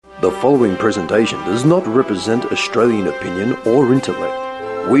The following presentation does not represent Australian opinion or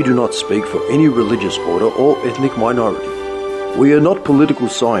intellect. We do not speak for any religious order or ethnic minority. We are not political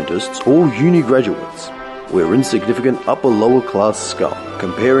scientists or uni graduates. We're insignificant upper-lower class scum,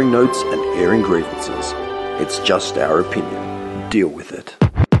 comparing notes and airing grievances. It's just our opinion. Deal with it. No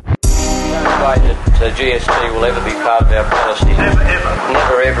way that GST will ever be part of our policy. Never ever.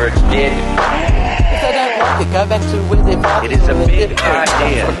 Never ever, it's dead. If they don't like it, go back to where they're from. It is a big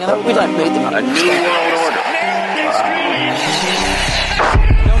idea. We don't need them. A new world order.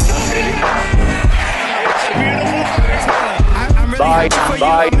 By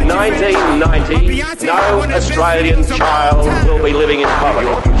 1990, no Australian child will be living in poverty.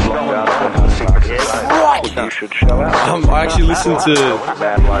 You should show us. I actually listened to.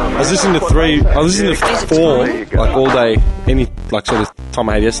 I was listening to 4 like all day, any like sort of time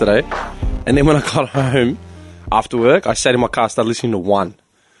I had yesterday, and then when I got home after work, I sat in my car, started listening to 1.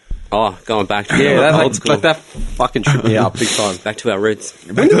 Oh, going back to Yeah, that old school. like that fucking tripped me out big time. Back to our roots.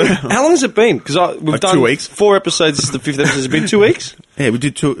 How long has it been? Because we've Like done 2 weeks. 4 episodes. This is the 5th episode. Has it been 2 weeks? Yeah, we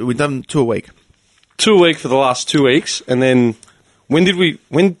did 2. We've done 2 a week. 2 a week for the last 2 weeks, and then when did we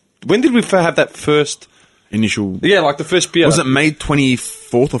have that first? Initial. Yeah, like the first beer. Was it May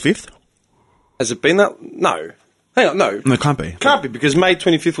 24th or 5th? Has it been that? No. Hang on, no. No, it can't be. Can't be, because May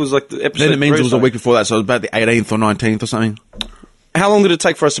 25th was like the episode. Then it means it was a 3, week before that, so it was about the 18th or 19th or something. How long did it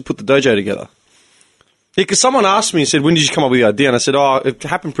take for us to put the dojo together? Yeah, because someone asked me and said, when did you come up with the idea? And I said, it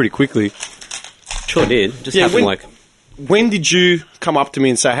happened pretty quickly. Sure did. Just Yeah, happened when did you come up to me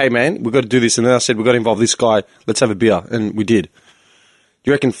and say, hey man, we've got to do this? And then I said, we've got to involve this guy. Let's have a beer. And we did.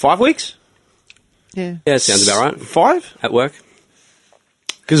 You reckon 5 weeks? Yeah. Yeah, it sounds about right. 5? At work.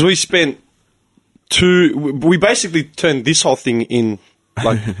 Because we spent 2... We basically turned this whole thing in...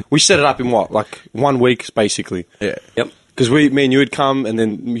 Like, we set it up in what? Like 1 week, basically. Yeah. Yep. Because me and you had come, and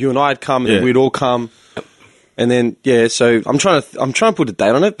then you and I had come, and then Yeah. we'd all come. And then, yeah, so I'm trying to put a date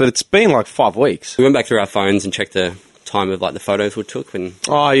on it, but it's been like 5 weeks. We went back through our phones and checked the time of like the photos we took when.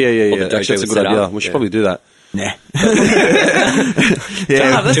 Oh, yeah. the Actually, dojo that's a was good set idea. up. We should Yeah. probably do that. Nah.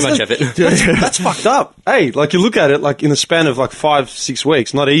 Too much effort. That's fucked up. Hey, like you look at it, like in the span of like 5-6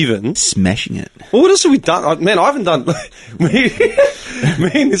 weeks, not even. Smashing it. Well, what else have we done? Man, I haven't done. me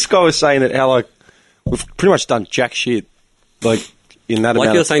and this guy was saying it how like we've pretty much done jack shit. Like in that Like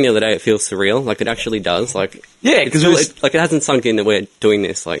amount. you were saying the other day, it feels surreal. Like it actually does. Like Yeah, 'cause it was- it hasn't sunk in that we're doing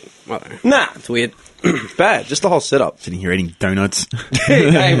this. Like I don't know. Nah, It's weird. bad. Just the whole setup. Sitting here eating donuts.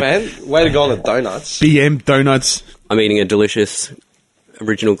 Hey man, way to go on the donuts. BM donuts. I'm eating a delicious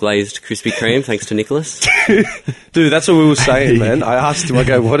original glazed Krispy Kreme thanks to Nicholas. Dude, that's what we were saying, man. I asked him, I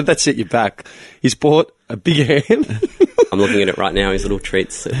go, what did that set you back? He's bought a big M. I'm looking at it right now. His little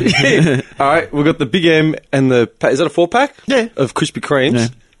treats. All right, we've got the big M and the... Is that a 4-pack? Yeah. Of Krispy Kremes. Yeah.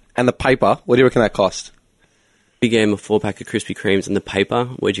 And the paper. What do you reckon that cost? Big M, a 4-pack of Krispy Kremes and the paper.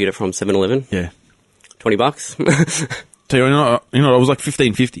 Where'd you get it from? 7-Eleven? Yeah. $20. Tell you what, it was like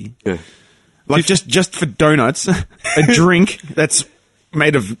 $15.50. Yeah. Like just for donuts, a drink that's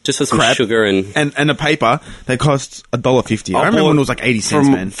made of Just for some crap, sugar and and a paper that costs $1.50. I remember when it was like 80 cents,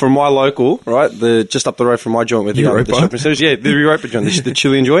 man. From my local, right, just up the road from my joint with the Europa? shopping centres. Yeah, the Europa joint, the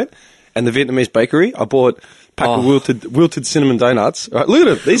Chilean joint, and the Vietnamese bakery. I bought a pack of wilted cinnamon donuts. Right, look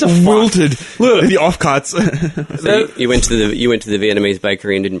at it. These are Wilted. Look at The offcuts. So you went to the Vietnamese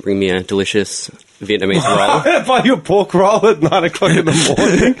bakery and didn't bring me a delicious Vietnamese roll. I'm going to buy you a pork roll at 9 o'clock in the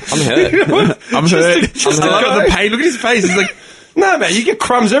morning. I'm hurt. I'm hurt. just I to love go. the pain. Look at his face. He's like, No, man, you get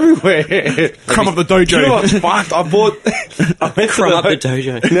crumbs everywhere. crumb up the dojo. Do you know what's fucked? I went Crumb to up the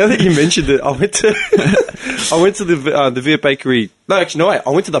dojo. Now that you mentioned it, I went to the Viet bakery. No, actually, no, wait. I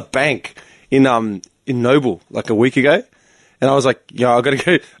went to the bank in Noble like a week ago, and I was like, yeah, I got to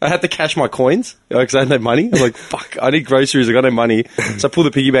go. I had to cash my coins because I had no money. I was like, fuck, I need groceries. I got no money, so I pulled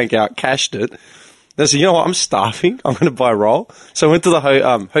the piggy bank out, cashed it. And I said, you know what? I'm starving. I'm going to buy a roll. So I went to the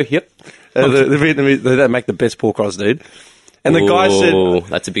Ho Hip, the Vietnamese. They make the best pork rolls, dude. And the guy said, Ooh,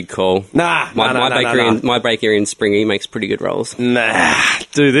 that's a big call. nah, My bakery in Springy makes pretty good rolls. nah,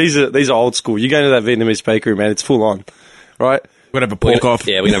 dude, these are old school. You go to that Vietnamese bakery, man, it's full on, right? We're going to have a pork off.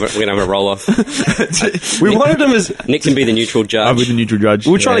 Yeah, we're gonna have a roll off. We wanted them as Nick can be the neutral judge. I'll be the neutral judge.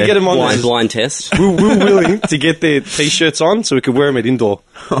 we were trying to get them on blind test. we were willing to get their t-shirts on so we could wear them at indoor.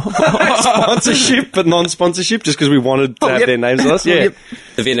 Sponsorship, but non-sponsorship, just because we wanted to have their names on us. Yeah,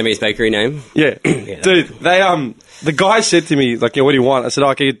 The Vietnamese bakery name. yeah. Dude, they the guy said to me like, yeah, what do you want? I said,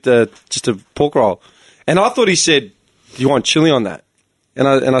 I could get just a pork roll, and I thought he said, do you want chili on that? And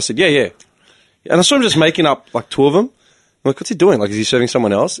I said, yeah. And I saw him just making up like 2 of them. I'm like, what's he doing? Like, is he serving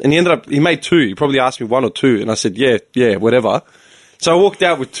someone else? And he made 2. He probably asked me 1 or 2. And I said, yeah, whatever. So I walked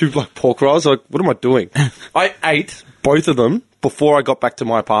out with 2 like pork rolls. Like, what am I doing? I ate both of them before I got back to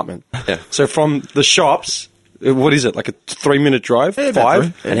my apartment. Yeah. So from the shops, what is it? Like a 3-minute drive? Yeah, about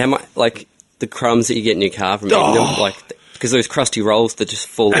 5? three. And how much, like, the crumbs that you get in your car from eating them, like, because those crusty rolls that just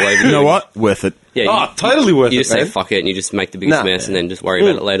fall all over you. You know what? Worth it. Yeah, Oh, totally worth you it, just say man. fuck it and you just make the biggest Nah. mess and then just worry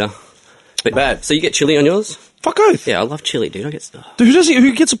about it later. But, Bad. So you get chili on yours? Fuck oath. Yeah, I love chili, dude. I get Dude,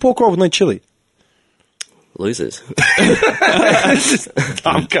 who gets a pork roll with no chili? losers. Dumb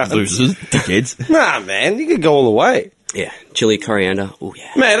cunts. Losers. Dickheads. Nah, man, you can go all the way. Yeah, chili, coriander. Oh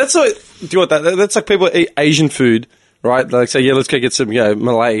yeah. Man, that's like, do you want that? That's like people eat Asian food, right? Like say, yeah, let's go get some,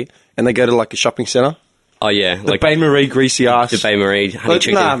 Malay, and they go to like a shopping centre. Oh yeah, The like Bain Marie greasy ass. the Bain Marie honey Like,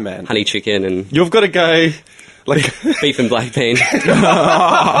 chicken, nah, man. honey chicken, and You've got to go, like, beef and black bean.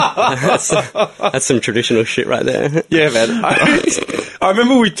 that's some traditional shit right there. yeah, man. I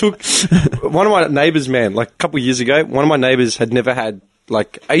remember we took one of my neighbours, man, like a couple of years ago. One of my neighbours had never had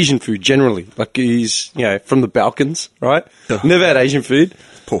like Asian food generally. Like he's, from the Balkans, right? Never had Asian food.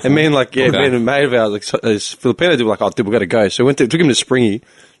 And me and like, me and a mate of ours, like this Filipino dude, were like, oh, dude, we got to go. So we took him to Springy,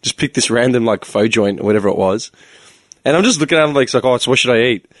 just picked this random like pho joint or whatever it was. And I'm just looking at him like, it's like, oh, so what should I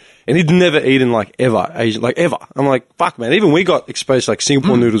eat? And he'd never eaten like ever Asian, like ever. I'm like, fuck, man. Even we got exposed to like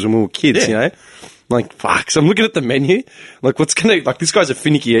Singapore noodles when we were kids, you know? I'm like, fuck. So I'm looking at the menu, like, what's gonna, like, this guy's a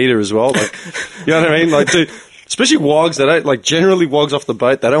finicky eater as well. Like, you know what I mean? Like, dude, especially wogs, they don't, like, generally wogs off the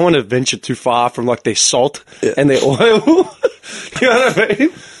boat, they don't want to venture too far from like their salt and their oil. You know what I mean?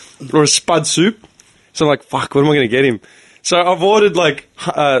 Or a spud soup. So I'm like, fuck, what am I gonna get him? So I've ordered like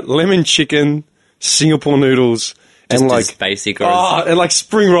lemon chicken, Singapore noodles, and like Just basic. Or and like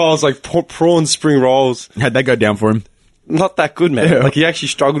spring rolls, like prawn spring rolls. How'd that go down for him? Not that good, man. Yeah. Like he actually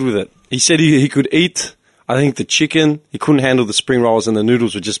struggled with it. He said he could eat, I think, the chicken. He couldn't handle the spring rolls, and the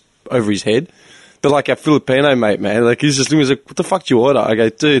noodles were just over his head. But like our Filipino mate, man, like he's just looking, he's like, what the fuck do you order? I go,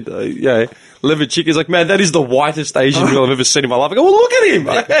 dude, liver chicken. He's like, man, that is the whitest Asian meal I've ever seen in my life. I go, well, look at him.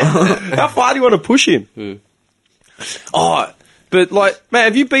 How far do you want to push him? Oh, but like, man,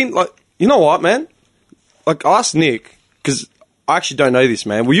 have you been like, you know what, man? Like, I asked Nick, because I actually don't know this,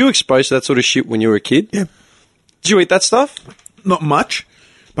 man. Were you exposed to that sort of shit when you were a kid? Yeah. Did you eat that stuff? Not much,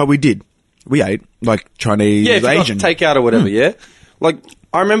 but we did. We ate, like, Chinese, Yeah, if you got Asian. takeout or whatever, yeah? Like,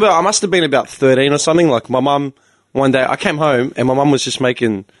 I remember I must have been about 13 or something. Like, my mum, one day, I came home and my mum was just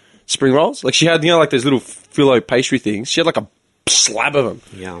making spring rolls. Like, she had, like, those little phyllo pastry things. She had, like, a slab of them.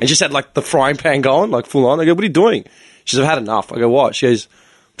 Yum. And just had, like, the frying pan going, like, full on. I go, what are you doing? She said, I've had enough. I go, what? She goes,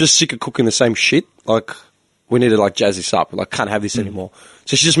 I'm just sick of cooking the same shit. Like, we need to, like, jazz this up. Like, can't have this anymore.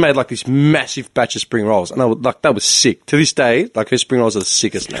 So she just made, like, this massive batch of spring rolls. And I was, like, that was sick. To this day, like, her spring rolls are the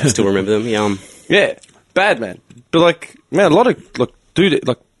sickest, man. Still remember them? Yum. Yeah, bad, man. But, like, man, a lot of, like, dude,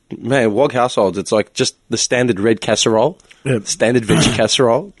 like, man, Wog households, it's like just the standard red casserole, standard veggie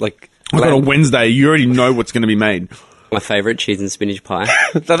casserole. Like, Like on a Wednesday, you already know what's going to be made. My favourite, cheese and spinach pie.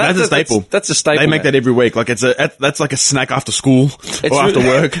 That's a staple. That's a staple. They make man. that every week. Like that's like a snack after school or after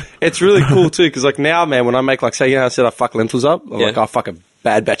work. It's really cool too, because like now, man, when I make like, say, I said I fuck lentils up, or like Yeah. I fuck a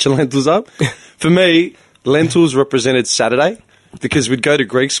bad batch of lentils up. For me, lentils represented Saturday, because we'd go to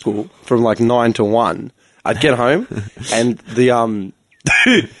Greek school from like 9 to 1. I'd get home and the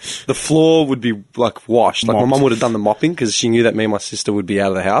floor would be like washed. Like my Mopped. mum would have done the mopping because she knew that me and my sister would be out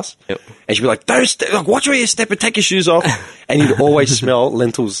of the house. Yep. And she'd be like, "Don't like, watch where you step and take your shoes off." And you'd always smell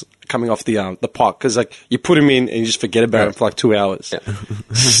lentils coming off the pot, because like you put them in and you just forget about them for like 2 hours.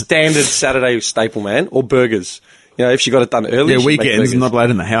 Standard Saturday staple, man. Or burgers. You know, if she got it done early, Yeah, she'd make weekends burgers. not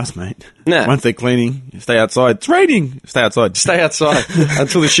allowed in the house, mate. Nah. Once they're cleaning, you stay outside. It's raining. Stay outside. Stay outside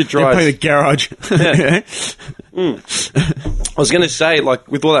until the shit Don't play the dries. garage. I was going to say, like,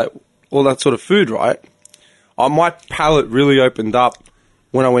 with all that sort of food, right? My palate really opened up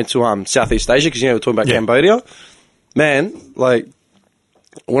when I went to Southeast Asia, because we're talking about Cambodia. Man, like,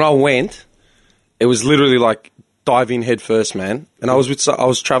 when I went, it was literally like dive in head first, man. And I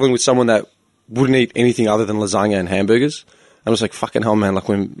was traveling with someone that wouldn't eat anything other than lasagna and hamburgers. And I was like, fucking hell, man, like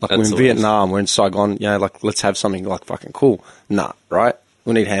we're in awesome. Vietnam, we're in Saigon, like let's have something like fucking cool. Nah, right?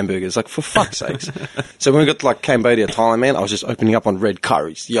 We need hamburgers, like for fuck's sakes. So when we got to like Cambodia, Thailand, man, I was just opening up on red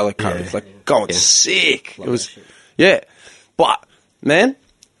curries, yellow curries, like going sick. It was, but man,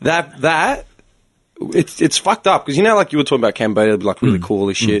 it's fucked up, because like you were talking about Cambodia, it'd be like really cool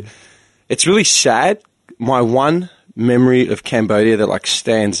as shit. It's really sad. My one memory of Cambodia that like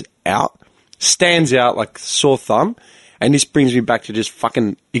stands out like sore thumb, and this brings me back to just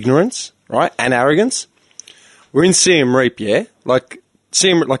fucking ignorance, right, and arrogance. We're in Siem Reap, yeah, like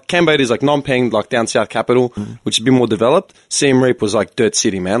Cambodia is like Phnom Penh, like down south capital, which has been more developed. Siem Reap was like dirt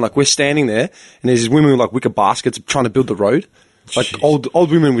city, man. Like we're standing there, and there's these women with like wicker baskets trying to build the road. like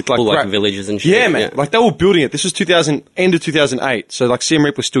old women with like All like gra- villages and shit. Yeah, man. Like they were building it. This was end of 2008. So like Siem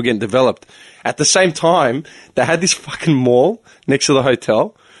Reap was still getting developed. At the same time, they had this fucking mall next to the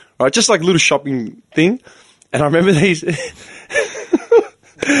hotel, right? Just like a little shopping thing. And I remember these.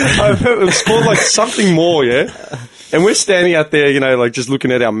 I remember it was called like something more, yeah. And we're standing out there, like just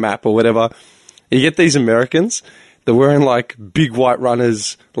looking at our map or whatever. And you get these Americans. They're wearing like big white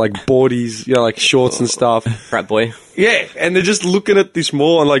runners, like boardies, like shorts and stuff. Frat boy. Yeah, and they're just looking at this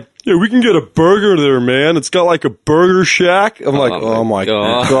mall and like, yeah, we can get a burger there, man. It's got like a burger shack. I'm like, oh my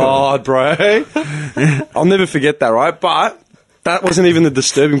God, bro. I'll never forget that, right? But that wasn't even the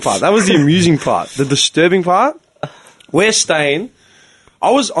disturbing part. That was the amusing part. The disturbing part, we're staying.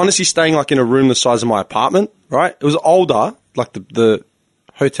 I was honestly staying like in a room the size of my apartment, right? It was older, like the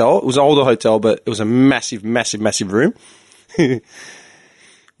hotel. It was an older hotel, but it was a massive, massive, massive room.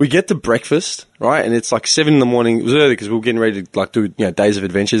 We get to breakfast, right? And it's like 7 a.m. It was early because we were getting ready to like do days of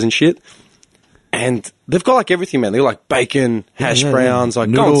adventures and shit. And they've got like everything, man. They're like bacon, hash browns,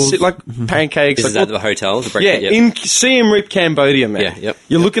 like go and sit, like pancakes. This like, is at the hotel. The yeah, breakfast, in Siem Reap, Cambodia, man. Yeah, yep.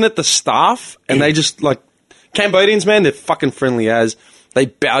 You're looking at the staff, and they just like Cambodians, man. They're fucking friendly as. They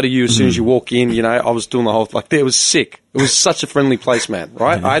bow to you as soon as you walk in. I was doing the whole like. It was sick. It was such a friendly place, man.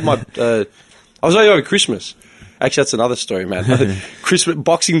 Right? I had my. I was only over Christmas. Actually, that's another story, man. Christmas,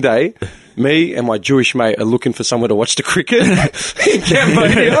 Boxing Day, me and my Jewish mate are looking for somewhere to watch the cricket in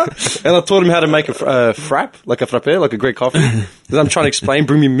Cambodia, and I taught him how to make a frap, like a frappe, like a Greek coffee. And I'm trying to explain,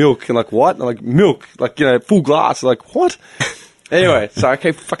 bring me milk, and like what? And I'm like milk, like full glass. Like what? Anyway, so I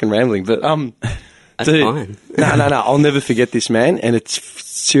keep fucking rambling, but That's fine. No. I'll never forget this, man. And it's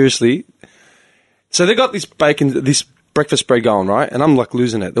seriously. So they got this bacon, this breakfast bread going, right? And I'm like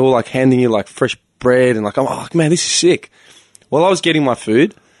losing it. They're all like handing you like fresh bread, and like I'm like, man, this is sick. While I was getting my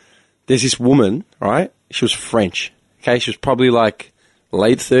food, there's this woman, right? She was French. Okay, she was probably like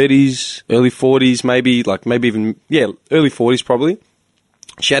late 30s, early 40s, maybe even early 40s probably.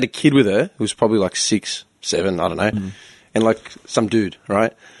 She had a kid with her who was probably like 6, 7, I don't know, and like some dude,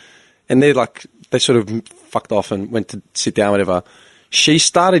 right? And they sort of fucked off and went to sit down, whatever. She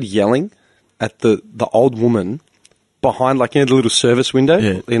started yelling at the old woman behind, like, the little service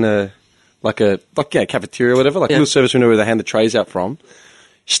window in a cafeteria or whatever, like a little service window where they hand the trays out from.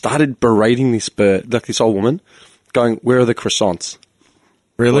 She started berating this this old woman, going, "Where are the croissants?"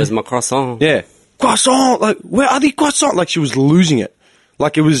 Really? Where's my croissant? Yeah. Croissant! Like, where are the croissants? Like, she was losing it.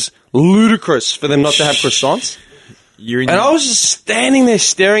 Like, it was ludicrous for them not to have croissants. And I was just standing there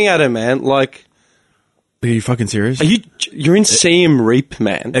staring at her, man, like... Are you fucking serious? You're in Siem Reap,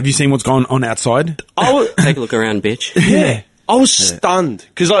 man. Have you seen what's going on outside? Take a look around, bitch. Yeah. I was stunned.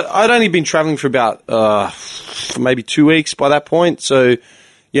 Because I'd only been travelling for about maybe 2 weeks by that point. So,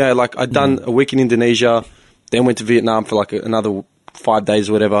 yeah, like I'd done a week in Indonesia, then went to Vietnam for like another 5 days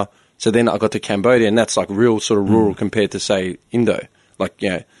or whatever. So then I got to Cambodia, and that's like real sort of rural compared to, say, Indo. Like,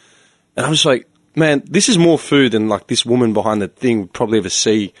 yeah. And I was like, man, this is more food than like this woman behind the thing would probably ever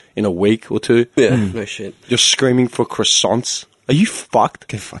see in a week or two. Yeah, no shit. You're screaming for croissants. Are you fucked?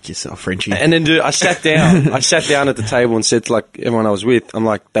 Go fuck yourself, Frenchie. And then, dude, I sat down. I sat down at the table and said to like everyone I was with, I'm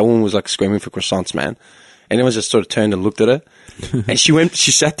like, that woman was like screaming for croissants, man. And everyone just sort of turned and looked at her. And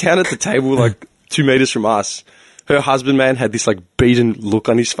she sat down at the table like 2 meters from us. Her husband, man, had this like beaten look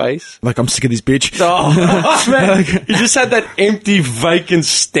on his face. Like, I'm sick of this bitch. Oh, man. He just had that empty, vacant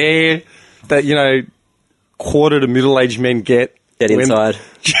stare that, quarter to middle-aged men get. Dead inside.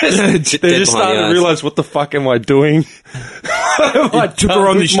 They just started to realise, what the fuck am I doing? I took her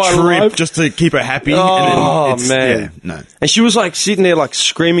on this trip just to keep her happy. Oh, and man. Yeah, no. And she was like sitting there like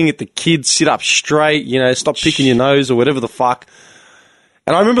screaming at the kids, sit up straight, stop picking your nose or whatever the fuck.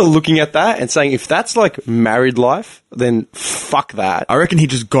 And I remember looking at that and saying, if that's like married life, then fuck that. I reckon he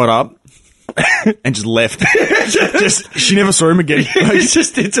just got up and just left. She never saw him again.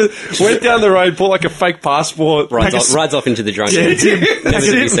 Went down the road, bought like a fake passport. Rides off into the drunk.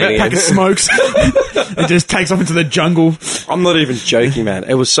 Pack of smokes. And just takes off into the jungle. I'm not even joking, man.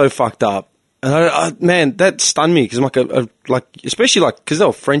 It was so fucked up. And man, that stunned me because I'm like, especially like, because they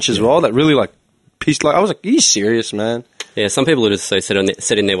were French as well, that really like pissed, like, I was like, are you serious, man? Yeah, some people are just so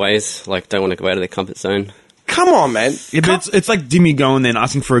set in their ways, like don't want to go out of their comfort zone. Come on, man. Yeah, but it's like Dimmy going there and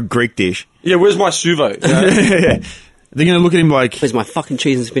asking for a Greek dish. Yeah, where's my suvo? Yeah. They're going to look at him like... Where's my fucking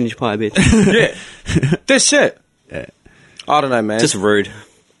cheese and spinach pie, bitch? Yeah. That's it. Yeah. I don't know, man. Just rude.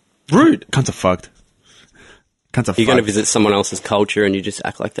 Rude. Cunts are fucked. You're going to visit someone else's culture and you just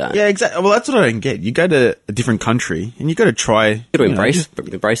act like that. Yeah, exactly. Well, that's what I don't get. You go to a different country and you got to try... You got to embrace the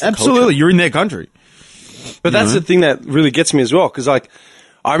absolutely, culture. You're in their country. But that's the thing that really gets me as well, because like,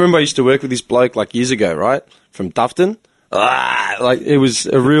 I remember I used to work with this bloke like years ago, right, from Dufton, like it was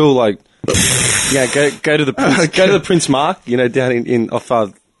a real like, yeah, go to the Prince Mark, you know, down in off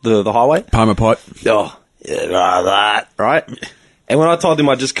the highway. Palmer Pot. Oh, yeah, that, right? And when I told him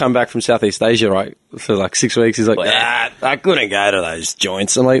I'd just come back from Southeast Asia, right, for like 6 weeks, he's like, I couldn't go to those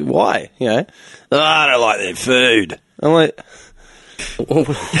joints. I'm like, why? You know, I don't like their food. I'm like,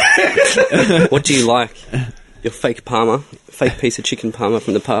 What do you like? Your fake piece of chicken parma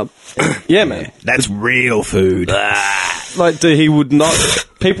from the pub. yeah, man. That's real food. Like, dude,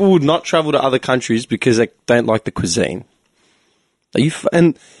 people would not travel to other countries because they don't like the cuisine.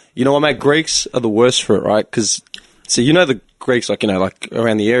 And you know what, mate? Greeks are the worst for it, right? Because, so you know the Greeks, like, you know, like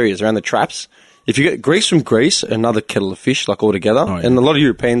around the areas, around the traps. If you get Greeks from Greece, another kettle of fish, like altogether. Oh, yeah. And a lot of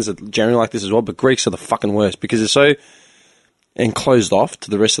Europeans are generally like this as well, but Greeks are the fucking worst because they're so enclosed off to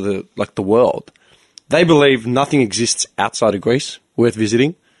the rest of the world. They believe nothing exists outside of Greece worth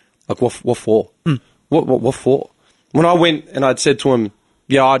visiting. Like, what for? What for? When I went and I'd said to him,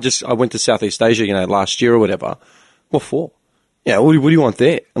 yeah, I went to Southeast Asia, you know, last year or whatever. What for? Yeah, what do you want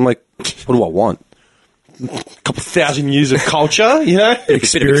there? I'm like, what do I want? A couple thousand years of culture, you know?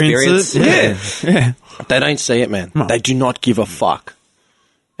 Experiences. Yeah. They don't see it, man. They do not give a fuck.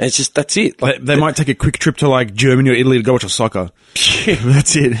 And it's just, that's it. Like, They might take a quick trip to like Germany or Italy to go watch a soccer.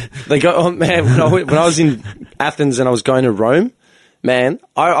 That's it. they go, oh man, when I was in Athens and I was going to Rome, man,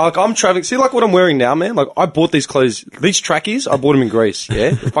 I'm traveling. See, like what I'm wearing now, man? Like, I bought these clothes, these trackies, I bought them in Greece, yeah?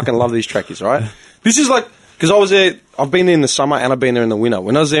 I fucking love these trackies, right? This is like, because I was there, I've been there in the summer and I've been there in the winter.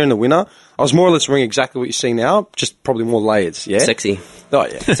 When I was there in the winter, I was more or less wearing exactly what you see now, just probably more layers, yeah? Sexy. Oh,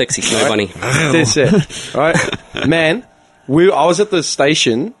 yeah. Sexy snow bunny. That's it. Right? Man, I was at the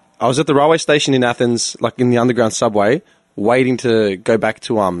station, I was at the railway station in Athens, like in the underground subway, waiting to go back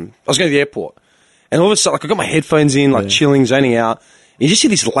to, I was going to the airport. And all of a sudden, like, I got my headphones in, like, chilling, zoning out. And you just hear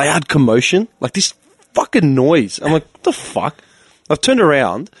this loud commotion, like this fucking noise. I'm like, what the fuck? I've turned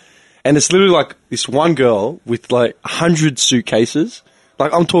around, and it's literally like this one girl with like 100 suitcases.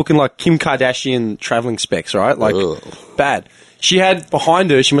 Like, I'm talking like Kim Kardashian traveling specs, right? Like, bad. She had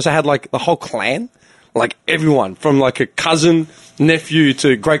behind her, she must have had like the whole clan, like everyone from like a cousin, nephew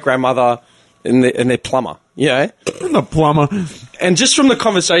to great grandmother and their plumber, you know? The plumber. And just from the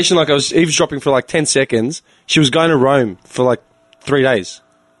conversation, like I was eavesdropping for like 10 seconds, she was going to Rome for like 3 days.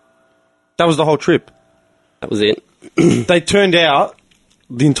 That was the whole trip. That was it. They turned out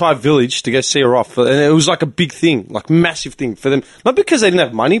the entire village to go see her off. And it was like a big thing, like massive thing for them. Not because they didn't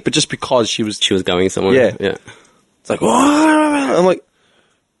have money, but just because she was going somewhere. Yeah. It's like, oh, I'm like,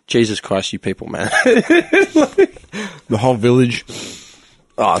 Jesus Christ, you people, man. The whole village.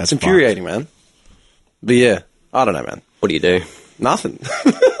 Oh, it's infuriating, man. But yeah, I don't know, man. What do you do? Nothing.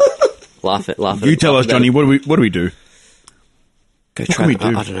 Laugh at. You tell us, Johnny. What do we do? Go What can we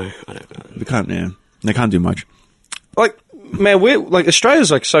do? I don't know. We can't. Yeah, they can't do much. Like, man, we're like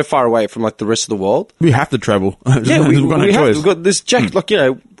Australia's like so far away from like the rest of the world. We have to travel. Yeah, we've got no we have. choice. We've got this jack, like, you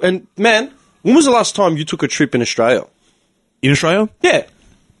know. And man, when was the last time you took a trip in Australia? In Australia? Yeah,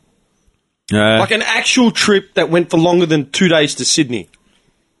 like an actual trip that went for longer than 2 days to Sydney.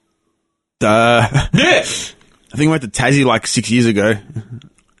 Yeah. Yeah, I think I went to Tassie like 6 years ago.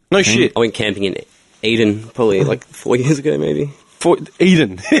 no shit. I went camping in Eden probably like 4 years ago, maybe. For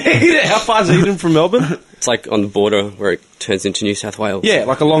Eden. Eden. How far is Eden from Melbourne? It's like on the border where it turns into New South Wales. Yeah,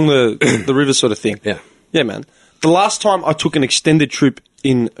 like along the river sort of thing. Yeah. Yeah, man. The last time I took an extended trip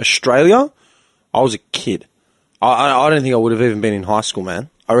in Australia, I was a kid. I don't think I would have even been in high school, man.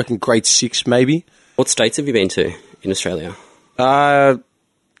 I reckon grade 6 maybe. What states have you been to in Australia?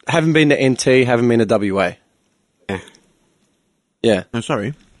 Haven't been to NT, haven't been to WA. Yeah. Yeah. No,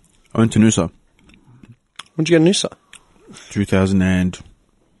 sorry. I went to Noosa. When'd you go to Noosa? 2000 and...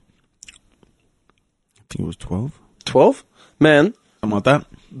 I think it was 12. 12? Man, Something like that.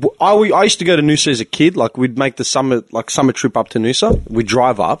 I used to go to Noosa as a kid. Like, we'd make the summer trip up to Noosa. We'd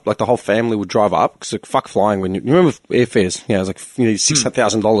drive up, like the whole family would drive up, because like, fuck flying. When you remember airfares? Yeah, it was like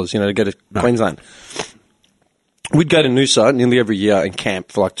 $6,000, to go to Queensland. We'd go to Noosa nearly every year and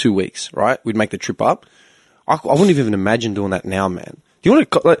camp for like 2 weeks, right? We'd make the trip up. I wouldn't even imagine doing that now, man. Do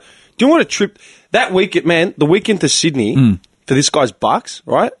you want a trip that weekend, man? The weekend to Sydney for this guy's bucks,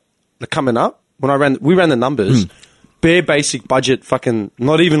 right? They're coming up. We ran the numbers. Bare basic budget, fucking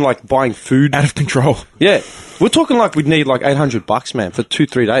not even like buying food. Out of control. Yeah, we're talking like we'd need like $800, man, for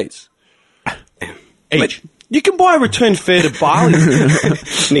 2-3 days. Each. Like, you can buy a return fare to Bali.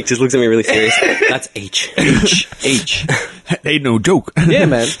 Nick just looks at me really serious. That's each. Each. Ain't no joke. Yeah,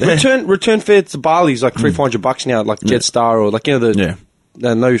 man. Return fare to Bali is like $300-400 now, like Jetstar or like, you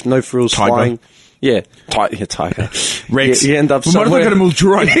know, no frills Tiger. flying. Yeah, Tiger. Rex. You end up we might somewhere have got a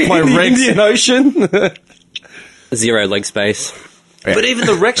Mildura. in the Indian Ocean. Zero leg space. But even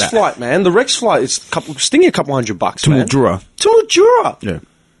the Rex flight, man, the Rex flight is stinging a couple $100, To man. Mildura. To Mildura. Yeah.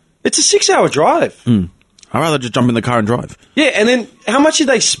 It's a 6-hour drive. I'd rather just jump in the car and drive. Yeah, and then how much did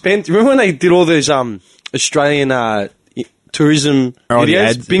they spend? Remember when they did all those Australian tourism Oh, the videos?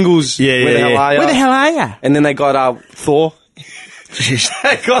 ads? Bingles, Yeah, where the hell are ya? Where the hell are you? And then they got Thor.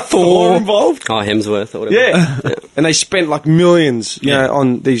 They got Thor involved. Oh, Hemsworth or whatever. Yeah. And they spent like millions, you know,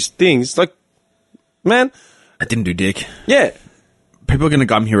 on these things. Like, man, I didn't do dick. yeah. People are going to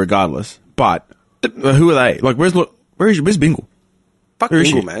come here regardless. But who are they? Like, where's Bingle? Fuck Where is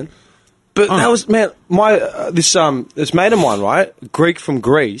Bingle, she? man. But that was, man, my this mate of mine, right, Greek from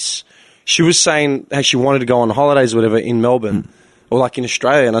Greece, she was saying how she wanted to go on holidays or whatever in Melbourne or like in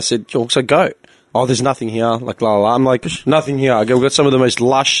Australia, and I said, "Yo, so go." Oh, there's nothing here, like la la la. I'm like, nothing here. I go, we've got some of the most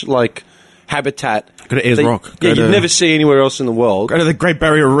lush like habitat. Go to Ayers that- Rock. Yeah, Go you'd to- never see anywhere else in the world. Go to the Great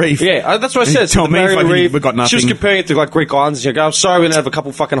Barrier Reef. Yeah, that's what I And said. tell The me Barrier fucking Reef, we've got She was nothing. comparing it to like Greek islands. You go, I'm sorry we don't have a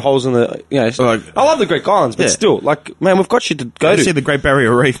couple fucking holes in the, you know. Like- I love the Greek islands, but Yeah. still, like, man, we've got shit to go Go to. see the Great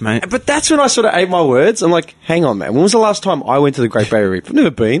Barrier Reef, mate. But that's when I sort of ate my words. I'm like, hang on, man. When was the last time I went to the Great Barrier Reef? I've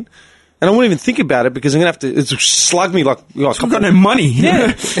never been. And I won't even think about it because I'm going to have to, it's slug me like a We've couple got no money.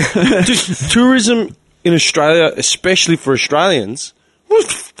 Yeah. Just tourism in Australia, especially for Australians, well,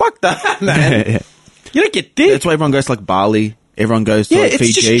 fuck that, man. Yeah. You don't get dick. That's why everyone goes to like Bali. Everyone goes to Yeah, like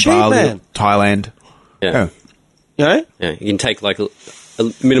it's just Fiji, cheap, Bali, man. Thailand. Yeah. You know? Yeah, you can take like a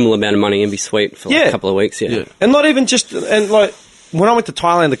minimal amount of money and be sweet for like Yeah. a couple of weeks. Yeah. And not even just, and like, when I went to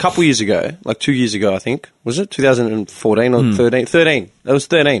Thailand a couple years ago, like 2 years ago, I think, was it 2014 or 13? 13. That was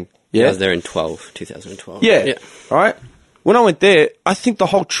 13. Yeah. I was there in 2012. Yeah. All right. When I went there, I think the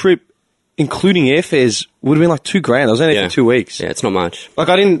whole trip, including airfares, would have been like $2,000. I was only there Yeah. for 2 weeks. Yeah, it's not much. Like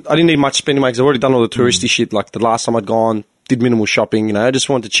I didn't need much spending money because I've already done all the touristy shit. Like the last time I'd gone, did minimal shopping. You know, I just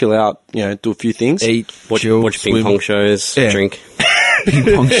wanted to chill out. You know, do a few things. Eat, Watch chill, ping swim. pong shows, Yeah. drink. Ping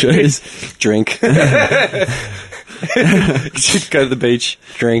pong shows. Drink. Just go to the beach,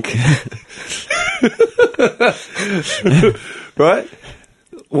 drink. Right?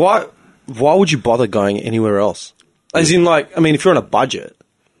 Why would you bother going anywhere else? As in, like, I mean, if you're on a budget,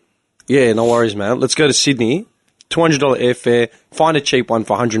 yeah, no worries, man. Let's go to Sydney, $200 airfare, find a cheap one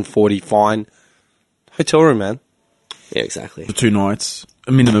for $140, fine. Hotel room, man. Yeah, exactly. For 2 nights,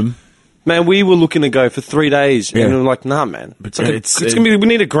 a minimum. Man, we were looking to go for 3 days, Yeah. and we were like, nah, man. But It's, like it's- it's gonna be, we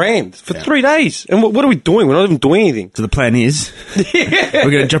need $1,000 for 3 days. And what are we doing? We're not even doing anything. So the plan is, we're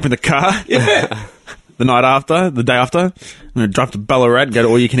going to jump in the car the night after, the day after. I'm going to drive to Ballarat, go to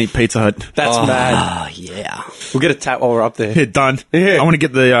all-you-can-eat Pizza Hut. That's mad. Oh, yeah. We'll get a tap while we're up there. Yeah, done. Yeah. I want to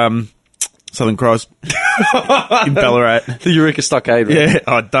get the Southern Cross in Ballarat. The Eureka Stockade, right? Yeah,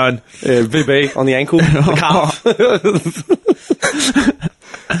 oh, done. Yeah, VB on the ankle, the calf.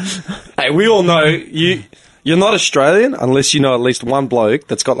 Hey, we all know you're not Australian unless you know at least one bloke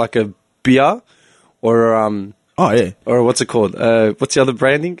that's got like a beer or Oh, yeah. or what's it called? What's the other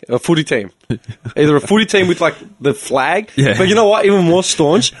branding? A footy team. Either a footy team with like the flag. Yeah. But you know what? Even more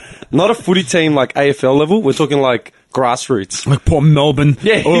staunch. Not a footy team like AFL level. We're talking like grassroots. Like Port Melbourne.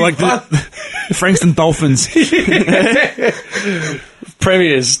 Yeah. Or like the Frankston Dolphins.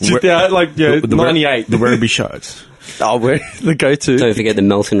 Premiers. Like, yeah, 98. The Werribee Sharks. Oh, we're the go-to. Don't forget the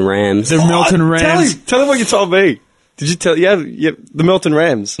Melton Rams. The Melton Rams. Tell him what you told me. Did you tell? Yeah, the Melton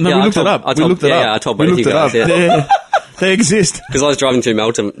Rams. No, Yeah, we I looked told- it up. I told- yeah, I told both we of looked you it up. guys, yeah. They exist. Because I was driving through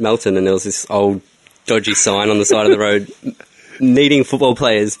Melton and there was this old dodgy sign on the side of the road needing football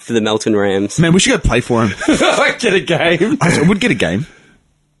players for the Melton Rams. Man, we should go play for him. Get a game. I would get a game.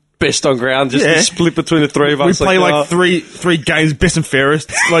 Best on ground, just Yeah. split between the three of We us. play like oh, three games, best and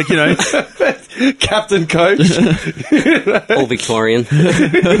fairest. Like, you know. captain, coach, All Victorian.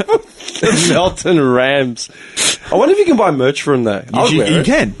 the Melton Rams. I wonder if you can buy merch from there. You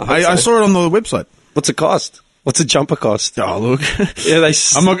can. I saw it on the website. What's it cost? What's a jumper cost? Oh, look. Yeah, they.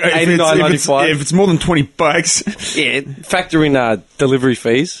 I'm not. $89.95. If it's more than $20, Yeah, factor in delivery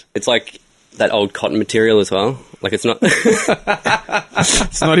fees. It's like that old cotton material as well. Like it's not.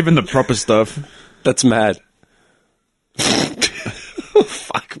 it's not even the proper stuff. That's mad.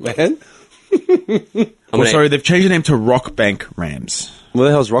 Fuck, man. Oh, sorry, they've changed the name to Rockbank Rams Where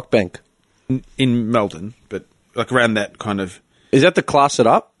the hell's Rockbank? in Melbourne, but like around that kind of Is that to class it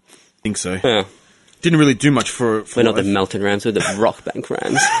up? think so. Yeah. Didn't really do much for We're not the life. Melton Rams, we're the Rockbank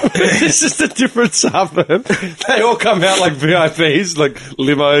Rams. It's just a different suburb. They all come out like VIPs, like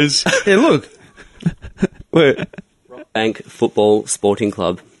limos. Yeah, look. Wait, Bank Football Sporting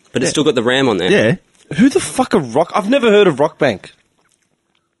Club. But it's still got the Ram on there. Yeah. who the fuck are Rock? I've never heard of Rockbank.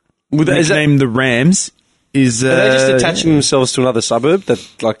 Is Is that, name the Rams is are they just attaching themselves to another suburb that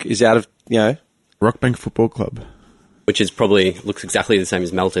like is out of Rockbank Football Club. which is probably looks exactly the same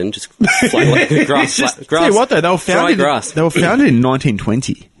as Melton, just flat, like grass. Tell you what, though, they were founded. grass. They were founded in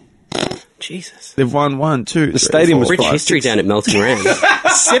 1920. Jesus. They've won 1, 2. The stadium was Rich 5, history 6. down at Melton Rams.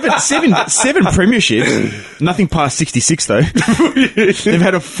 seven premierships. Nothing past 66, though. They've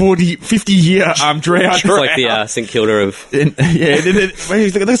had a 50-year drought. It's like the St Kilda of... And, yeah, they're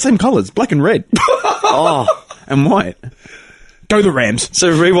the same colours, black and red. And white. Go the Rams.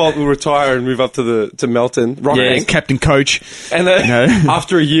 So Rewalt will retire and move up to Melton. Rockbank. Captain coach. And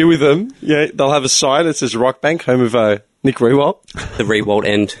after a year with them, they'll have a sign that says Rockbank, home of Nick Rewalt. The Rewalt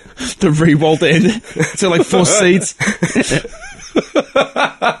end. The Rewalt end. So like 4 seats.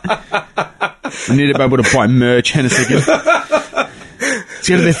 I need to be able to buy merch. Hang on a second. Let's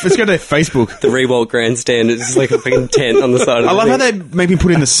go to their Facebook. The Rewalt grandstand is just like a fucking tent on the side of I love how they make me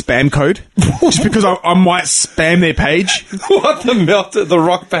put in the spam code. Just because I might spam their page. What the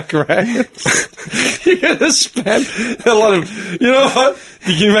Rockback Rams? You're going to spam a lot of... You know what?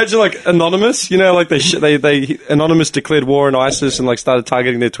 You can imagine like Anonymous, you know, like they Anonymous declared war on ISIS and like started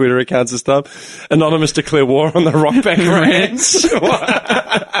targeting their Twitter accounts and stuff. Anonymous declared war on the Rockback Rams.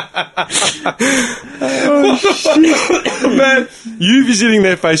 Man, you visiting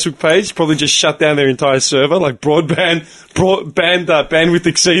their Facebook page probably just shut down their entire server, like bandwidth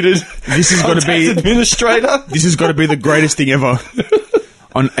exceeded. This has got to be administrator. This has got to be the greatest thing ever.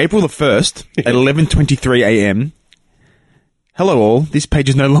 On April the 1st at 11:23 a.m. Hello all, this page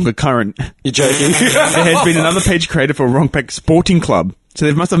is no longer current. You're joking. There has been another page created for Rockbank Sporting Club. So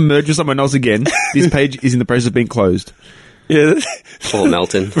they must have merged with someone else again. This page is in the process of being closed. Yeah. Poor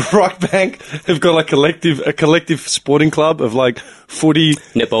Melton. Rockbank have got like a collective sporting club of like footy.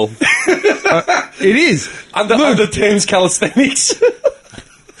 Netball. It is. Under 10s calisthenics.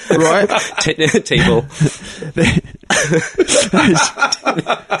 Right? T-ball.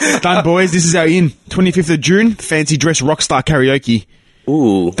 Done, boys. This is our in. 25th of June, fancy dress rockstar karaoke.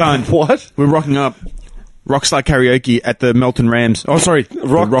 Ooh. Done. What? We're rocking up. Rockstar karaoke at the Melton Rams. Oh, sorry. the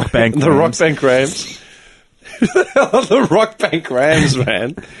Rockbank The Rams. Rockbank Rams. The Rockbank Rams,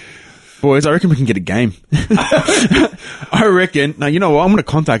 man. Boys, I reckon we can get a game. I reckon. Now, you know what? I'm going to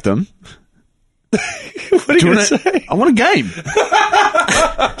contact them. What are you going to say? I want a game.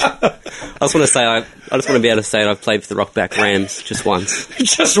 I just want to be able to say I've played for the Rockback Rams just once.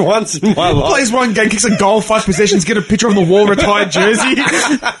 Just once in my life. Plays one game, kicks a goal, 5 possessions, get a picture on the wall, retired jersey.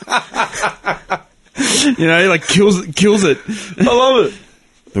 You know, like kills it. I love it.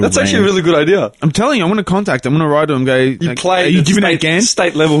 That's actually a really good idea. I'm telling you, I'm going to contact them. I'm going to write to them and go, Play are you giving out games?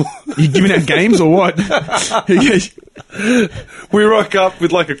 State level. Are you giving out games or what? We rock up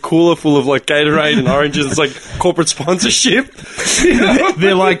with like a cooler full of like Gatorade and oranges. It's like corporate sponsorship.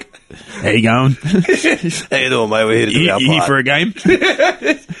 They're like, how you going? How you doing, mate? We're here to do our You here part. for a game?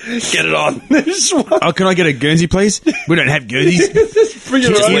 Get it on. Oh, can I get a Guernsey, please? We don't have Guernseys. Bring it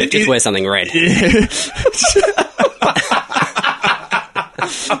on. Just wear something red.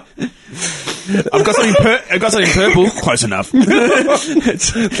 I've got something purple. Close enough.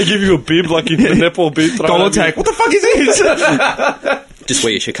 They give you a bib like in the netball bib. Dollar tag. What the fuck is this? Just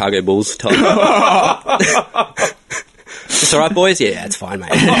wear your Chicago Bulls top. It's alright, boys? Yeah, it's fine,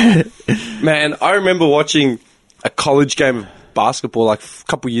 mate. Man, I remember watching a college game of basketball like a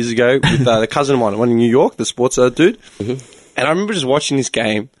couple of years ago with the cousin of mine, one in New York, the sports dude. Mm-hmm. And I remember just watching this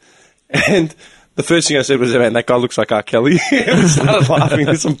game, and the first thing I said was, man, that guy looks like R. Kelly. And we started laughing.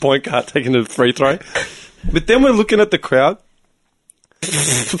 There's some point guard taking a free throw. But then we're looking at the crowd.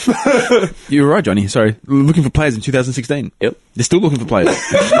 You were right, Johnny. Sorry. Looking for players in 2016. Yep. They're still looking for players.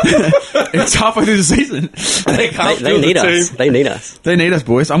 It's halfway through the season. They need us. They need us. They need us,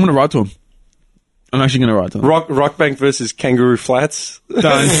 boys. I'm going to write to them. I'm actually going to write to them. Rockbank versus Kangaroo Flats.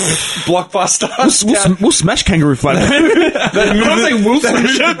 Done. Blockbuster. We'll smash Kangaroo Flat. We'll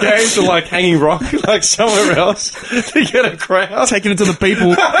smash the game to like Hanging Rock, like somewhere else, to get a crowd. Taking it to the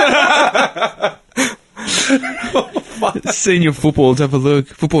people. Senior football. Let's have a look.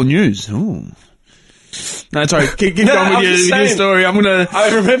 Football news. Ooh. No, sorry. Keep going with your story. I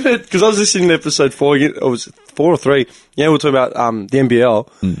remember because I was listening to episode 4. It was 4 or 3. Yeah, we were talking about the NBL,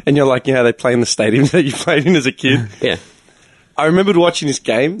 and you're like, you know, they play in the stadium that you played in as a kid. Yeah. I remembered watching this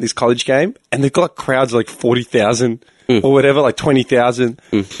college game, and they've got crowds of like 40,000 or whatever, like 20,000.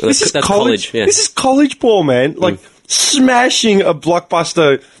 This is That's college. yeah. This is college ball, man. Like smashing a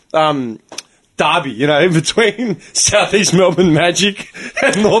blockbuster. Derby, you know, between Southeast Melbourne Magic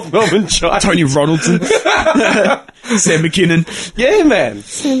and North Melbourne Giants. Tony Ronaldson. Sam McKinnon. Yeah, man.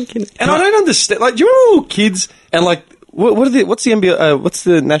 And I don't understand. Like, do you remember all kids and like what's the NBA? What's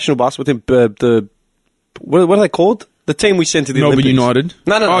the national basketball team? What are they called? The team we sent to the Melbourne Olympics. United.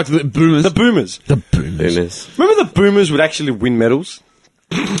 No. Oh, the Boomers. The Boomers. The Boomers. Boomers. Remember the Boomers would actually win medals?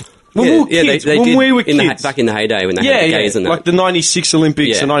 When we were kids, they when did we were in kids. back in the heyday when they had the gays and that. like the 96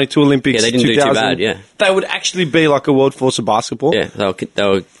 Olympics, Yeah. the 92 Olympics, Yeah, they didn't do too 2000. bad, yeah. They would actually be like a world force of basketball. yeah, they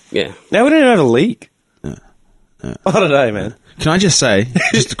were, yeah. Now we don't even have a league. I don't know, man. Can I just say,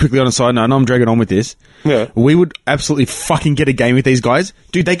 just quickly on a side note, I know I'm dragging on with this. Yeah. We would absolutely fucking get a game with these guys.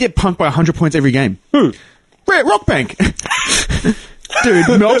 Dude, they get punked by 100 points every game. Who? Rockbank.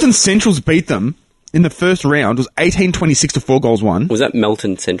 Dude, Melton Centrals beat them in the first round. It was 18-26 to 4 goals won. Was that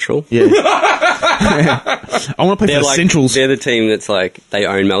Melton Central? Yeah. I want to play for the Centrals. They're the team that's like, they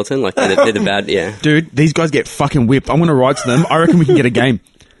own Melton. Like, they're the bad, yeah. Dude, these guys get fucking whipped. I'm going to write to them. I reckon we can get a game.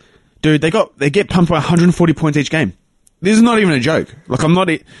 Dude, they get pumped by 140 points each game. This is not even a joke. Like, I'm not...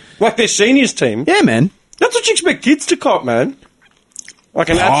 Like their seniors team. Yeah, man. That's what you expect kids to cop, man. Like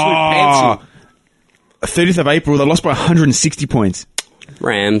an absolute pencil. 30th of April, they lost by 160 points.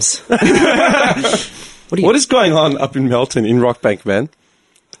 Rams. What is going on up in Melton, in Rockbank, man?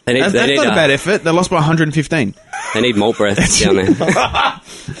 That's not a bad effort. They lost by 115. They need malt breath down there. Can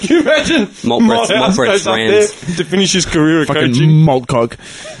you imagine Malt breath Malthouse goes up Rams. there to finish his career of Fucking coaching, malt cog.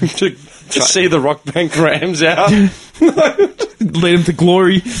 to see the Rockbank Rams out. Lead them to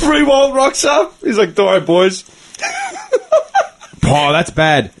glory. Rewald rocks up. He's like, all right, boys. Oh, that's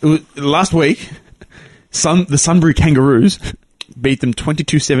bad. Last week, the Sunbury Kangaroos beat them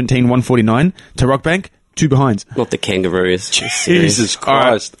 22-17, 149 to Rockbank, 2 behinds. Not the Kangaroos. Jesus All right,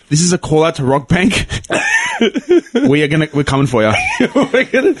 Christ. this is a call out to Rockbank. We're coming for you.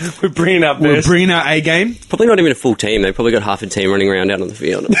 We're bringing up We're this. bringing our A game. Probably not even a full team. They've probably got half a team running around out on the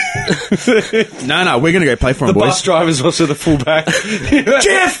field. No, we're going to go play for them, The boys. bus driver's also the fullback.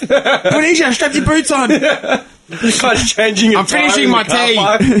 Jeff! Benicia, strap your boots on. Guy's changing. I'm finishing my tea.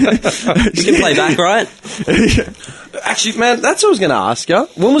 You can play back, right? Actually, man, that's what I was going to ask you.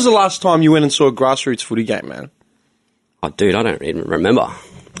 When was the last time you went and saw a grassroots footy game, man? Oh, dude, I don't even remember.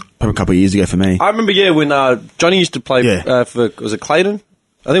 Probably a couple of years ago for me. I remember, when Johnny used to play Yeah. for, was it Clayton?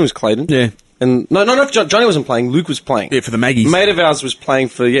 I think it was Clayton. Yeah. And no, not Johnny wasn't playing. Luke was playing. Yeah, for the Maggies. A mate of ours was playing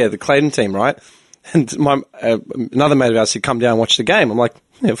for the Clayton team, right? And my another mate of ours said, "Come down and watch the game." I'm like,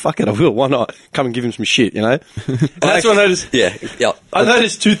 "Yeah, fuck it, I will. Why not? Come and give him some shit, you know." And that's what I noticed. Yeah. I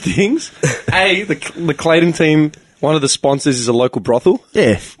noticed two things. A, the Clayton team. One of the sponsors is a local brothel.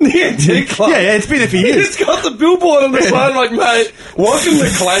 Yeah. The NT Club. Yeah, it's been there for years. It's got the billboard on the side, like, mate, welcome to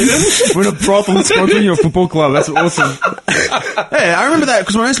Clayton. We're in a brothel sponsoring your football club. That's awesome. Yeah, I remember that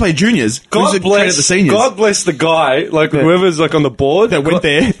because when I used to play juniors, we used to train at the seniors. God bless the guy, like whoever's like on the board That went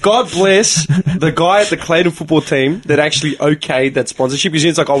there. God bless the guy at the Clayton football team that actually okayed that sponsorship. Because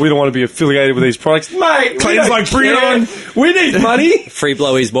it's like, oh, we don't want to be affiliated with these products, mate. Clayton's like, bring it on. We need money. Free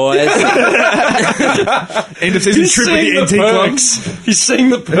blowies, boys. End of season trip with the NT perks. club. He's seeing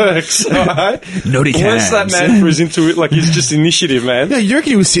the perks. All right. Naughty Bless that cans. man for his like his just initiative, man. Yeah, you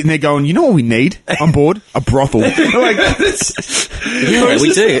reckon he was sitting there going, you know what we need on board? A brothel. Like, Yeah,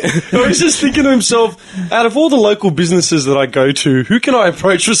 we do. I was just thinking to himself, out of all the local businesses that I go to, who can I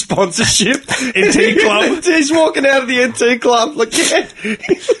approach for sponsorship? NT Club. He's walking out of the NT Club. Like, yeah.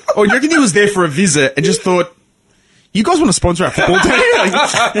 Or you reckon he was there for a visit and just thought, you guys want to sponsor our football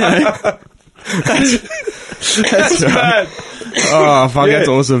team? That's bad. Oh, fuck, Yeah. that's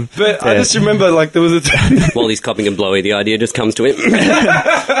awesome. But I just remember, like, there was a time While he's copping and blowy, the idea just comes to him.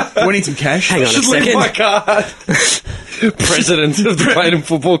 We need some cash. Hang on a should leave second. my card. President of the Clayton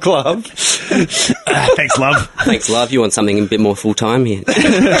Football Club. Thanks, love. Thanks, love. You want something a bit more full-time? Here.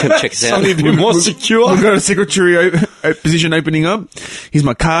 Check us out. Something a bit more secure. We've got a secretary position opening up. Here's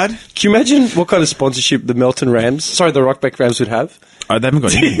my card. Can you imagine what kind of sponsorship the the Rockbank Rams would have? Oh, they haven't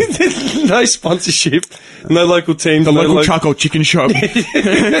got anything. No sponsorship, no local teams, The no local charcoal chicken shop.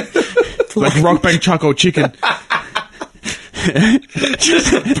 Like Rockbank charcoal chicken.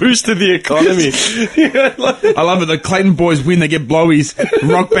 just boosted the economy. Yeah, like- I love it. The Clayton boys win, they get blowies.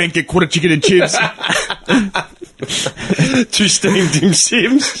 Rockbank get quarter chicken and chips. 2 steamed dim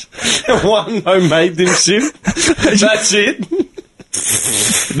sims, and 1 homemade dim sim. That's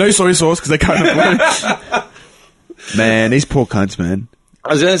it. No soy sauce because they can't afford it. Man, these poor cunts, man.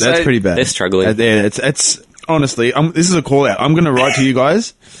 I was going to say, That's pretty bad. They're struggling. Yeah, it's honestly, this is a call out. I'm going to write to you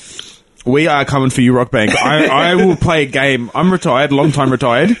guys. We are coming for you, Rockbank. I will play a game. I'm retired, long time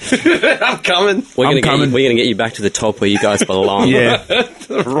retired. I'm coming. We're I'm coming. gonna get you back to the top where you guys belong. Yeah,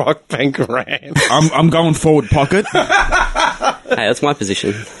 The Rockbank Rams. I'm going forward pocket. Hey, that's my position.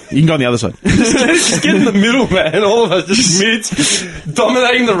 You can go on the other side. Just get in the middle, man. All of us just mids,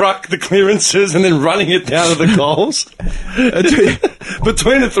 dominating the ruck, the clearances, and then running it down to the goals.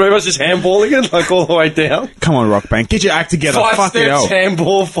 Between the three of us, just handballing it, like all the way down. Come on, Rockbank. Get your act together. 5 Fuck it steps, out.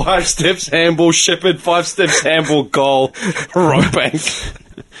 handball, 5 steps, handball, Shepherd, 5 steps, handball, goal, Rockbank.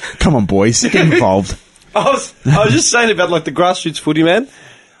 Come on, boys. Get involved. I was just saying about like the grassroots footy, man.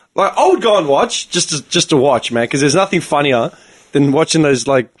 Like I would go and watch just to watch, man, because there's nothing funnier than watching those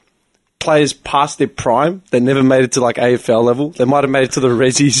like players past their prime. They never made it to like AFL level. They might have made it to the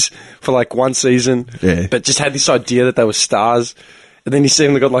Rezzies for like one season, but just had this idea that they were stars. And then you see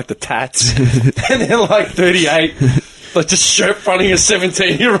them, they got like the tats, and they're like 38. Like just shirt fronting a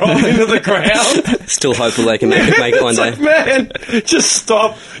 17-year-old into the ground. Still hopeful they can make it one day. Like, man, just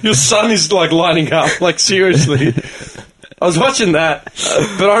stop. Your son is like lining up. Like seriously. I was watching that.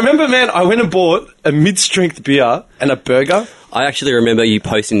 But I remember, man, I went and bought a mid-strength beer and a burger. I actually remember you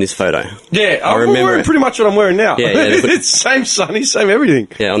posting this photo. Yeah, I I'm remember wearing it. pretty much what I'm wearing now. Yeah, but- It's same sunny, same everything.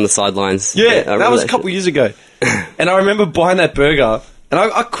 Yeah, on the sidelines. Yeah, I that remember was a couple years ago. And I remember buying that burger, and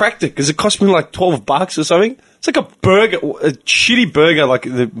I cracked it because it cost me like $12 or something. It's like a burger, a shitty burger, like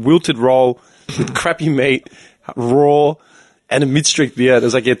the wilted roll with crappy meat, raw, and a mid-strength beer. It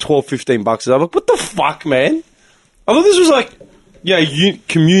was like, $12, $15. I was like, what the fuck, man? I thought this was like,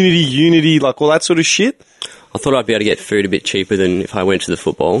 community, unity, like all that sort of shit. I thought I'd be able to get food a bit cheaper than if I went to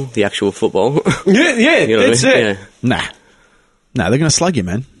the actual football. Yeah, You know what that's I mean? it. Yeah. Nah, they're going to slug you,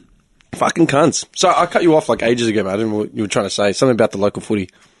 man. Fucking cunts. So I cut you off like ages ago, man. I didn't know what you were trying to say. Something about the local footy.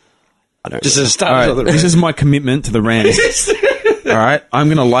 I don't Just know. as a start. All right, this is my commitment to the Rams. All right, I'm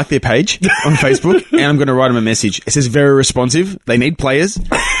going to like their page on Facebook, and I'm going to write them a message. It says very responsive. They need players.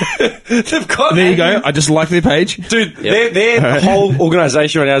 They've got There you go. I just like their page. Dude, their whole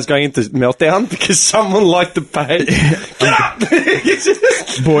organisation right now is going into meltdown because someone liked the page.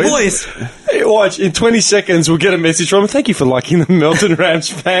 Boys. Hey, watch, in 20 seconds we'll get a message from them. Thank you for liking the Melton Rams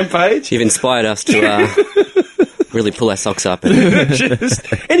fan page. You've inspired us to really pull our socks up. And Just,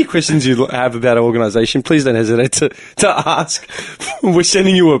 any questions you have about our organisation, please don't hesitate to ask. We're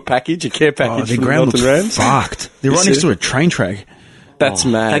sending you a package, a care Oh, package their from ground Melton looks Rams. fucked. They're right next to a train track. That's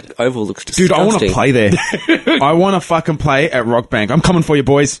mad. that oval looks disgusting. Dude, I want to play there. I want to fucking play at Rockbank. I'm coming for you,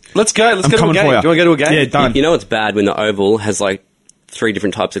 boys. Let's go. Let's I'm go to a coming game. for Do you. you want to go to a game? Yeah, done. You know it's bad when the oval has like 3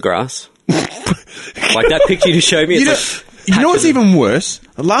 different types of grass? Like that picture you just showed me, it's You know what's even worse?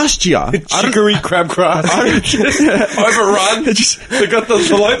 Last year, Chicory crabgrass. Overrun. They got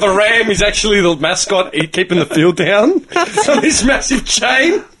the ram is actually the mascot keeping the field down on this massive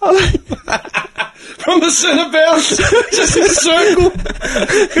chain from the centre bounce, just in a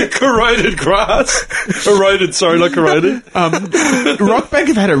circle. Corroded grass. Eroded, sorry, not corroded. Rockbank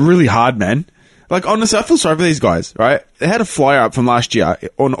have had it really hard, man. Like, honestly, I feel sorry for these guys, right? They had a flyer up from last year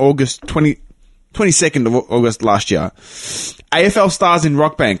on August 22nd of August last year. AFL stars in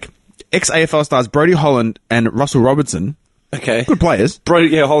Rockbank. Ex-AFL stars Brodie Holland and Russell Robertson, Okay. good players,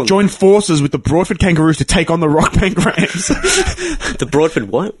 Holland. joined forces with the Broadford Kangaroos to take on the Rockbank Rams. the Broadford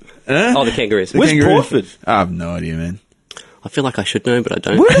what? Oh, the Kangaroos. Where's Kangaroos. Broadford? I have no idea, man. I feel like I should know, but I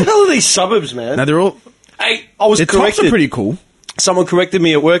don't. Where the hell are these suburbs, man? Now, they're all... Hey, I was Their tops corrected. are pretty cool. Someone corrected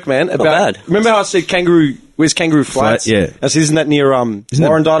me at work, man. About, bad. Remember how I said Kangaroo? Where's Kangaroo Flats? Flat, yeah. I said, isn't that near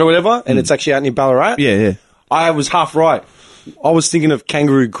Warrandyte or whatever? And it's actually out near Ballarat. Yeah, yeah. I was half right. I was thinking of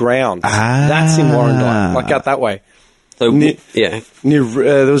Kangaroo Ground. That's in Warrandyte, like out that way. So, Near- yeah. Near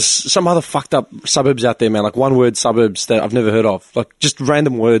there was some other fucked up suburbs out there, man. Like one word suburbs that I've never heard of. Like just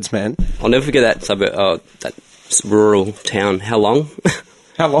random words, man. I'll never forget that suburb, that rural town. How long?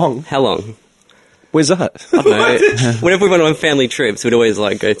 How long? How long? Where's that? I don't know. Whenever we went on family trips, we'd always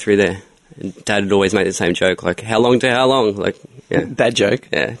like go through there. And Dad would always make the same joke, like, how long to how long? Like, yeah. That joke.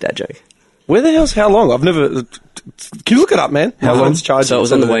 Yeah, dad joke. Where the hell's how long? I've never. Can you look it up, man? How long's charging? So it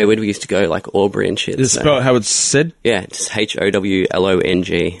was on the way where we used to go, like Aubrey and shit. Is it so- spelled how it's said? Yeah, just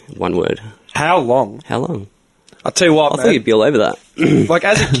HOWLONG, one word. How long? How long? I'll tell you what, I man. thought you'd be all over that. Like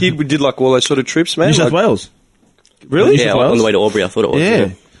as a kid, we did like all those sort of trips, man. New South Like, Wales. really? New Yeah, South Wales? on the way to Aubrey, I thought it was. Yeah.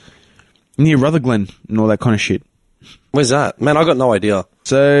 Near Rutherglen and all that kind of shit. Where's that, man? I got no idea.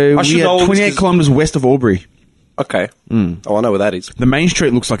 So I should we know all are this 28 'cause- kilometres west of Albury. Okay. Oh, I know where that is. The main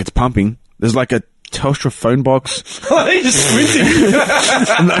street looks like it's pumping. There's like a Telstra phone box. He's just squinting.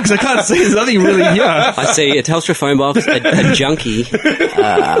 Because I can't see. There's nothing really here. I see a Telstra phone box, a junkie,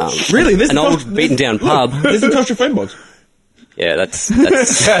 Really? There's an the old Telstra- beaten down pub. There's the Telstra phone box. Yeah, that's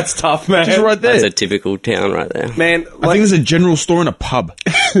That's tough, man. Just right there. that's a typical town right there. Man, I think like, there's a general store and a pub.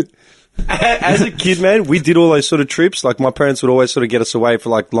 As a kid, man, we did all those sort of trips. Like, my parents would always sort of get us away for,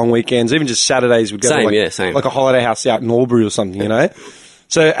 like, long weekends. Even just Saturdays, we'd go Same, to, yeah, same. like a holiday house out in Albury or something, you know?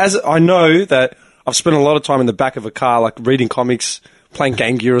 So, as I know that I've spent a lot of time in the back of a car, like, reading comics, playing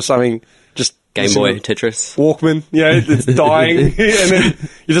Game Gear or something, just... Game Boy, Tetris. Walkman, it's dying. And then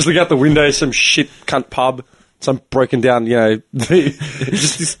you just look out the window, some shit cunt pub, some broken down,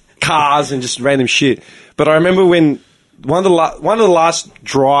 just these cars and just random shit. But I remember when one of the last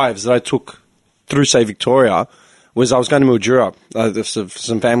drives that I took through, say, Victoria, was I was going to Mildura for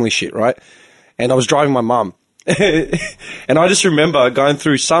some family shit, right? And I was driving my mum. And I just remember going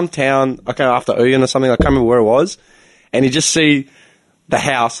through some town, after Oyen or something, I can't remember where it was, and you just see the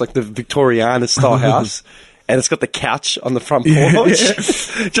house, like the Victoriana style house, and it's got the couch on the front porch,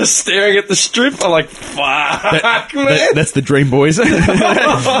 just staring at the strip. I'm like, fuck, man. That's the dream, boys.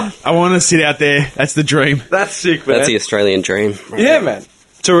 I want to sit out there. That's the dream. That's sick, man. That's the Australian dream. Yeah, man.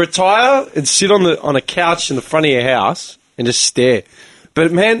 To retire and sit on a couch in the front of your house and just stare.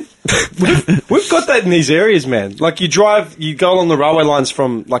 But, man, we've got that in these areas, man. Like, you go along the railway lines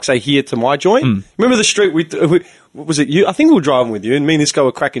from, like, say, here to my joint. Remember the street was it you? I think we were driving with you, and me and this guy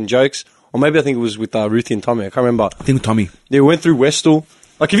were cracking jokes. Or maybe I think it was with Ruthie and Tommy. I can't remember. I think with Tommy. Yeah, we went through Westall.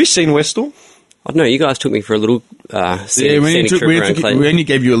 Like, have you seen Westall? I don't know, you guys took me for a little scenic trip around Clayton. We only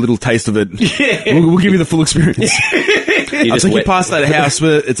gave you a little taste of it. Yeah. We'll give you the full experience. You I'll just take you wet- past that house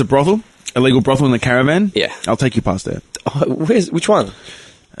where it's a brothel, a legal brothel in the caravan. Yeah. I'll take you past there. Which one?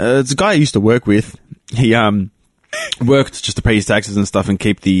 It's a guy I used to work with. He worked just to pay his taxes and stuff and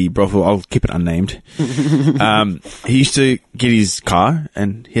keep the brothel. I'll keep it unnamed. He used to get his car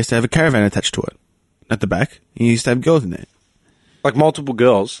and he has to have a caravan attached to it at the back. He used to have girls in there. Like multiple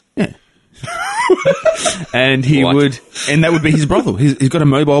girls? Yeah. And he What? and that would be his brothel. He's got a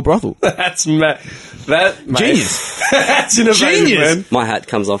mobile brothel. That's mad. Mate, Genius. That's innovative, Genius. man. My hat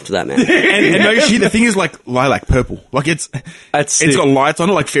comes off to that, man. And no shit, the thing is like lilac purple. Like it's sick. got lights on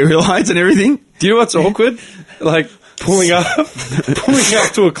it, like fairy lights and everything. Do you know what's awkward? Like pulling up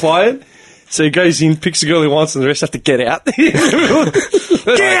to a client. So he goes in, picks a girl he wants, and the rest have to get out. Get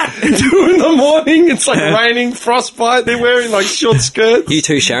out! 2 in the morning, it's like raining, frostbite, they're wearing like short skirts. You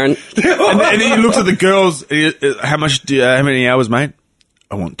too, Sharon. And then he looks at the girls. How many hours, mate?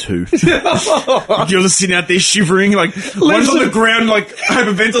 I want 2. Girls are sitting out there shivering, like one's on the ground, like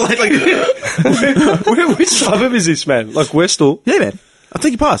hyperventilate. Like, Which suburb is this, man? Like Westall? yeah, man. I'll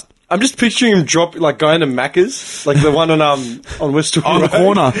take you past. I'm just picturing him going to Macca's, like the one on Westall On the Road.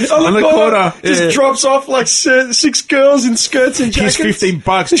 corner. On the corner. Just Yeah. drops off like 6 girls in skirts and Here's jackets. $15,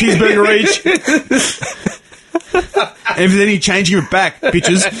 cheeseburger each. And then he changing it back,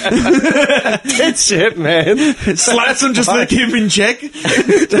 bitches. That's it, man. Slaps them just to keep him in check.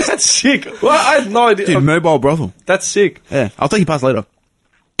 That's sick. Well, I had no idea. Dude, mobile brothel. That's sick. Yeah, I'll take you past later.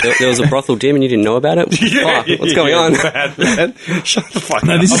 There was a brothel, Dim, and you didn't know about it? Fuck, what's going on? Bad, man. Shut the fuck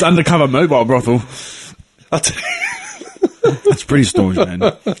No, up. this is undercover mobile brothel. I'll tell It's pretty staunch, man.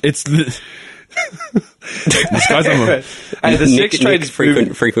 It's this guy's number. Hey, the sex trade is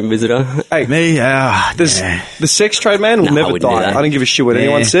frequent visitor. Hey, Me, the sex trade, man, will Nah, I never wouldn't do die. that. I don't give a shit what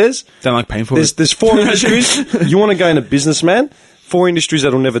anyone says. Don't like paying for There's it. 4 industries. You want to go into business, man? 4 industries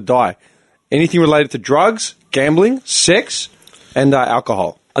that'll never die. Anything related to drugs, gambling, sex, and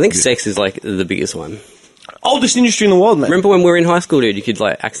alcohol. I think sex is like the biggest one. Oldest industry in the world, man. Remember when we were in high school, dude? You could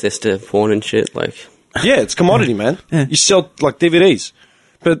like access to porn and shit. Like, Yeah, it's commodity, man. Yeah. You sell like DVDs.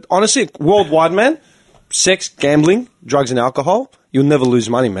 But honestly, worldwide, man, sex, gambling, drugs and alcohol, you'll never lose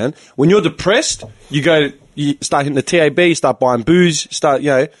money, man. When you're depressed, you start hitting the TAB, you start buying booze, start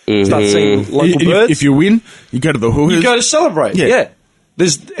seeing local birds. If you win, you go to the hookers. You go to celebrate. Yeah. Yeah.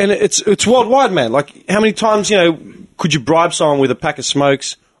 It's worldwide, man. Like, how many times, could you bribe someone with a pack of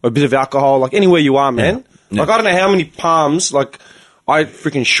smokes or a bit of alcohol? Like, anywhere you are, man. Yeah. Like, I don't know how many palms, like, I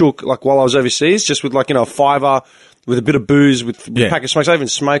freaking shook, like, while I was overseas, just with, like, a $5 with a bit of booze, with a pack of smokes. I even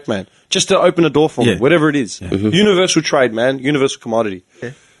smoked, man. Just to open a door for me, whatever it is. Universal trade, man. Universal commodity.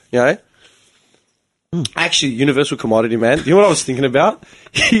 Yeah. You know? Actually, universal commodity, man. You know what I was thinking about?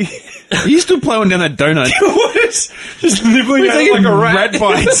 You still plowing down that donut. What is just nibbling at it like a rat?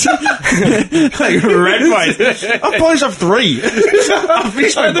 bites. Like rat bites. I've polished up 3. I've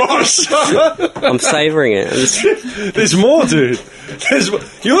finished my box. I'm savouring it. There's more, dude.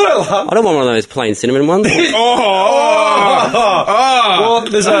 You know what I love? I don't want one of those plain cinnamon ones. Well,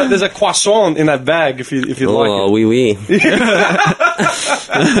 there's a croissant in that bag if you like Oh, it. wee wee.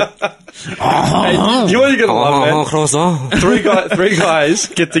 Hey, you know what you're gonna love, man? Croissant. Three guys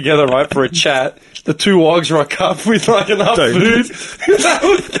get together, right, for a chat. the two wogs rock up with like enough Dude. food. That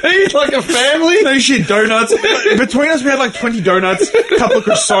would feed like a family. No shit, donuts. Between us, we had like 20 donuts, a couple of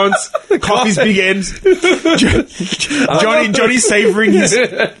croissants, coffee's Big M's. Johnny savouring his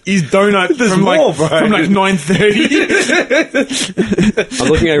donut from more, like bro. from like 9:30. I'm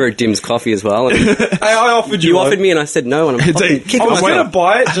looking over at Dim's coffee as well. And Hey, I offered you one. offered me, and I said no. And I'm It's fucking a- kicking I was myself. going to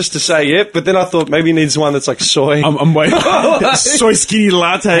buy it just to say it, but then I thought maybe he needs one that's like soy. I'm waiting. Soy skinny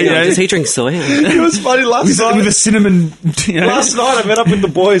latte. Hang on, Yeah. does he drink soy? It was funny last night. With a cinnamon. You know? Last night I met up with the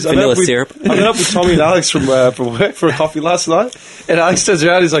boys. I met Vanilla up with, syrup. I met up with Tommy and Alex from work for a coffee last night. And Alex turns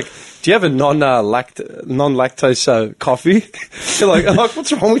around, he's like, "Do you have a non-lactose coffee?" I'm like,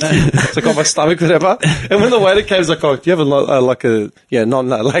 "What's wrong with you?" It's like, "Oh, my stomach, whatever." And when the waiter came, he's like, "Oh, do you have a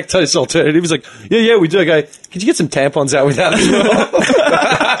non-lactose alternative?" He's like, "Yeah, we do." I go, "Could you get some tampons out with that as well?"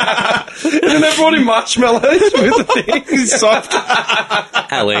 And then they brought him marshmallows with the thing. He's soft.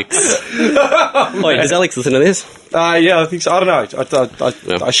 Alex. Wait, does Alex listen to this? Yeah, I think so. I don't know.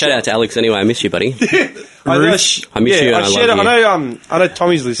 No. Shout out to Alex anyway. I miss you, buddy. I know, I miss you and I shared love it. you. I know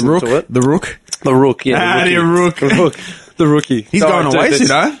Tommy's listening Rook. to it. The Rook. The Rook, yeah. Ah, the the Rook. The rookie. He's No, going dude, away that's-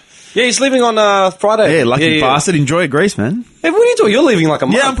 soon, huh? Yeah, he's leaving on Friday. Yeah, lucky bastard. Enjoy Greece, man. Hey, what are you doing? You're leaving like a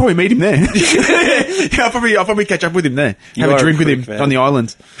month. Yeah, I'll probably meet him there. Yeah, I'll probably catch up with him there. You Have are a drink a with freak, him man. on the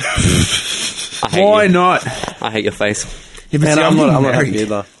islands. I hate Why you. not? I hate your face. Yeah, but Man, see, I'm not getting happy married.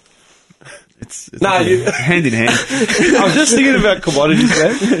 either. It's Nah, okay. you- hand in hand. I was just thinking about commodities,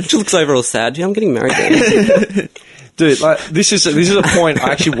 man. She looks over all sad. Yeah, I'm getting married then. Dude, like this is a point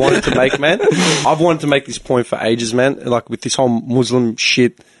I actually wanted to make, man. I've wanted to make this point for ages, man. Like with this whole Muslim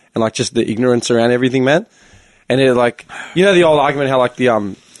shit and like just the ignorance around everything, man. And it like, you know, the old argument how like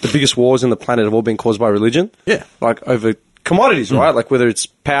the biggest wars on the planet have all been caused by religion. Yeah. Like over commodities, right? Like whether it's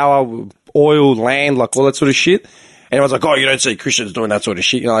power, oil, land, like all that sort of shit. And everyone's like, "Oh, you don't see Christians doing that sort of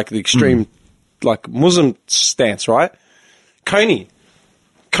shit." You know, like the extreme, like Muslim stance, right? Coney,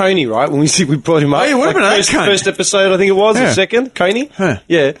 right? When we brought him up, Oh, yeah, what like about that cunt? first episode, I think it was, Yeah. or second, Coney. Huh.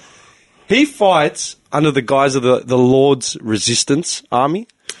 Yeah, he fights under the guise of the Lord's Resistance Army.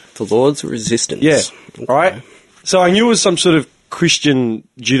 The Lord's Resistance. Yeah, right. So I knew it was some sort of Christian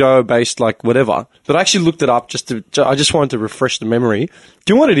judo-based, like whatever. But I actually looked it up I just wanted to refresh the memory.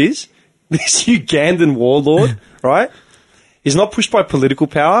 Do you know what it is? This Ugandan warlord, right, is not pushed by political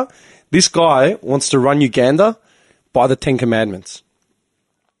power. This guy wants to run Uganda by the Ten Commandments.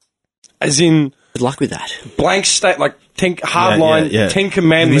 As in Good luck with that. blank state, like hardline Ten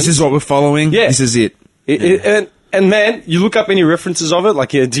Commandments. This is what we're following. Yeah. This is it. And man, you look up any references of it,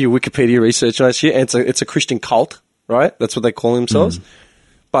 like do your Wikipedia research and that shit, and it's a Christian cult, right? That's what they call themselves.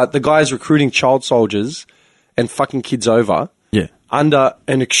 But the guy's recruiting child soldiers and fucking kids over Yeah. under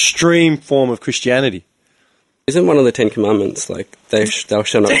an extreme form of Christianity. Isn't one of the Ten Commandments like thou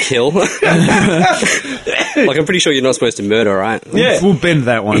shalt not kill? Like I'm pretty sure you're not supposed to murder, right? Yeah. We'll bend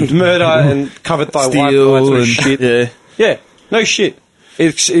that one. Murder and covet thy wife, and all that sort of shit. Yeah. Yeah, no shit.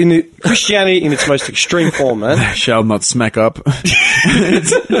 It's Christianity in its most extreme form, man. Shall not smack up.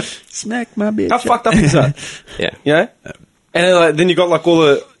 Smack my bitch. How fucked up is that? Yeah. You know? And then you got like all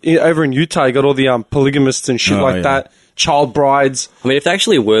the over in Utah, you got all the polygamists and shit Oh, like yeah. that, child brides. I mean, if they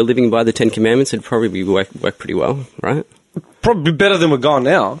actually were living by the Ten Commandments, it'd probably work pretty well, right? Probably better than we're going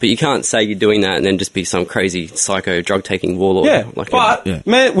now. But you can't say you're doing that and then just be some crazy psycho drug-taking warlord. Yeah, but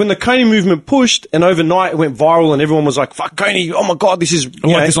man, when the Coney movement pushed and overnight it went viral and everyone was like, "Fuck Coney! Oh my god, this is I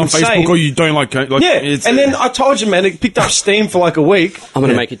like this on insane." Facebook, or you don't like Yeah, it's- and then I told you, man, it picked up steam for like a week. I'm going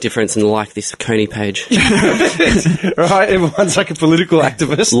to make a difference and like this Coney page. Right, everyone's like a political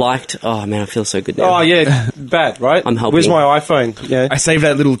activist. Liked. Oh, man, I feel so good now. Oh yeah, bad, right? I'm helping. Where's my iPhone? Yeah, I saved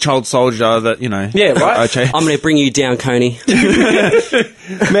that little child soldier that, you know. Yeah, right? Okay. I'm going to bring you down, Coney.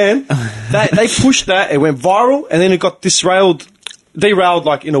 man, they pushed that. It went viral, and then it got derailed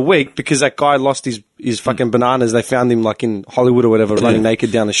like in a week because that guy lost his fucking bananas. They found him like in Hollywood or whatever, running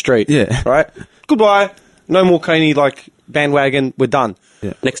naked down the street. Yeah. right. Goodbye. No more Coney like bandwagon. We're done.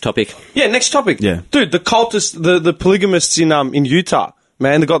 Next topic. Yeah. Next topic. Yeah. dude, the cultists, the polygamists in Utah.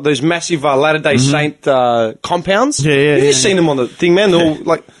 Man, they got those massive Latter Day Saint compounds. Yeah, You've seen them on the thing, man. They're all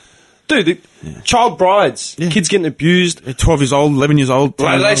like, dude, child brides, kids getting abused. 12 years old, 11 years old.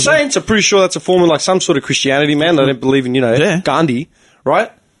 Like 10 they years old. say, it's a pretty sure that's a form of like some sort of Christianity, man. They don't believe in, Yeah. Gandhi,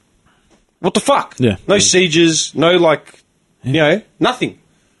 right? What the fuck? Yeah. No sieges, no like, nothing.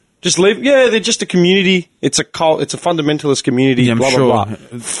 Just live. Yeah, they're just a community. It's a cult. It's a fundamentalist community. Yeah, I'm blah sure. blah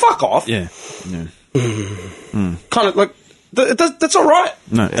blah. Fuck off. Yeah. Kind of like that's all right.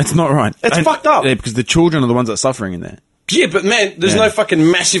 No, it's not right. It's fucked up. Yeah, because the children are the ones that are suffering in there. Yeah, but man, there's no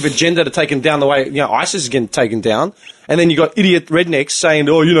fucking massive agenda to take them down the way, ISIS is getting taken down. And then you got idiot rednecks saying,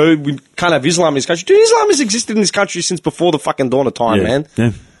 we can't have Islam in this country. Dude, Islam has existed in this country since before the fucking dawn of time, man.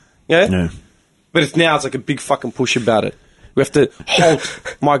 Yeah. Yeah? No. But now it's like a big fucking push about it. We have to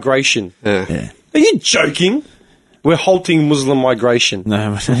halt migration. Yeah. Are you joking? We're halting Muslim migration.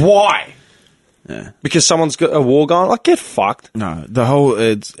 No. Why? Yeah. Because someone's got a war going? Like, get fucked. No, the whole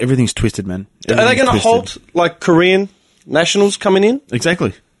everything's twisted, man. Are they going to halt like Korean nationals coming in?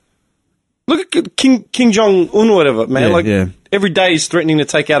 Exactly. Look at Kim Jong Un or whatever, man. Yeah, every day he's threatening to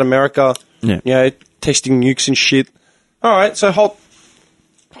take out America. Yeah. Testing nukes and shit. All right, so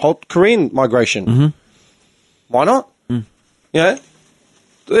halt Korean migration. Mm-hmm. Why not?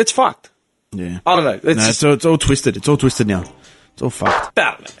 It's fucked. Yeah. I don't know. It's all twisted. It's all twisted now. It's all fucked.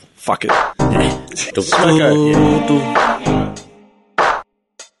 I don't know. Fuck it.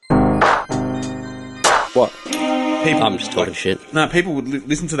 What? I'm just talking shit. No, people would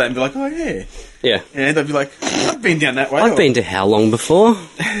listen to that and be like, oh, yeah. Yeah. Yeah, they'd be like, I've been down that way. I've been to how long before?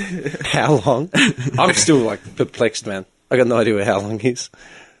 How long? I'm still like perplexed, man. I got no idea where how long is.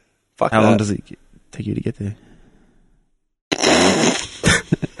 Fuck How that. long does it take you to get there?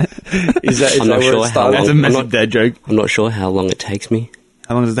 Is that I'm not where sure it how started? That's a long. massive dad joke. I'm not sure how long it takes me.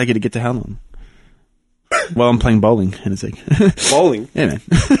 How long does it take you to get to how long? Well, I'm playing bowling in a sec. Bowling? Yeah, man.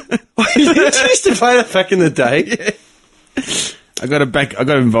 You used to play that back in the day? I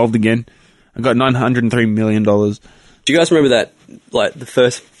got involved again. I got $903 million. Do you guys remember that? Like the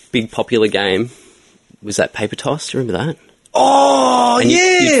first big popular game was that paper toss. Do you remember that? Oh, And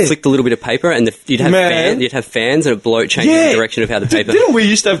you'd flick a little bit of paper, and you'd have fans, and it changes the direction of how the paper. Didn't we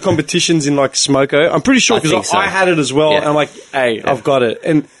used to have competitions in like Smoko? I'm pretty sure I think because so. I had it as well. Yeah. And I'm like, hey, I've got it.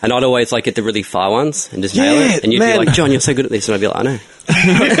 And And I'd always like get the really far ones and just nail Yeah, it. And you'd man. be like, John, you're so good at this, and I'd be like, I know.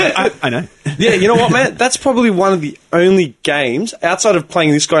 I know. yeah, you know what, man? That's probably one of the only games outside of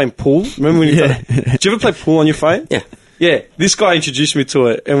playing this guy in pool. Remember when you did you ever play pool on your phone? Yeah. Yeah, this guy introduced me to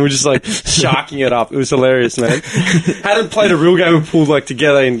it, and we're just like sharking it up. It was hilarious, man. Hadn't played a real game of pool like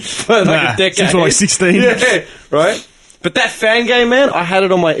together in like a decade. Since we're like 16. Yeah, right. But that fan game, man, I had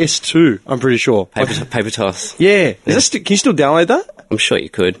it on my S2. I'm pretty sure. Paper toss. Yeah, can you still download that? I'm sure you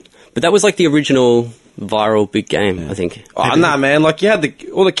could. But that was like the original viral big game, I think. Oh, nah, man. Like, you had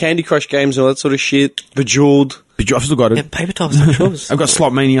all the Candy Crush games and all that sort of shit. Bejeweled. I've still got it. Yeah, paper toss, I'm sure. I've got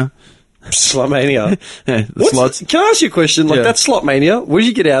Slot Mania. Slotmania. Yeah, the slots. Can I ask you a question? Like, Yeah. that Slotmania, what did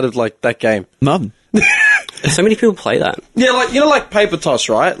you get out of, like, that game? Nothing. So many people play that. Yeah, like, like paper toss,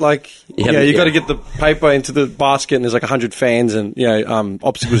 right? Like, you Yeah, got to get the paper into the basket and there's like 100 fans and,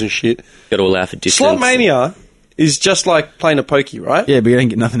 obstacles and shit. Got all out for distance. Slotmania is just like playing a pokey, right? Yeah, but you don't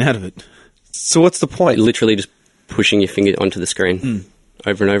get nothing out of it. So what's the point? Literally just pushing your finger onto the screen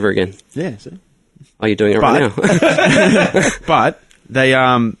over and over again. Yeah, so. Oh, you're doing it right now. But they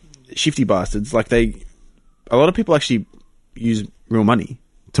shifty bastards. Like a lot of people actually use real money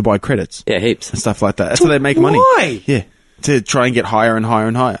to buy credits Yeah, heaps. and stuff like that. That's how they make money. Why? Yeah, to try and get higher and higher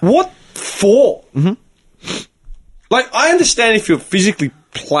and higher. What for? Mm-hmm. Like, I understand if you're physically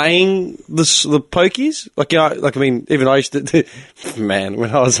playing the pokies. Like, even I used to. Man,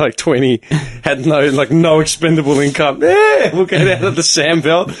 when I was like 20, had no expendable income. Yeah, we'll get out of the Sam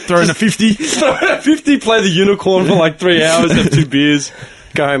belt, Throw in a 50. throw in a 50, play the unicorn for like 3 hours, have 2 beers,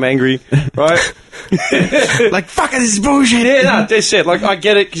 go home angry, right? Like, fuck it, this is bullshit. Yeah, no, that's it. Like, I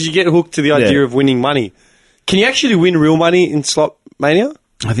get it because you get hooked to the idea Yeah. of winning money. Can you actually win real money in Slot Mania?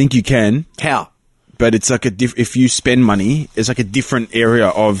 I think you can, How? but it's like if you spend money, it's like a different area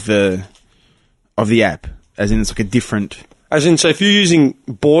of the app. As in, it's like a different. As in, so if you're using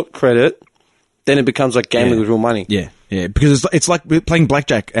bought credit, then it becomes like gambling with real money. Yeah, because it's like playing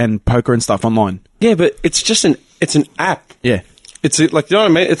blackjack and poker and stuff online. Yeah, but it's just an app. Yeah. It's like, you know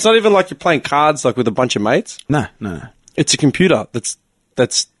what I mean? It's not even like you're playing cards like with a bunch of mates. No. It's a computer that's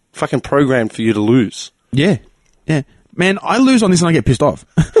fucking programmed for you to lose. Yeah. Man, I lose on this and I get pissed off.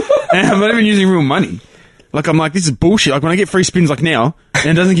 And I'm not even using real money. Like, I'm like, this is bullshit. Like, when I get free spins like now, and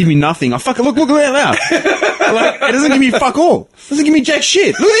it doesn't give me nothing, I fucking look at that now. Like, it doesn't give me fuck all. It doesn't give me jack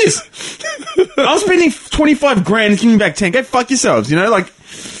shit. Look at this. I'm spending 25 grand and giving me back 10. Go fuck yourselves, you know? Like,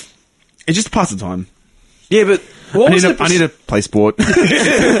 it's just to pass the time. Yeah, but what was I need to play sport. No,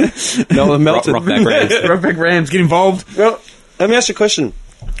 the melted. Rockback Rams. Rockback Rams, get involved. Well, let me ask you a question.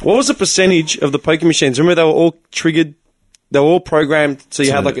 What was the percentage of the poker machines? Remember, they were all triggered. They were all programmed. So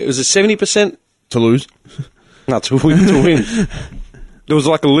you had like, it was a 70%. To lose. No, to win. There was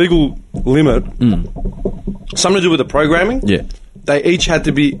like a legal limit. Something to do with the programming. Yeah. they each had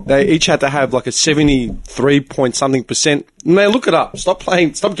to have like a 73 point something percent. Man, look it up. Stop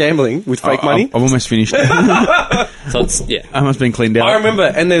gambling with fake money. I've almost finished. So it's, yeah. I must have been cleaned out. I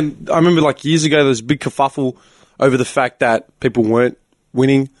remember like years ago there was a big kerfuffle over the fact that people weren't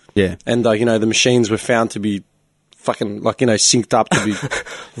winning. Yeah. And the machines were found to be fucking synced up to be.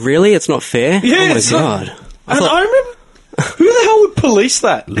 Really? It's not fair? Yeah, Oh my it's not- God. And I remember, who the hell would police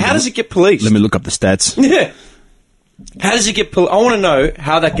that? How does it get policed? Let me look up the stats. Yeah. How does it get I want to know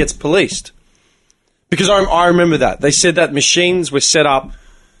how that gets policed. Because I remember that. They said that machines were set up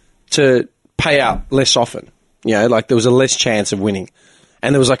to pay out less often. Like there was a less chance of winning.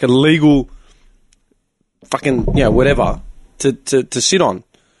 And there was like a legal fucking, whatever to sit on.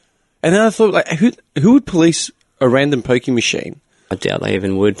 And then I thought, like, who would police a random pokie machine? I doubt they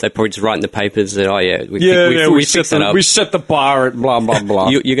even would. They probably just write in the papers that, We fixed that up. We set the bar at blah, blah, blah.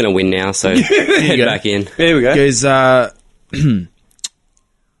 You're going to win now, so head go. back in. There we go. Goes,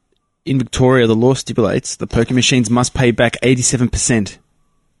 in Victoria, the law stipulates the poker machines must pay back 87%.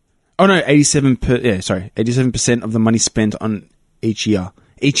 Oh no, 87% of the money spent on each year.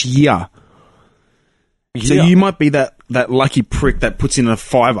 So you might be that lucky prick that puts in a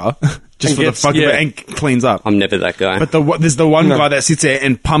 $5 just And for gets- the fuck of yeah. it and cleans up. I'm never that guy. But there's the one guy that sits there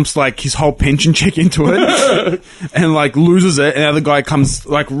and pumps like his whole pension check into it and like loses it, and the other guy comes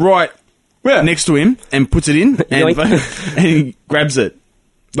like right next to him and puts it in and, Yoink. and he grabs it.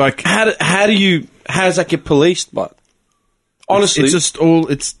 Like How does that get policed? But honestly, it's just all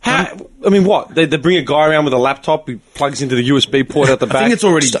it's. what they bring a guy around with a laptop who plugs into the USB port at the back. I think it's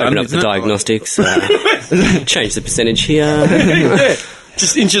already Just done. open up isn't the it? diagnostics. Change the percentage here. Yeah.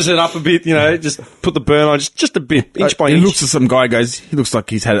 Just inches it up a bit, just put the burn on, just a bit, inch by He inch. looks at some guy, goes, he looks like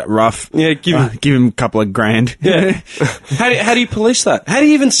he's had it rough. Yeah, give him- a couple of grand. Yeah. How do you police that? How do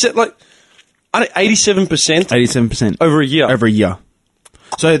you even set 87% 87% over a year? Over a year.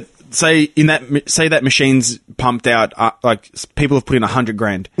 So say that machine's pumped out, people have put in 100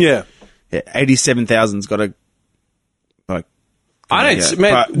 grand. Yeah. 87,000's got to I don't,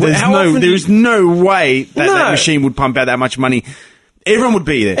 man. But there's how often do there's you- no way that No. that machine would pump out that much money. Everyone would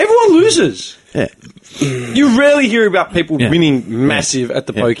be there. Everyone loses. Yeah. You rarely hear about people Yeah. winning massive at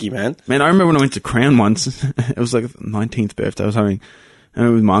the pokey, man. Man, I remember when I went to Crown once. It was like 19th birthday or something. I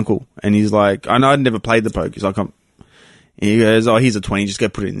went with my uncle, and he's like, I know I'd never played the poker. He's like, he goes, oh, here's a 20, just go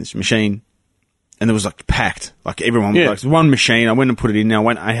put it in this machine. And it was like packed. Like everyone was like, one machine. I went and put it in, and I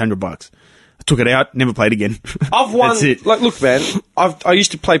went $800. I took it out, never played again. I've won. That's it. Like, look, man. I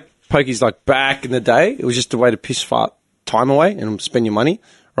used to play pokies like back in the day. It was just a way to piss fart time away and spend your money,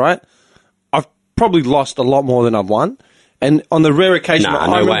 right? I've probably lost a lot more than I've won. And on the rare occasion, Nah, I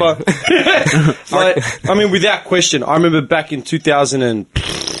no remember, without question, I remember back in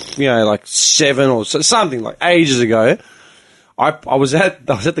 2007 or something like ages ago. I was at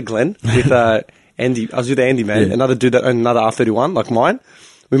the Glen with Andy. I was with Andy, man, Yeah. another dude that owned another R31 like mine.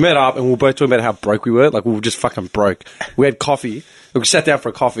 We met up and we were both talking about how broke we were. Like, we were just fucking broke. We had coffee. We sat down for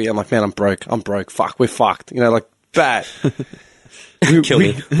a coffee. I'm like, man, I'm broke. Fuck, we're fucked. Like, bad. Kill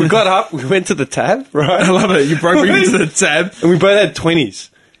me. We got up. We went to the tab, right? I love it. You broke me into the tab. And we both had 20s.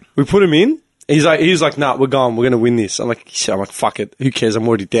 We put him in. He was like, nah, we're gone. We're going to win this. I'm like, fuck it. Who cares? I'm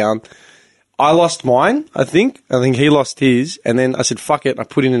already down. I lost mine, I think. I think he lost his. And then I said, fuck it. I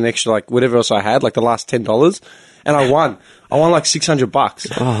put in an extra, like, whatever else I had, like the last $10. And I won. I won like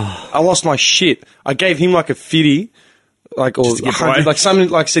 $600. I lost my shit. I gave him like a 50, like, or to get 100, by. like something,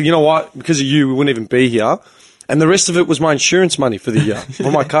 like said, you know what? Because of you, we wouldn't even be here. And the rest of it was my insurance money for the year,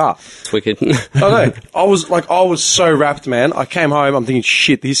 for my car. It's wicked. I know. I was so wrapped, man. I came home, I'm thinking,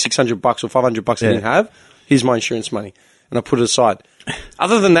 shit, these $600 or $500 I didn't have, here's my insurance money. And I put it aside.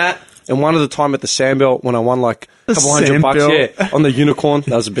 Other than that, and one of the time at the Sandbelt when I won like a couple $100, Sandbelt. on the Unicorn,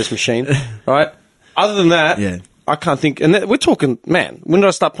 that was the best machine, right? Other than that, Yeah. I can't think. And we're talking, man, when did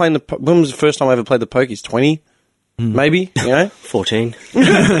I start playing when was the first time I ever played the pokies? 20? Maybe, 14.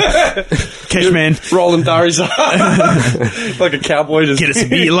 Cashman, rolling durries up like a cowboy. Just get us a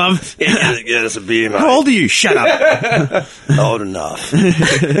beer, love. get us a beer, mate. How old are you? Shut up. Old enough.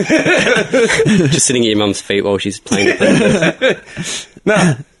 Just sitting at your mum's feet while she's playing the poker.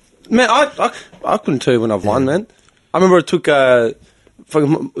 No, man, I couldn't tell you when I've won, man. I remember I took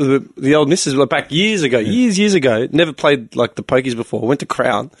fucking the old missus back years ago, years ago. Never played like the pokies before. Went to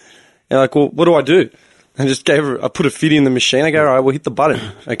Crown, and like, well, what do I do? And just gave her. I put a 50 in the machine. I go, all right, well, hit the button.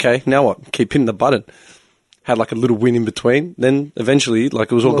 Okay, now what? Keep hitting the button. Had like a little win in between. Then eventually,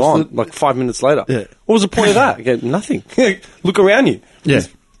 like, it was all gone. Like 5 minutes later. Yeah. What was the point of that? I go, nothing. Look around you. Yeah.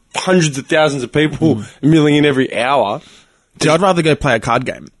 Hundreds of thousands of people milling in every hour. See, I'd rather go play a card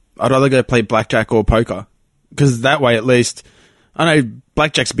game. I'd rather go play blackjack or poker. Because that way, at least, I know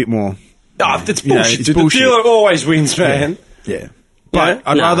blackjack's a bit more. Oh, it's You know, bullshit. it's dude. bullshit. The dealer always wins, man. Yeah. But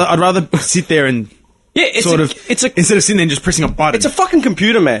I'd Nah. rather sit there and Yeah, it's sort a, of it's a instead of sitting there and just pressing a button. it's a fucking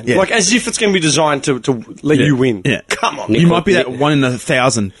computer, man. Yeah. Like as if it's going to be designed to let Yeah. you win. Yeah. Come on. You might be that 1 in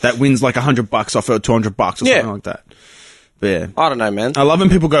 1,000 that wins like $100 off or $200 or Yeah. something like that. But yeah. I don't know, man. I love when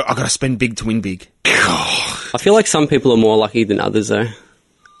people go, I gotta spend big to win big. I feel like some people are more lucky than others, though.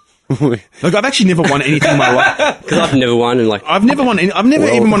 Like, I've actually never won anything in my life. Because I've never won, and like, I've never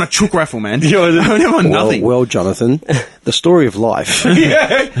even won a chook raffle, man. Yeah, I've never won nothing. Well, Jonathan, the story of life.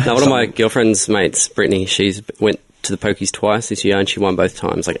 no, one of my girlfriend's mates, Brittany, she's went to the pokies twice this year, and she won both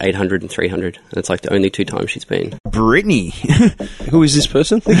times, like 800 and 300. And it's like the only 2 times she's been. Brittany. Who is this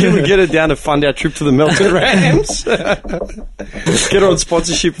person? Can we get her down to fund our trip to the Melton Rams? Get her on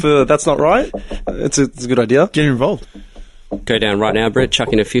sponsorship for That's Not Right. It's a good idea. Get involved. Go down right now, Brett,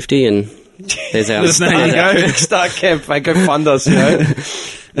 chuck in a 50, and there's our... There you go. Start campaign, go fund us, you know.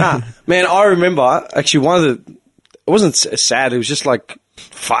 Nah, man, I remember actually one of the. It wasn't sad. It was just like,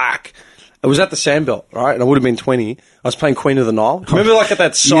 fuck. It was at the Sandbelt, right? And I would have been 20. I was playing Queen of the Nile. Remember, like at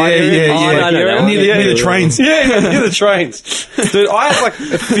that side area? yeah. Oh, no, area? Near the trains. Yeah, near the trains. Dude, I had like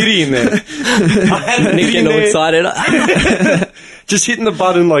a 50 in there. I had a Nick 50 in getting all there. excited. Just hitting the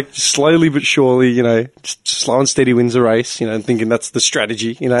button like slowly but surely, you know, just slow and steady wins the race, you know, and thinking that's the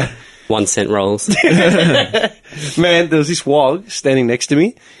strategy, you know. 1 cent rolls. Man, there was this wog standing next to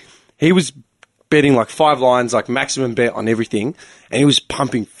me. He was betting like 5 lines, like maximum bet on everything, and he was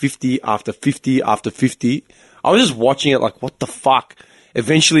pumping 50 after 50 after 50. I was just watching it like, what the fuck?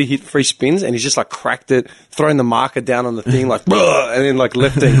 Eventually he hit 3 spins and he's just like cracked it, throwing the marker down on the thing like, "Bruh," and then like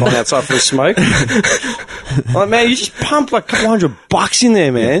left it and gone outside for a smoke. I'm like, man, you just pumped like a couple $100 in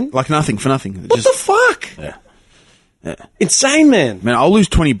there, man. Like nothing for nothing. What the fuck? Yeah. Insane, man. Man, I'll lose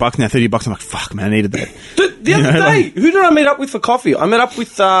 $20 now, $30. I'm like, fuck, man, I needed that. Dude, the other day, who did I meet up with for coffee? I met up with,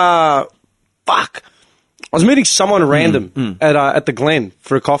 fuck. I was meeting someone random at the Glen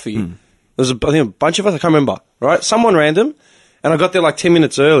for a coffee. There was I think a bunch of us, I can't remember, right? Someone random, and I got there like 10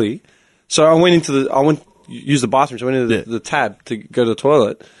 minutes early. So I went use the bathroom, so I went into the tab to go to the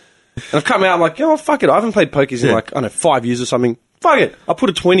toilet. And I've come out, I'm like, fuck it. I haven't played pokies in like, I don't know, 5 years or something. Fuck it. I put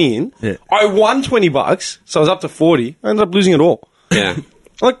a 20 in. Yeah. I won $20, so I was up to 40. I ended up losing it all. Yeah. I'm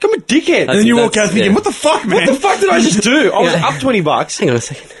like, I'm a dickhead. And then you walk out That's- thinking, yeah. what the fuck, man? What the fuck did I just do? I was up $20. Hang on a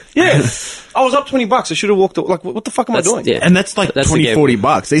second. Yeah. I was up $20. I should have walked. Like, what the fuck am I doing? Yeah. And that's like That's the $20, game.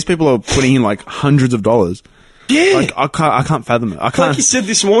 $40. These people are putting in like hundreds of dollars. Yeah. Like, I can't fathom it. I Like can't. you said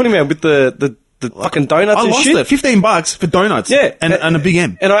this morning, man, with the fucking donuts I and lost shit. it. $15 for donuts. Yeah. And a big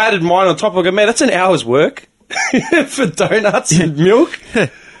M. And I added mine on top. I go, man, that's an hour's work for donuts and milk.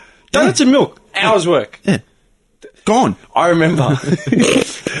 Donuts and milk. Hour's work. Yeah. Gone. I remember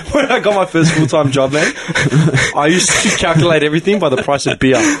when I got my first full-time job, man, I used to calculate everything by the price of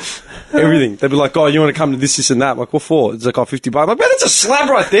beer. Everything. They'd be like, oh, you want to come to this, and that? I'm like, what for? It's like, oh, $50. I'm like, man, that's a slab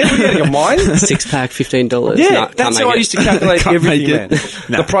right there. What are you out of your mind? 6-pack, $15. Yeah, No, can't that's make how I it. used to calculate Can't everything, make man. it.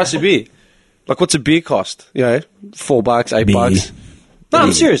 No. The price of beer. Like, what's a beer cost? You know, $4, $8. Beer. No,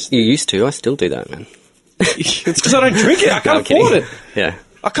 I'm serious. You used to. I still do that, man. It's because I don't drink it. I No, can't I'm kidding. afford it. Yeah.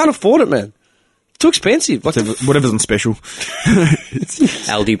 I can't afford it, man. It's too expensive. Like, Whatever's on special.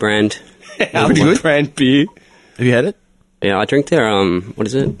 Aldi brand. pretty good brand beer. Have you had it? Yeah, I drink their, what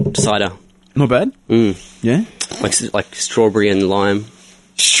is it? Cider. Not bad. Yeah. Like strawberry and lime.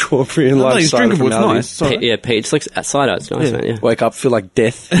 Strawberry and No, lime it's cider drinkable. from It's Aldi. nice. It's all right. Yeah, peach. Like cider. It's nice, man. Yeah. Wake up, feel like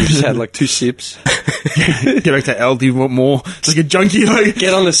death. You just had like 2 sips. Get back to Aldi. Want more? It's like a junkie. Like.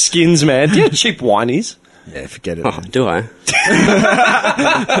 Get on the skins, man. Do you have cheap whinies? Yeah, forget it. Oh, do I?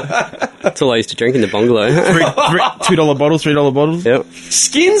 That's all I used to drink in the bungalow. $2 bottles, $3 bottles. Yep.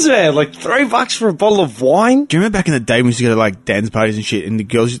 Skins, man. Like $3 for a bottle of wine. Do you remember back in the day when we used to go to like dance parties and shit, and the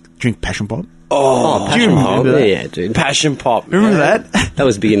girls used to drink passion pop? Oh, do you passion pop. remember that? Yeah, dude. Passion pop. Remember man. that? That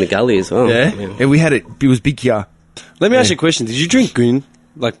was big in the gully as well. Yeah, we had it. It was big here. Let me ask you a question. Did you drink goon?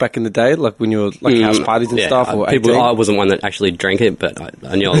 Like back in the day? Like when you were like house parties and Yeah, stuff? Or people, 18? I wasn't one that actually drank it, but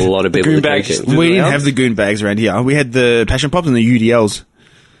I knew a lot of people Goon that drank bags. it. Do We the didn't rounds? have the goon bags around here. We had the passion pops and the UDLs.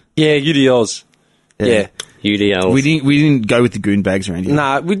 Yeah, UDLs. Yeah. UDL. We didn't go with the goon bags around here.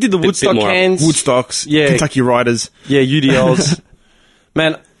 Nah, we did the bit Woodstock more- cans. Woodstocks, Yeah. Kentucky Riders. Yeah, UDLs.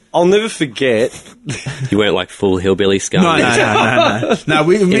 Man, I'll never forget. You weren't like full hillbilly scum. No. No,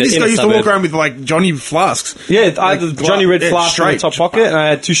 me and this in guy a used to walk suburb. around with like Johnny flasks. Yeah, I had the Johnny Red yeah, flask in the straight. top pocket, and I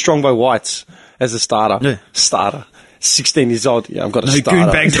had 2 Strongbow Whites as a starter. Yeah. Starter. 16 years old. Yeah, I've got a No starter.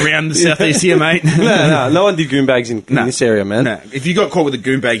 goon bags around the southeast here, mate. No one did goon bags in No. this area, man. No, if you got caught with a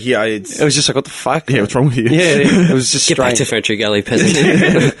goon bag here, it's It was just like, what the fuck? yeah. What's wrong with you? Yeah, it was just Get back strange. to Furniture Galley,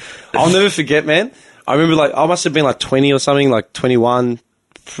 peasant. I'll never forget, man. I remember like I must have been like 20 or something, like 21,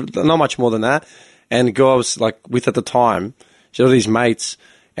 not much more than that. And the girl I was like with at the time, she had all these mates,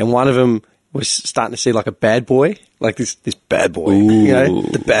 and one of them was starting to see like a bad boy, like this bad boy, you know,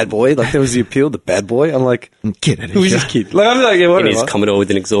 the bad boy. Like there was the appeal, the bad boy. I'm like, Get out of who is here. this kid? Like I'm like, yeah, In whatever. his Commodore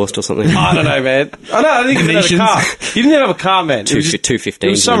with an exhaust or something. I don't know, man. I know. I think he didn't have a car. He didn't have a car, man. It was just- 215.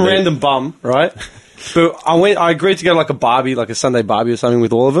 It was some random bum, right? But I agreed to go to like a Barbie, like a Sunday Barbie or something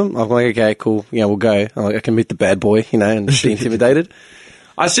with all of them. I'm like, okay, cool. Yeah, we'll go. I'm like, I can meet the bad boy, you know, and just be intimidated.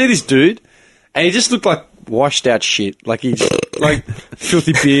 I see this dude, and he just looked like washed out shit. Like he's like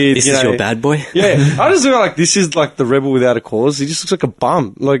filthy beard. This you is know. your bad boy? Yeah. I just look like this is like the rebel without a cause. He just looks like a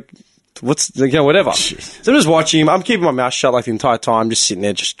bum. Like, what's, like, you know, whatever. So I'm just watching him. I'm keeping my mouth shut like the entire time, just sitting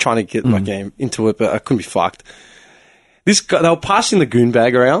there, just trying to get like, you know, into it, but I couldn't be fucked. This guy, they were passing the goon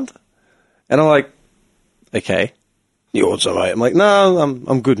bag around, and I'm like, okay, you want some, mate? I'm like, no,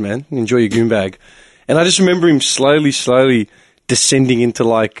 I'm good, man. Enjoy your goon bag. And I just remember him slowly descending into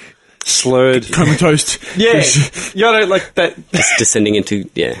like slurred. Comatose. Yeah, you know, like that Just descending into,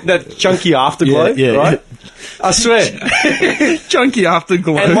 that chunky afterglow, Yeah, yeah. right? I swear. Junkie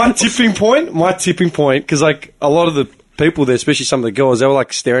afterglow. And my tipping point, because like a lot of the people there, especially some of the girls, they were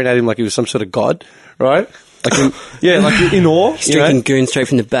like staring at him like he was some sort of god, right? Like, like in awe. He's you know? drinking goon straight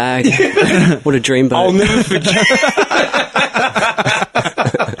from the bag. What a dreamboat. I'll never forget.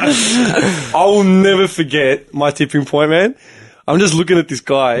 I will never forget my tipping point, man. I'm just looking at this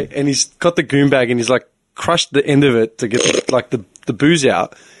guy, and he's got the goon bag, and he's like crushed the end of it to get like the booze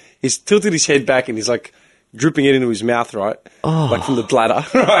out. He's tilted his head back, and he's like dripping it into his mouth, right? Like from the bladder,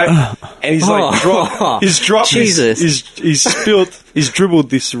 right? And he's like he's dropped Jesus. he's spilled, he's dribbled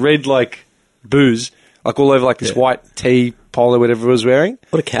this red like booze like all over like this white tee polo, whatever he was wearing.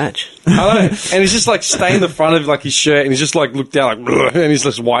 What a catch. I know. And he's just like stained the front of like his shirt, and he's just like looked down like, and he's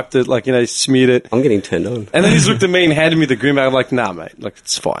just wiped it, like, you know, smeared it. I'm getting turned on. And then he's looked at me and handed me the goon bag. I'm like, nah, mate, like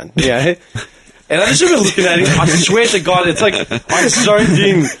it's fine. Yeah. And I just remember looking at him. I swear to God, it's like I zoned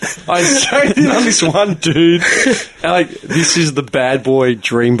in on this one dude, and like this is the bad boy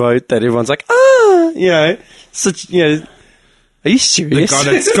dreamboat that everyone's like, you know, such, you know. Are you The serious? guy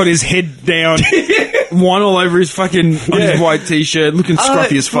that's got his head down, wine all over his fucking on Yeah. his white t-shirt, looking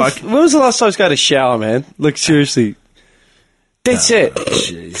scruffy as fuck. When was the last time I was going to shower, man? Like, seriously. That's it.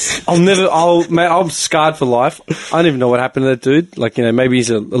 Jeez. I'm scarred for life. I don't even know what happened to that dude. Like, you know, maybe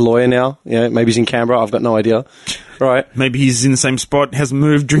he's a lawyer now. You know, maybe he's in Canberra. I've got no idea. Right. Maybe he's in the same spot, hasn't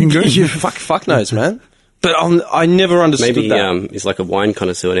moved, drinking good. You fuck knows, man. But I never understood Maybe that. he's like a wine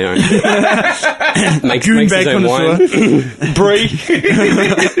connoisseur now. makes Goon his bag own wine. connoisseur. Brie.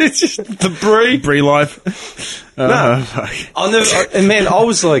 It's just the Brie. Brie life. Fuck. And man, I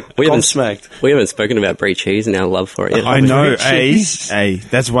was like We haven't- gobsmacked. We haven't spoken about brie cheese and our love for it yet. I know. Jeez. Hey,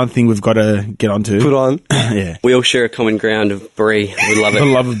 that's one thing we've got to get onto. Put on. Yeah. We all share a common ground of brie. We love The it.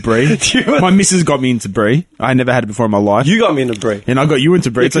 love of Brie. My missus got me into Brie. I never had it before in my life. You got me into Brie. And I got you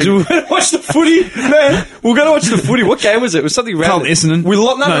into Brie. It's Because like, we went to watch the footy, man. We were going to watch the footy. What game was it? It was something random. Carlton Essendon. We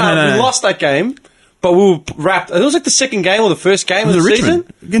No. we lost that game, but we were wrapped. It was like the second game or the first game of was the it season.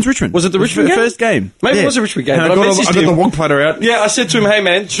 Richmond? Against Richmond. Was it the Richmond game? First game. Maybe Yeah. it was a Richmond game. And But I I got messaged the him. wog platter out. Yeah, I said to him, hey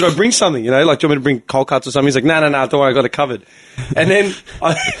man, should I bring something? You know, like, do you want me to bring cold cuts or something? He's like, no, don't worry, I got it covered. And then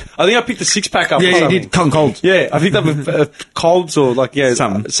I think I picked a 6-pack up or Yeah, something. you did. Cold. Yeah, I picked up a colds or like, yeah,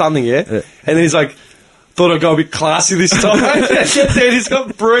 something, yeah. And then he's like, thought I'd go a bit classy this time. Then he's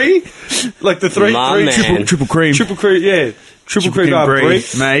got Brie, like the My three man. Triple cream. triple cream, yeah. Triple cream cream Brie. Brie,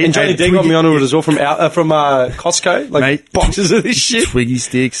 mate. And Johnny And D got me Twiggy- onto it as well from Costco, like Mate. boxes of this shit. Twiggy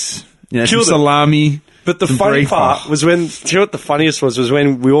sticks. Yeah, some Killed it. salami. But the some funny Brie. part was when, do you know what the funniest was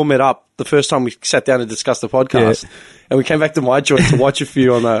when we all met up the first time we sat down to discuss the podcast. And we came back to my joint to watch a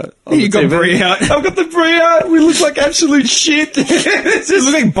few on the You got TV. Brie out. I've got the Brie out. We look like absolute shit. It's It just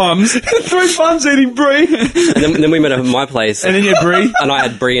look like bums. three bums eating Brie. And then we met at my place, And then you Brie. and I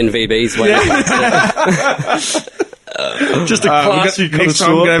had brie and VBs waiting. Just a classy Next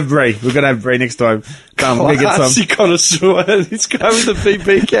time we're connoisseur. gonna have Brie. We're gonna have Brie next time. Come, we're gonna get Classy some. connoisseur. This guy with the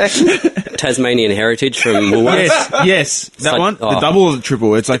BB can. Tasmanian Heritage from Woolworths. Yes. That like- one. The oh. double or the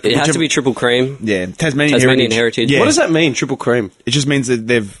triple. It's like It has whichever- to be triple cream. Yeah, Tasmanian Heritage. Yeah. What does that mean, triple cream? It just means that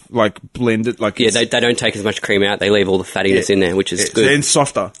they've like blended like Yeah, they don't take as much cream out. They leave all the fattiness in there, which is it's good. then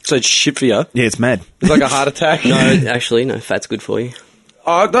softer. So it's shit for you. Yeah, it's mad. It's like a heart attack. No, actually, no. Fat's good for you.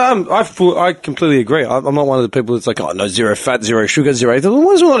 I completely agree. I'm not one of the people that's like, oh, no, zero fat, zero sugar, zero anything.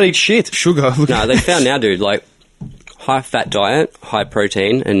 Why does one not eat shit? Sugar. Look No, they found now, dude, like high fat diet, high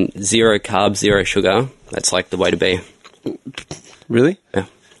protein, and zero carbs, zero sugar. That's like the way to be. Really? Yeah.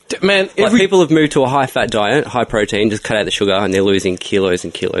 Man, Like people have moved to a high fat diet, high protein, just cut out the sugar, and they're losing kilos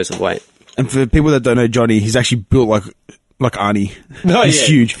and kilos of weight. And for people that don't know Johnny, he's actually built like Arnie. No, he's yeah,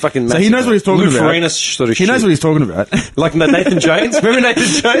 huge. fucking so he massive, knows what he's talking Lou about. Farina sort of he knows shit. what he's talking about. Like Nathan Jones. Remember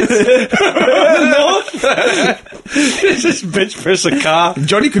Nathan Jones? North? Just bench press a car.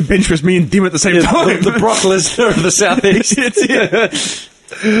 Johnny could bench press me and Dim at the same time. The Brock Lesnar of the Southeast.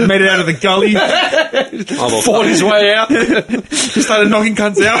 Made it out of the gully. Fought his way out. Just started knocking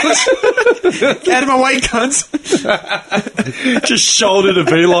cunts out. Out of my way, cunts. Just shouldered a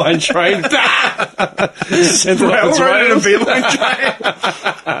beeline train. Sent it up its Right in a rails. beeline train.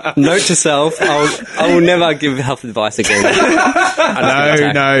 Note to self: I will never give health advice again. No.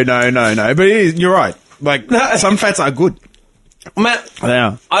 But you're right. Like, some fats are good. Matt, They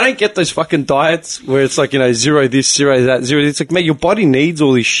are. I don't get those fucking diets where it's like, zero this, zero that, zero this. It's like, mate, your body needs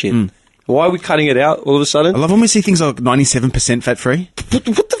all this shit. Why are we cutting it out all of a sudden? I love when we see things like 97% fat free.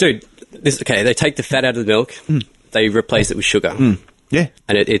 Dude, they take the fat out of the milk, they replace it with sugar, Yeah.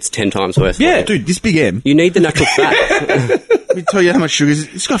 and it's 10 times worse. Yeah. Dude, this Big M, You need the natural fat. let me tell you how much sugar it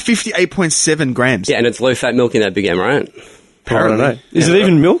is. It's got 58.7 grams. Yeah, and it's low-fat milk in that Big M, right? I don't know. Is it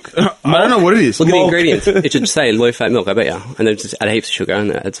even milk? I don't know what it is. Look at the Milk. ingredients. It should say low-fat milk, I bet you. And then just add heaps of sugar, and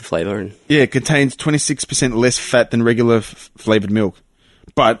it adds a flavour. And Yeah, it contains 26% less fat than regular flavoured milk.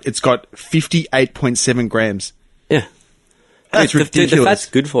 But it's got 58.7 grams. yeah. That's Dude, the ridiculous. fat's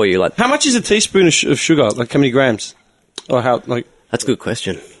good for you. Like, How much is a teaspoon of sugar? Like, how many grams? Or how, like... that's a good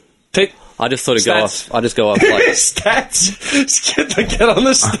question. Te- I just thought Stats. I just go off like stats. Get on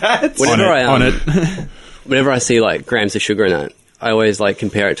the stats. Whenever it. whenever I see like grams of sugar in that, I always like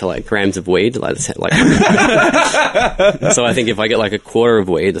compare it to like grams of weed. So I think if I get like a quarter of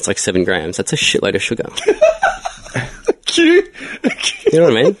weed, that's like 7 grams. That's a shitload of sugar. You know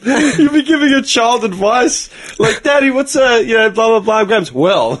what I mean? You'll be giving a child advice. Like, Daddy, what's blah, blah, blah grams?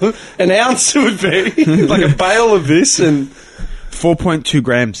 Well, an ounce would be like a bale of this and... 4.2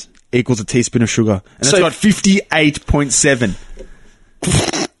 grams equals a teaspoon of sugar. And it's So- got 58.7.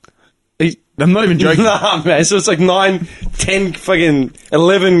 I'm not even joking. Nah, man. So it's like 9, 10, fucking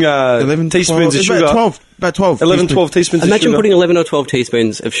 11, teaspoons of sugar. About 12. 11, 12 teaspoons of Imagine sugar. putting 11 or 12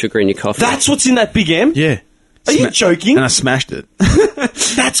 teaspoons of sugar in your coffee. That's what's in that Big M? Yeah. Are you joking? And I smashed it.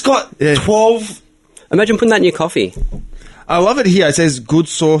 That's got Yeah. 12... Imagine putting that in your coffee. I love it here. It says good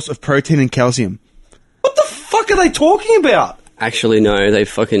source of protein and calcium. What the fuck are they talking about? Actually, no, they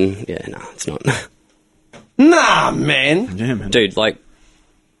fucking... Yeah, no, it's not. Nah, man. Yeah, man. Dude, like,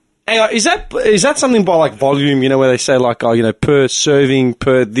 Hang on, is that something by like volume, where they say like, per serving,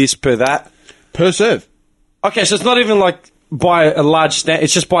 per this, per that? Per serve. Okay, so it's not even like by a large stand,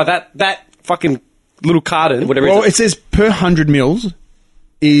 it's just by that fucking little carton. whatever Well, it it says per 100 mils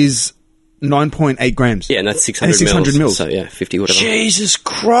is 9.8 grams. Yeah, and that's 600 And 600 mils. So, yeah, 50, whatever. Jesus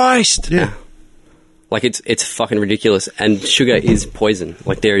Christ. Yeah. Like, it's fucking ridiculous. And sugar is poison.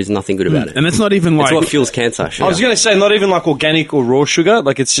 Like, there is nothing good about it. And that's not even like... It's what fuels cancer, sugar. I was going to say, not even like organic or raw sugar,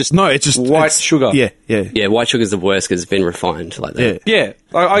 like it's just... No, it's just... white it's- sugar. Yeah. Yeah, white sugar's the worst because it's been refined like that. Yeah.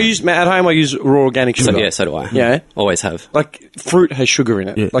 Yeah. I use, at home I use raw organic So, sugar. yeah, so do I. Yeah. Always have. Like, fruit has sugar in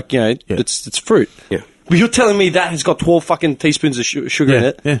it. Yeah. Like, it's fruit. Yeah. But you're telling me that has got 12 fucking teaspoons of sugar in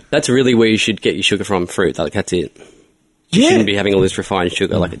it? Yeah. That's really where you should get your sugar from, fruit. Like, that's it. You Yeah. shouldn't be having all this refined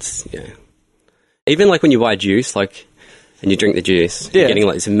sugar. Like, it's, yeah. Even, like, when you buy juice, like, and you drink the juice, Yeah. you're getting,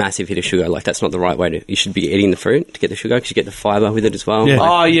 like, this massive hit of sugar. Like, that's not the right way to... You should be eating the fruit to get the sugar because you get the fibre with it as well. Yeah. Like,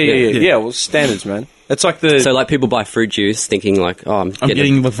 Oh, yeah. Well, standards, man. It's like the... So, like, people buy fruit juice thinking, like, oh, I'm I'm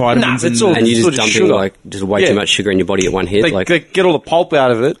getting the vitamins Nah, it's all- and you're it's just sort of dumping, sugar. like, just way Yeah. too much sugar in your body at one hit. they get all the pulp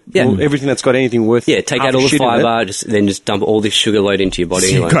out of it. Yeah. All- everything that's got anything worth... Yeah, take half out all the shit in it. fibre, just dump all this sugar load into your body.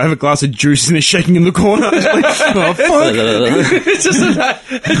 So you like, go have a glass of juice and it's shaking in the corner. It's like, oh, fuck.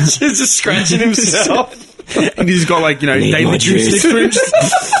 It's just scratching himself. And he's got like, Need daily more juice juice. next to him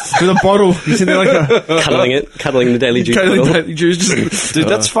just with a bottle. He's in there like a... cuddling the daily juice Daily bottle. juice. Just, Dude,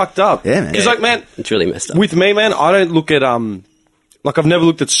 that's fucked up. Yeah, man. Because, like, man, It's really messed up. with me, man, I don't look at, like, I've never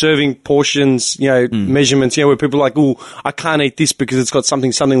looked at serving portions, measurements, where people are like, oh, I can't eat this because it's got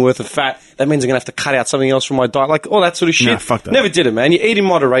something worth of fat. That means I'm going to have to cut out something else from my diet. Like, all that sort of shit. Nah, fuck that. Never did it, man. You eat in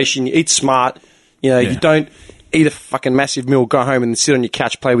moderation. You eat smart. You don't eat a fucking massive meal, go home and sit on your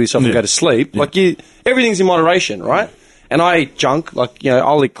couch, play with yourself and Yeah. go to sleep. Like, everything's in moderation, right? And I eat junk. Like,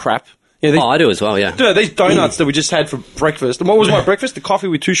 I'll eat crap. These, Oh, I do as well, yeah. Dude, these donuts that we just had for breakfast. And what was my breakfast? The coffee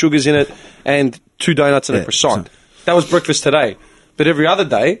with 2 sugars in it and 2 donuts and a croissant. That was breakfast today. But every other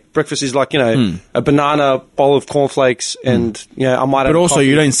day, breakfast is like, a banana, bowl of cornflakes, and, I might have but also, coffee.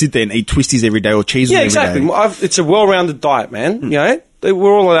 you don't sit there and eat twisties every day or cheese Yeah, every exactly. day. It's a well-rounded diet, man.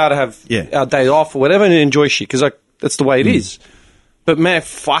 We're all allowed to have Yeah. our days off or whatever and enjoy shit because that's the way it is. But, man,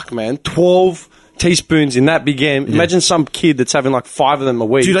 fuck, man. 12 teaspoons in that big M. Imagine some kid that's having like 5 of them a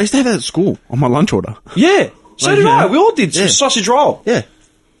week. Dude, I used to have that at school on my lunch order. Yeah. So Like, did yeah. I. We all did. Yeah. Sausage roll. Yeah.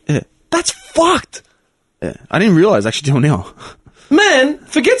 Yeah. That's fucked. Yeah. I didn't realise actually till now. Man,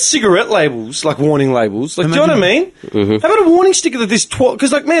 forget cigarette labels, like warning labels. Like, do you know what I mean? Mm-hmm. How about a warning sticker that this 12...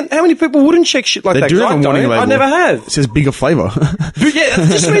 Because, like, man, how many people wouldn't check shit like They that? do 'Cause have I a warning don't. label. I never have. It says bigger flavour. But yeah, that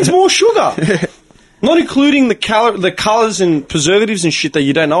just means more sugar. Not including the colours and preservatives and shit that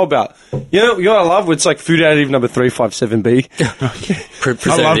you don't know about. You know what I love? It's like food additive number 357B.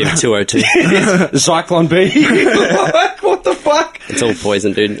 Preservative 202. Zyklon B. Like, what the fuck? It's all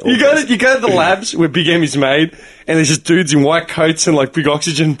poison, dude. All You go to the labs where Big M is made, and there's just dudes in white coats and like big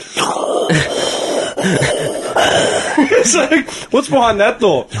oxygen. It's like, what's behind that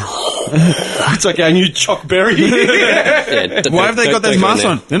door? It's like our new Choc Berry. Yeah, Why have they got those masks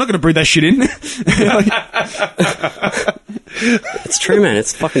on? They're not going to breathe that shit in. It's true, man.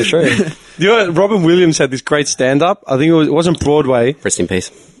 It's fucking true. You know, Robin Williams had this great stand-up. I think it wasn't Broadway. Rest in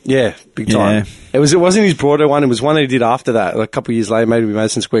peace. Yeah, big time. Yeah. It wasn't his Broadway one. It was one that he did after that, like a couple of years later, maybe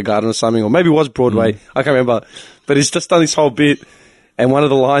Madison Square Garden or something, or maybe it was Broadway. I can't remember. But he's just done this whole bit, and one of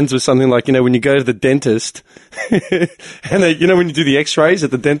the lines was something like, you know, when you go to the dentist, and you know when you do the X-rays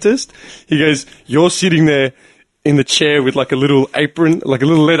at the dentist, he goes, "You're sitting there in the chair with like a little apron, like a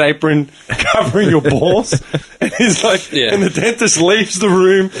little lead apron covering your balls," and he's like, Yeah. and the dentist leaves the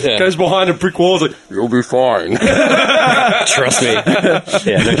room, Yeah. goes behind a brick wall, like, "You'll be fine." Trust me.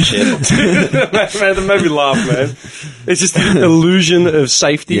 Yeah, no shit. Man, that made me laugh, man. It's just the illusion of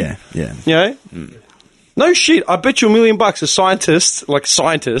safety. Yeah, yeah. You know? No shit. I bet you $1 million a scientist, like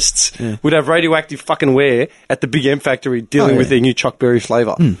scientists, would have radioactive fucking wear at the Big M factory dealing Oh, with yeah. their new Choc Berry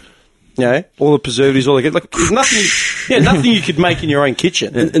flavour. You know? All the preservatives, all they get. Like, nothing you could make in your own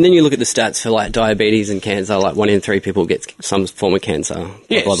kitchen. And then you look at the stats for like diabetes and cancer. Like 1 in 3 people gets some form of cancer. Blah,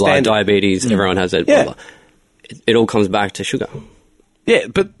 Yeah, blah, blah. standard. Diabetes. Everyone has it. Yeah. Blah, blah. It all comes back to sugar. Yeah,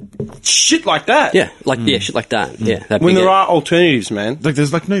 but shit like that. Yeah, shit like that. Yeah, that When big there end. are alternatives, man. Like,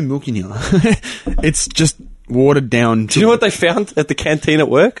 there's like no milk in here. It's just watered down. Do you know what they found at the canteen at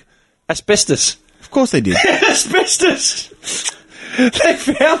work? Asbestos. Of course they did. Asbestos. They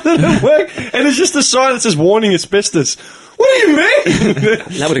found it at work, and it's just a sign that says "Warning: Asbestos." What do you mean?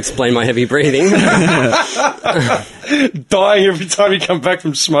 That would explain my heavy breathing. Dying every time you come back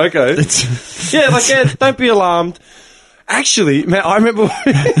from smoko. Yeah, don't be alarmed. Actually, man, I remember.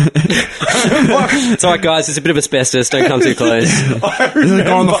 It's alright, guys. It's a bit of asbestos. Don't come too close. There's a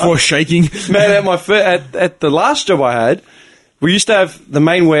guy on the floor shaking. Man, at the last job I had, we used to have the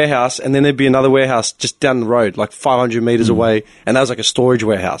main warehouse, and then there'd be another warehouse just down the road, like 500 meters away, and that was like a storage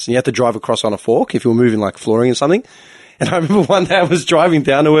warehouse, and you had to drive across on a fork if you were moving like flooring or something. And I remember one day I was driving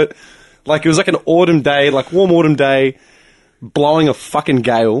down to it, like it was like an autumn day, like warm autumn day, blowing a fucking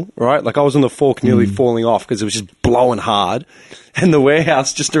gale, right? Like I was on the fork nearly falling off because it was just blowing hard. And the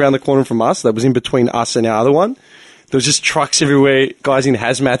warehouse just around the corner from us, that was in between us and our other one, there was just trucks everywhere, guys in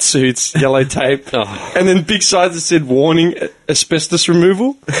hazmat suits, yellow tape, Oh. and then big signs that said "Warning: Asbestos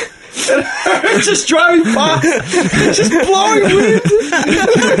Removal." And I was just driving past, just blowing wind.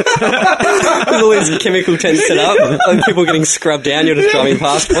 With all these chemical tents set up, and people getting scrubbed down. You're just driving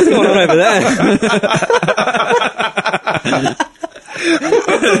past. What's going on over there?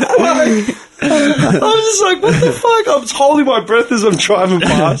 I was just like, what the fuck? I was holding my breath as I'm driving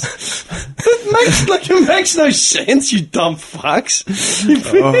past. It makes no sense, you dumb fucks.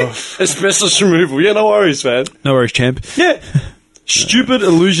 Asbestos removal. Yeah, no worries, man. No worries, champ. Yeah. Stupid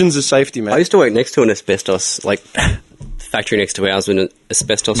illusions of safety, I man. used to work next to an asbestos factory next to ours with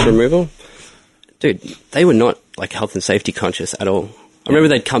asbestos removal. Dude, they were not like health and safety conscious at all. I remember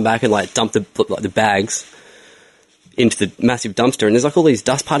they'd come back and like dump the bags into the massive dumpster, and there's like all these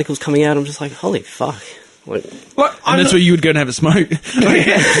dust particles coming out. I'm just like, holy fuck! Like, And that's where you would go and have a smoke. Just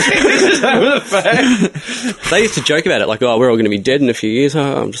having a fag. they used to joke about it, like, oh, we're all going to be dead in a few years.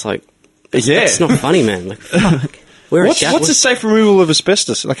 I'm just like, Yeah. it's not funny, man. Like, fuck. We're What's a safe removal of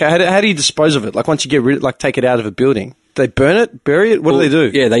asbestos? Like, how do you dispose of it? Like, once you get rid, like, take it out of a building, do they burn it, bury it? What do they do?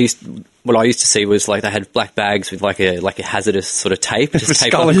 Yeah, what I used to see was like they had black bags with like a hazardous sort of tape, just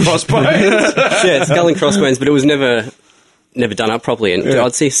tape Skull on- and crossbones. Yeah, skull and crossbones, but it was never done up properly, and Yeah.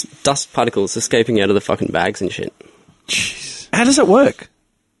 I'd see dust particles escaping out of the fucking bags and shit. How does it work?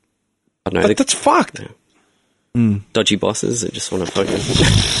 I don't know, That's fucked. the dodgy bosses that just want to fucking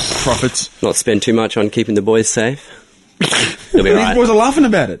Profits. not spend too much on keeping the boys safe. They'll be These right. boys are laughing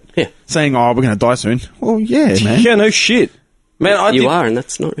about it. Yeah, Saying, oh, we're going to die soon. Well, yeah, man. Yeah, no shit. Man, you are, and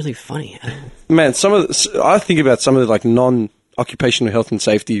that's not really funny. Man, I think about some of the like non-occupational health and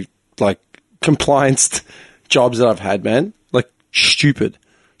safety like compliance jobs that I've had, man. Like stupid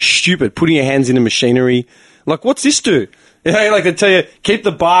stupid. Putting your hands in the machinery. Like, what's this do? You know, like they tell you, keep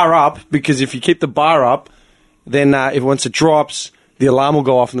the bar up, because if you keep the bar up, then if once it drops, the alarm will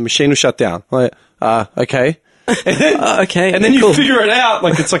go off and the machine will shut down. Like, okay. Okay. And then you cool. figure it out,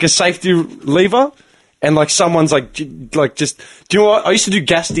 like it's like a safety lever, and like someone's like just. Do you know what? I used to do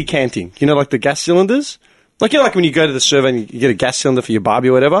gas decanting. You know, like the gas cylinders. Like, you know, like when you go to the survey and you get a gas cylinder for your Barbie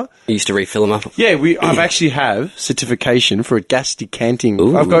or whatever. You used to refill them up. Yeah, I've actually have certification for a gas decanting.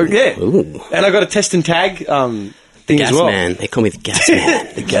 Ooh. I've got Ooh. and I got a test and tag thing Gas as well. man. They call me the gas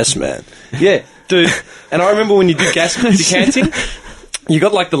man. The gas man. Yeah, dude. And I remember when you do gas decanting, you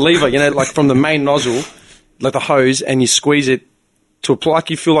got like the lever, you know, like from the main nozzle, like the hose, and you squeeze it to apply. Like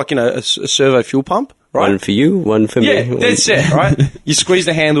you feel like, you know, a servo fuel pump, right? One for you, one for me. Yeah, that's it, right? You squeeze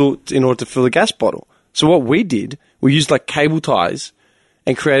the handle in order to fill the gas bottle. So what we did, we used like cable ties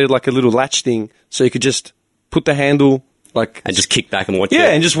and created like a little latch thing so you could just put the handle like... And just kick back and watch it. Yeah,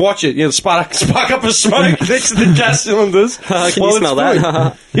 and just watch it. You know, spark up a smoke next to the gas cylinders. Can you while smell it's that?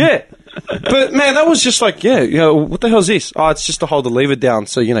 going. Yeah. But, man, that was just like, yeah, you know, what the hell's this? Oh, it's just to hold the lever down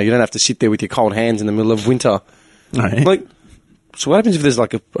so, you know, you don't have to sit there with your cold hands in the middle of winter. Right. Like, so what happens if there's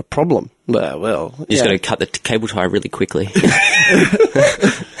like a problem? Well, You just got to cut the cable tie really quickly.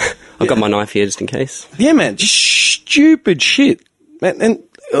 I've got my knife here just in case. Yeah, man, just stupid shit, man, and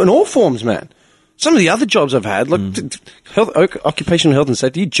in all forms, man. Some of the other jobs I've had, like occupational health and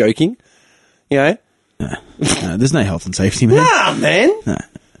safety. You joking? You know? No, there's no health and safety, man. Nah, man. No.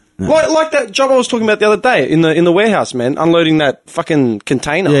 Like that job I was talking about the other day in the warehouse, man, unloading that fucking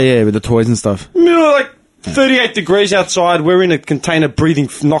container. Yeah, with the toys and stuff. You know, like 38 degrees outside. We're in a container breathing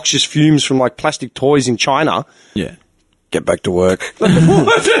noxious fumes from like plastic toys in China. Yeah. Get back to work. I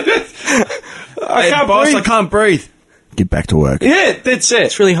can't boss, breathe. I can't breathe. Get back to work. Yeah, that's it.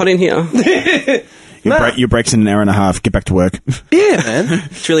 It's really hot in here. Your break's in an hour and a half. Get back to work. Yeah, man.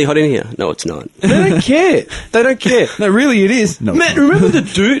 It's really hot in here. No, it's not. They don't care. They don't care. No, really, it is. No, Man, remember the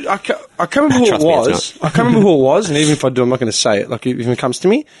dude? I can't remember who it Trust me, it's was. I can't remember who it was, and even if I do, I'm not going to say it. Like, if it comes to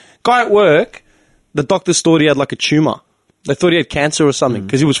me, guy at work, the doctors thought he had like a tumor. They thought he had cancer or something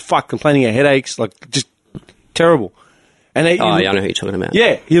because he was complaining of headaches, like just terrible. And Oh, yeah, I know who you're talking about.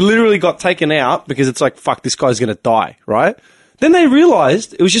 yeah, he literally got taken out because it's like, fuck, this guy's going to die, right? Then they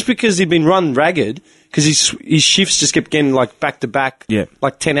realised it was just because he'd been run ragged because his shifts just kept getting like back to back, Yeah.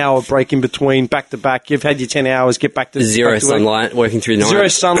 like 10-hour break in between, back to back. You've had your 10 hours, get back to Zero back to work. sunlight, working through the night. Zero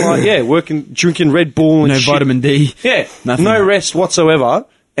sunlight, yeah, drinking Red Bull and no shit. vitamin D. Yeah, Nothing. no rest whatsoever,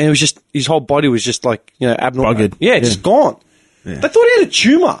 and it was just his whole body was just like, you know, abnormal. Buggered. Yeah, just gone. Yeah. They thought he had a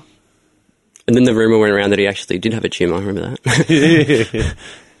tumor. And then the rumour went around that he actually did have a tumour. Remember that?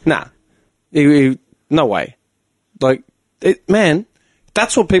 Nah, no way. Like, man,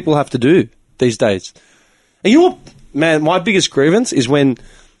 that's what people have to do these days. And you know what, man, my biggest grievance is when,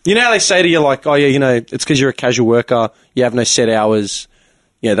 you know how they say to you, like, oh yeah, you know, it's because you're a casual worker, you have no set hours.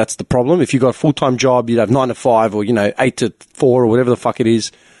 Yeah, that's the problem. If you got a full-time job, you'd have 9 to 5 or, you know, 8 to 4 or whatever the fuck it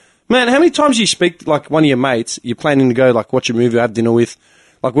is. Man, how many times do you speak, like, one of your mates, you're planning to go, like, watch a movie or have dinner with,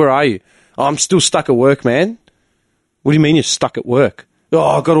 like, where are you? Oh, I'm still stuck at work, man. What do you mean you're stuck at work?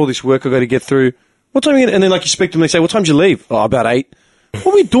 Oh, I've got all this work I've got to get through. What time are you gonna, and then, like, you speak to them, they say, what time do you leave? Oh, about 8. What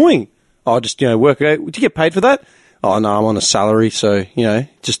are we doing? Oh, just, you know, work. Okay. Do you get paid for that? Oh, no, I'm on a salary, so, you know,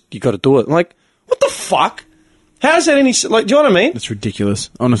 just, you got to do it. I'm like, what the fuck? How is that any, like, do you know what I mean? It's ridiculous.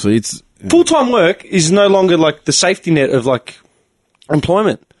 Honestly, it's... Full-time work is no longer, like, the safety net of, like,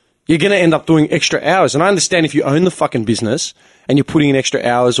 employment. You're going to end up doing extra hours. And I understand if you own the fucking business and you're putting in extra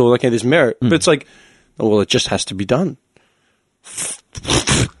hours or, like, there's merit. But it's like, oh, well, it just has to be done.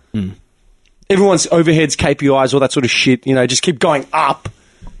 Everyone's overheads, KPIs, all that sort of shit, you know, just keep going up.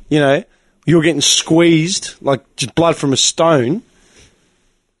 You know, you're getting squeezed, like, just blood from a stone.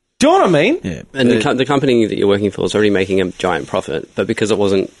 Do you know what I mean? Yeah. And the company that you're working for is already making a giant profit, but because it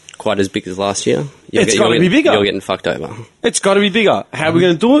wasn't quite as big as last year, It's gotta be bigger. You're getting fucked over. It's got to be bigger. How are we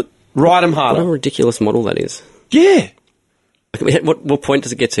going to do it? Ride them What a harder. ridiculous model that is. Yeah. Like, what point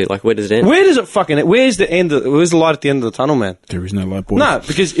does it get to? Like, where does it end? Where does it fucking end? Where's the end? Where's the light at the end of the tunnel, man? There is no light, boys. No,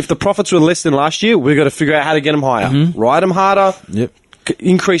 because if the profits were less than last year, we've got to figure out how to get them higher. Ride them harder. Yep.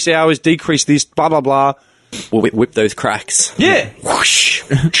 Increase hours, decrease this, blah, blah, blah. We'll whip those cracks. Yeah.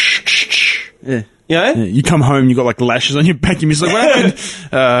 Yeah. You know? Yeah, you come home, you got like lashes on your back, and you're just like, what happened?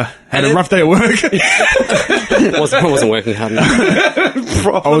 Had a rough day at work. I wasn't working hard enough.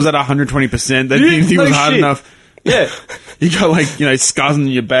 I was at 120%. They didn't think it was No hard shit. enough. Yeah. You got like, you know, scars on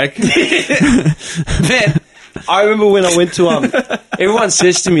your back. Man, I remember when I went to, everyone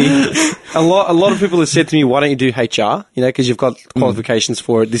says to me, a lot of people have said to me, why don't you do HR? You know, because you've got qualifications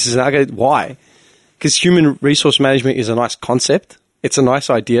for it. This is, I go, why? Because human resource management is a nice concept, It's a nice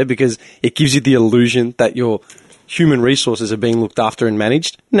idea because it gives you the illusion that your human resources are being looked after and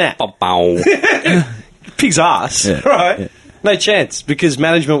managed. Nah, Bow. pig's ass, Yeah, right? yeah. No chance, because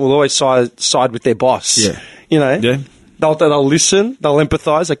management will always side with their boss. Yeah. You know? Yeah. They'll listen, they'll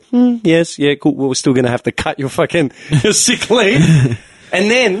empathise, like, yes, yeah, cool, well, we're still going to have to cut your your sick leave. And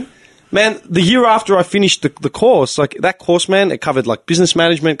then, man, the year after I finished the course, like, that course, man, it covered, like, business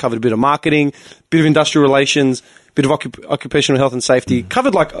management, covered a bit of marketing, bit of industrial relations, bit of occupational health and safety,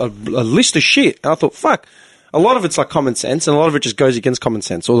 covered, like, a list of shit. And I thought, fuck, a lot of it's, like, common sense, and a lot of it just goes against common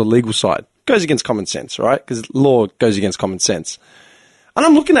sense, or the legal side goes against common sense, right? Because law goes against common sense. And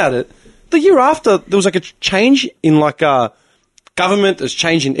I'm looking at it, the year after, there was, like, a change in, like, government, there's a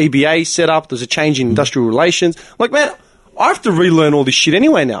change in EBA setup, there's a change in industrial relations. Like, man, I have to relearn all this shit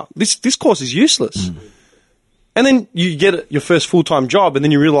anyway now. This course is useless. And then you get your first full-time job, and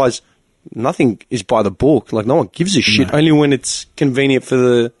then you realise nothing is by the book. Like, no one gives a shit, only when it's convenient for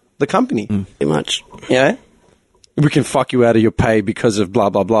the company. Pretty much. You know? We can fuck you out of your pay because of blah,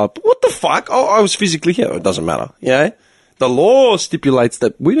 blah, blah. But what the fuck? Oh, I was physically here. It doesn't matter. You know? The law stipulates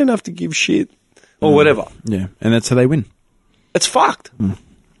that we don't have to give shit or whatever. Yeah, and that's how they win. It's fucked.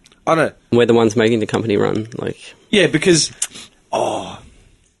 I don't know. We're the ones making the company run. Like, Yeah, because,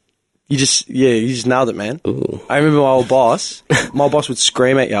 you just nailed it, man. ooh. I remember my old boss. My boss would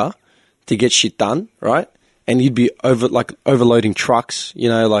scream at you to get shit done, right? And you'd be overloading trucks, you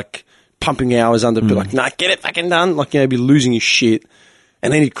know, like pumping hours under, be like, nah, get it fucking done. Like, you know, be losing your shit.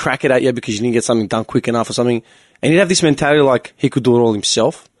 And then he'd crack it at you because you didn't get something done quick enough or something. And he'd have this mentality like he could do it all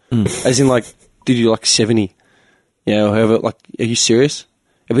himself. As in, like, did you like 70? You know, however, like, are you serious?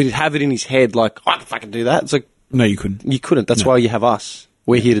 If he'd have it in his head, like, I can fucking do that. It's like, No, you couldn't. you couldn't. That's why you have us.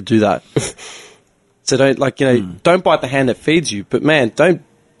 We're here to do that. So don't, like, you know, don't bite the hand that feeds you. But, man,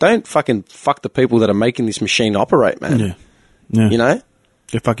 don't fucking fuck the people that are making this machine operate, man. Yeah. Yeah. You know?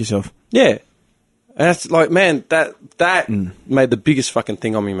 Go fuck yourself. Yeah. And that's, like, man, that made the biggest fucking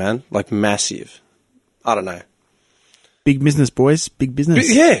thing on me, man. Like, massive. I don't know. Big business, boys. Big business.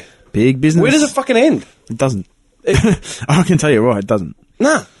 But, yeah. Big business. Where does it fucking end? It doesn't. I can tell you right, it doesn't.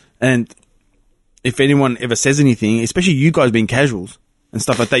 Nah. And if anyone ever says anything, especially you guys being casuals and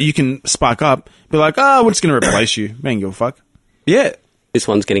stuff like that, you can spark up, be like, we're just going to replace you. Man, give a fuck. Yeah. This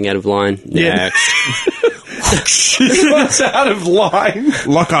one's getting out of line. Yeah. Next. It's out of line.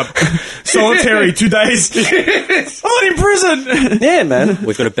 Lock up. Solitary 2 days. I'm not in prison. Yeah, man.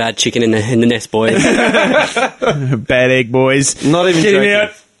 We've got a bad chicken in the nest, boys. Bad egg, boys. Not even Get him joking. out.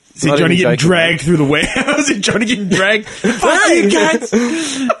 Is he Not trying to even get joking, dragged through the warehouse? Is he trying to get dragged? Fuck you, cats!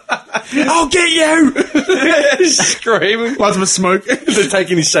 I'll get you! Screaming. Lots of smoke. They're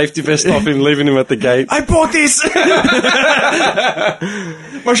taking his safety vest off him, leaving him at the gate. I bought this!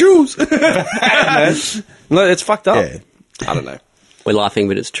 My shoes! Man. No, it's fucked up. Yeah. I don't know. We're laughing,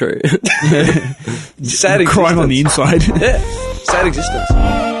 but it's true. Sad existence. Crying on the inside. Yeah. Sad existence.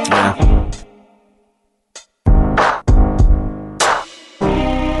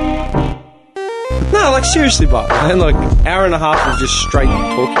 No, like, seriously, but man, like, hour and a half of just straight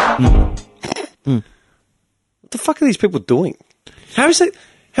talking. What the fuck are these people doing? How much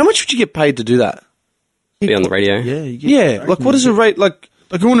would you get paid to do that? Be on the radio. Yeah, you get Yeah, like, what is the rate? Like,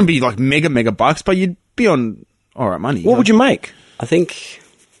 Like, it wouldn't be like mega bucks, but you'd be on alright money. what would you make? I think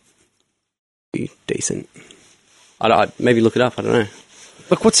be decent. I'd maybe look it up. I don't know.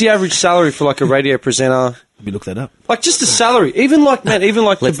 Like, what's the average salary for, like, a radio presenter? Maybe look that up. Like, just the salary. Even like, man, even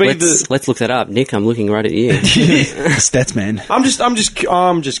like to Let's be the. let's look that up, Nick. I'm looking right at you. Stats, man. I'm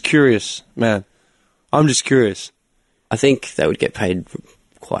just curious, man. I'm just curious. I think they would get paid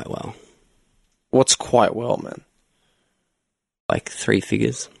quite well, What's quite well, man? like 3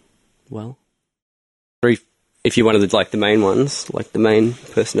 figures. Well, Three. if you're one of the main ones, like the main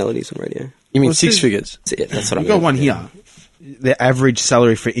personalities on radio. You mean Well, 6 see- figures? That's what I We've mean. got one here. The average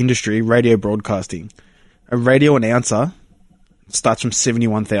salary for industry, radio broadcasting. A radio announcer starts from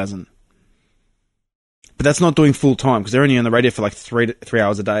 71,000. But that's not doing full time because they're only on the radio for like 3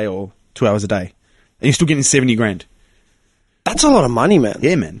 hours a day or 2 hours a day. And you're still getting 70 grand. That's a lot of money, man.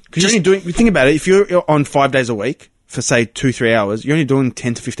 Yeah, man. Because you're only doing, think about it, if you're on 5 days a week for say 2-3 hours, you're only doing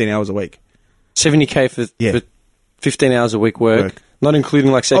 10 to 15 hours a week. 70K for 15 hours a week work. Not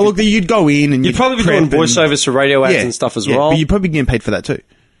including, like, say, Oh, look, you'd go in and you'd probably be doing voiceovers for radio ads and stuff as well. But you're probably getting paid for that too.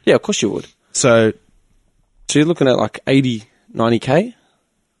 Yeah, of course you would. So So you're looking at like 80, 90K?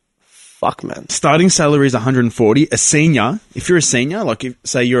 Fuck, man. starting salary is 140. A senior, if you're a senior, like if,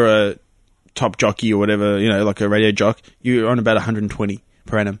 say you're a top jockey or whatever, you know, like a radio jock, you're on about 120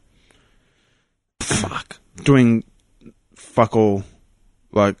 per annum. Fuck. Doing fuck all,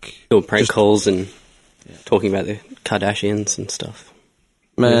 like Doing prank just- calls and talking about the Kardashians and stuff.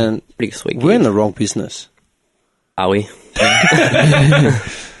 Man, Pretty sweet. we're in gig. the wrong business. Are we?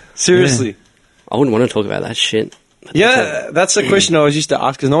 Seriously. I wouldn't want to talk about that shit. Yeah, that's the question I always used to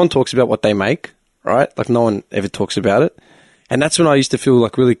ask because no one talks about what they make, right? Like no one ever talks about it. And that's when I used to feel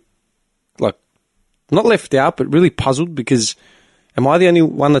like really, like, not left out, but really puzzled because am I the only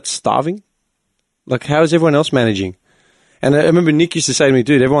one that's starving? Like, how is everyone else managing? And I remember Nick used to say to me,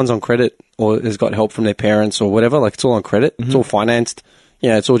 dude, everyone's on credit or has got help from their parents or whatever. Like, it's all on credit. It's all financed.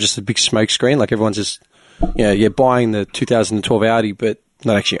 Yeah, it's all just a big smoke screen. Like, everyone's just, you know, you're buying the 2012 Audi, but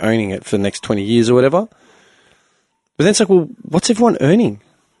not actually owning it for the next 20 years or whatever. But then it's like, well, what's everyone earning?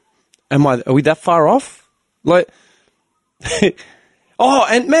 Are we that far off? Like, oh,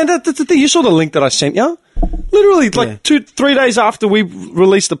 and man, that's the thing. You saw the link that I sent you? Literally, like 2-3 days after we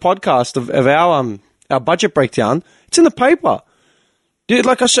released the podcast of our budget breakdown, it's in the paper. Dude,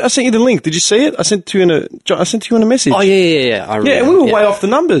 like I sent you the link. Did you see it? I sent to you in a message. Oh, yeah. I remember. Yeah, and we were way off the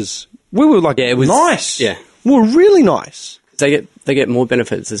numbers. We were like, Yeah, it was nice. Yeah. We were really nice. They get more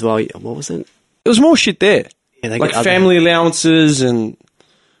benefits as well. What was it? There was more shit there. Yeah, they like get other- family allowances and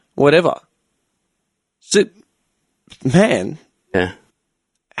whatever. So, man, Yeah.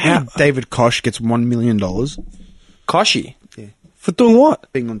 How David Koch gets $1 million Koshi. Yeah. For doing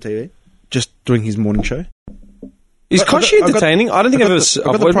what? being on TV, just doing his morning show. Is Koshi entertaining? I don't think I've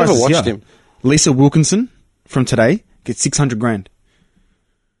never watched him. Lisa Wilkinson from Today gets $600,000.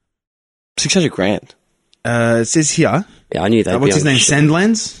 600 grand. It says here, Yeah, I knew that. what's his name?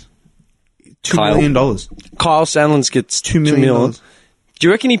 Sandlands? $2 Kyle. million. Kyle Sandlands gets $2 million. Do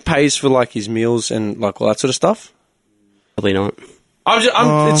you reckon he pays for like his meals and like all that sort of stuff? Probably not.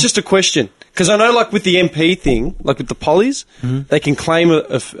 It's just a question because I know, like with the MP thing, like with the pollies, they can claim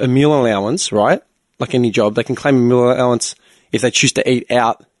a meal allowance, right? Like any job, they can claim a meal allowance if they choose to eat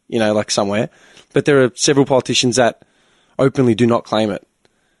out, you know, like somewhere. But there are several politicians that openly do not claim it.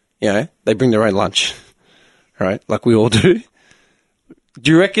 You know, they bring their own lunch, right? Like we all do.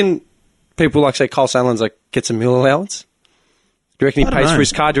 Do you reckon people like say Kyle Sandlands like gets a meal allowance? Do you reckon he I don't pays know. for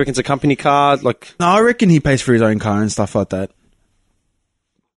his car? Do you reckon it's a company card? Like, No, I reckon he pays for his own car and stuff like that.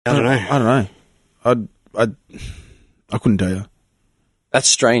 I don't know. I don't know. I couldn't tell you. that's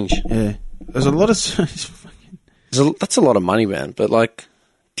strange. Yeah. There's a lot of... That's a lot of money, man. But like,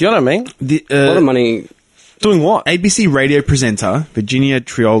 do you know what I mean? A lot of money. Doing what? ABC radio presenter, Virginia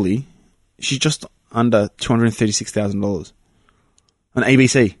Trioli, she's just under $236,000 on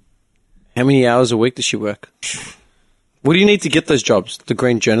ABC. How many hours a week does she work? What do you need to get those jobs? The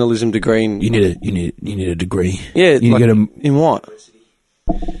green journalism degree? You need a degree. Yeah, You like, get a- in what?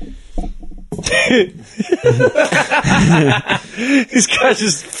 This guy's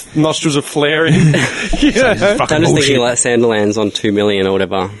just nostrils are flaring. Fucking I'm just bullshit. thinking like Sanderlands on 2 million or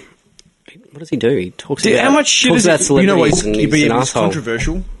whatever. What does he do? He talks Dude, about how much shit talks is about it- celebrities You know what? and He's, he's an it's asshole.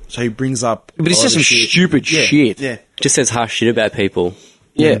 controversial, so he brings up... But he a says lot some of shit. stupid shit. Yeah. Just says harsh shit about people.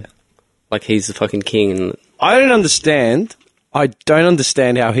 Yeah. Like he's the fucking king. And I don't understand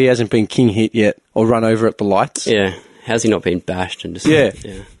how he hasn't been king hit yet or run over at the lights. yeah, how's he not been bashed and just Yeah.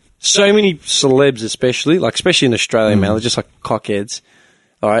 yeah. So many celebs, especially in Australia, man, they're just like cockheads,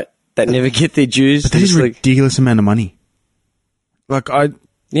 all right, that never get their dues. But that is Just a like, ridiculous amount of money. Like,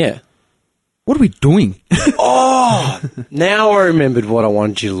 yeah. what are we doing? Now I remembered what I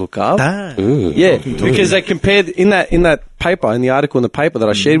wanted you to look up. Yeah, because they compared in that paper, in the article in the paper that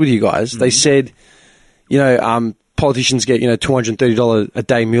I shared with you guys, they said, you know, politicians get, you know, $230 a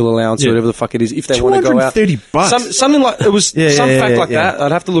day meal allowance or whatever the fuck it is if they want to go out. $230. Something like it was some fact like yeah. that.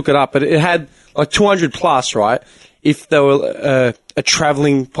 I'd have to look it up, but it had like 200 plus, right? If they were a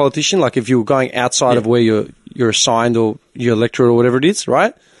traveling politician, like if you were going outside of where you're assigned or your electorate or whatever it is,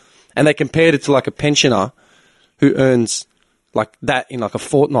 right? And they compared it to like a pensioner who earns like that in like a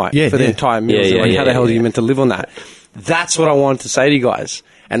fortnight for the entire meal. How the hell are you meant to live on that? That's what I wanted to say to you guys,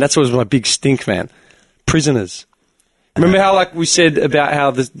 and that's what was my big stink, man. Prisoners. Remember how like we said about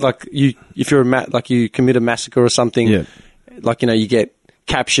how this, like if you're you commit a massacre or something, like, you know, you get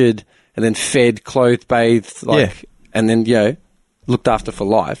captured and then fed, clothed, bathed, and then, you know, looked after for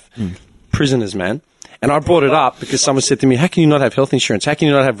life. Prisoners, man. And I brought it up because someone said to me, how can you not have health insurance? How can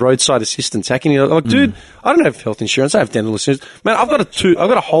you not have roadside assistance? How can you not? I'm like, dude, I don't have health insurance. I have dental insurance. Man, I've got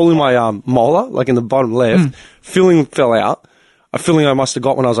a hole in my molar, like in the bottom left. Filling fell out. A filling I must have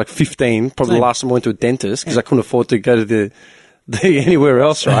got when I was like 15, probably the last time I went to a dentist because I couldn't afford to go to the anywhere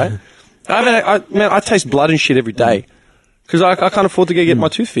else, right? I taste blood and shit every day because I can't afford to go get my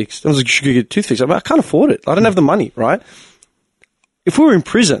tooth fixed. I was like, you should go get a tooth fixed. I can't afford it. I don't have the money, right? If we were in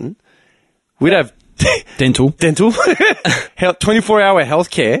prison, we'd have Dental. 24-hour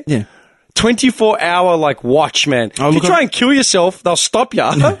healthcare, 24-hour like watch, man. Oh, if you look, try and kill yourself, they'll stop you.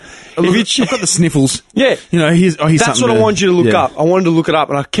 Look, I've got the sniffles. Yeah. You know, here's That's something what I to- wanted you to look yeah. up. I wanted to look it up,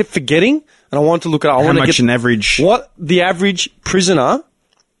 and I kept forgetting, and I wanted to look it up. I How wanted to much get an average? what the average prisoner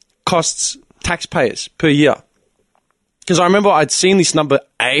costs taxpayers per year. Because I remember I'd seen this number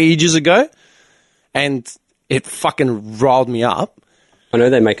ages ago, and it fucking riled me up. I know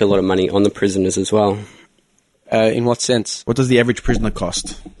they make a lot of money on the prisoners as well. In what sense? What does the average prisoner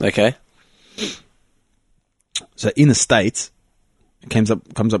cost? Okay. So in the States, it comes up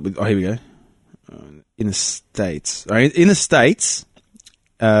with. Oh, here we go. In the States, all right,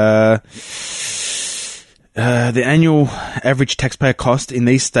 the annual average taxpayer cost in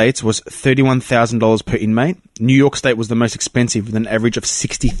these states was $31,000 per inmate. New York State was the most expensive, with an average of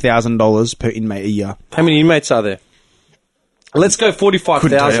 $60,000 per inmate a year. How many inmates are there? Let's go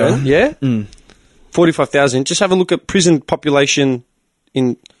 45,000. Yeah? 45,000. Just have a look at prison population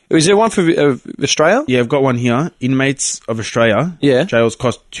in... Is there one for Australia? Yeah, I've got one here. Inmates of Australia, Yeah. jails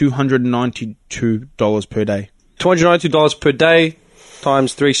cost $292 per day. $292 per day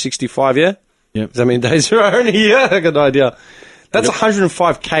times 365, yeah? Yep. Does that mean days there are in a year? I got no idea. That's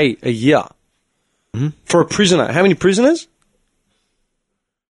 $105K a year. For a prisoner. How many prisoners?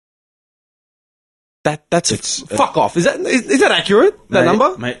 That's fuck off. Is that accurate? That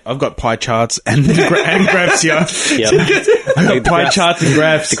number? Mate, I've got pie charts and graphs here. Yep. I've got pie charts and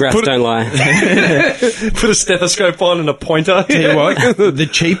graphs. The graphs don't lie. Put a stethoscope on and a pointer. Tell you what, the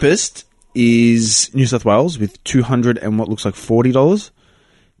cheapest is New South Wales with $200 and what looks like $40.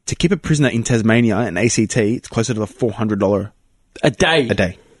 To keep a prisoner in Tasmania and ACT, it's closer to the $400 A day. a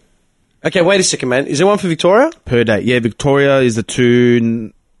day Okay, wait a second, man. Is there one for Victoria? per day. Yeah, Victoria is the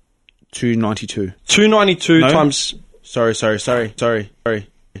 $292. 292 No. times... Sorry.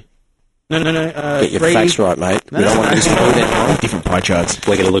 No. Get your facts right, mate. We don't want to mislead anyone. Different pie charts.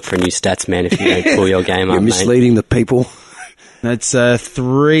 We're going to look for new stats, man, if you don't pull your game up, You're mate. misleading the people. That's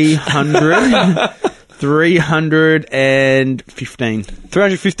 300. $315.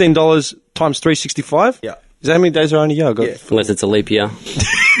 $315 times 365? Yeah. Is that how many days are in a year? I got Unless it's a leap year.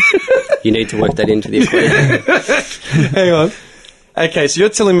 You need to work that into the equation. Hang on. Okay, so you're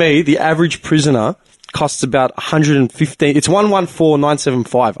telling me the average prisoner costs about $115. It's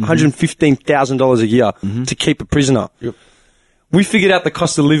 $114,975. $115,000 a year to keep a prisoner. Yep. We figured out the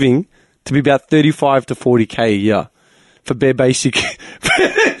cost of living to be about 35 to 40K a year for bare basic,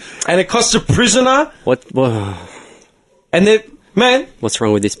 and it costs a prisoner. Whoa. And then, man, What's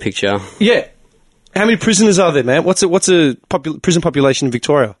wrong with this picture? yeah. How many prisoners are there, man? What's a prison population in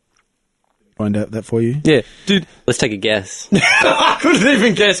Victoria? Find out that for you. Yeah, dude. Let's take a guess. I couldn't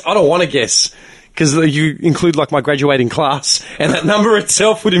even guess. I don't want to guess. Because you include, like, my graduating class, and that number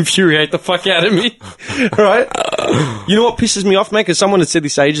itself would infuriate the fuck out of me. Right? You know what pisses me off, mate? Because someone had said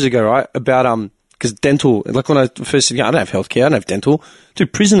this ages ago, right? About, because dental, like when I first said, I don't have healthcare, I don't have dental.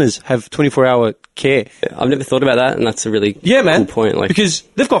 Dude, prisoners have 24-hour care. I've never thought about that, and that's a really Yeah, man. cool point. Like, Because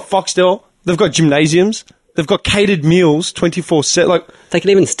they've got Foxtel, they've got gymnasiums, they've got catered meals 24/7. Like, they can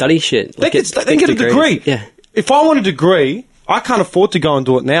even study shit. they Like, can get a degrees. degree. Yeah. If I want a degree, I can't afford to go and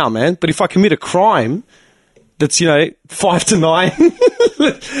do it now, man. But if I commit a crime that's, 5 to 9,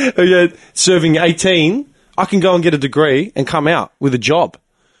 serving 18, I can go and get a degree and come out with a job,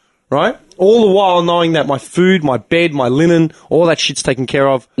 right? All the while knowing that my food, my bed, my linen, all that shit's taken care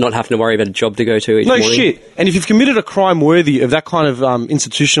of. Not having to worry about a job to go to each No morning. shit. And if you've committed a crime worthy of that kind of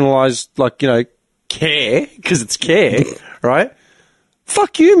institutionalized, care, because it's care, right?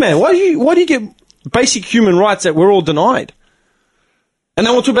 Fuck you, man. Why do you get basic human rights that we're all denied? And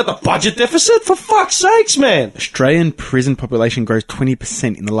then we'll talk about the budget deficit? For fuck's sakes, man. Australian prison population grows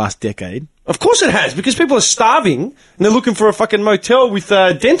 20% in the last decade. Of course it has, because people are starving and they're looking for a fucking motel with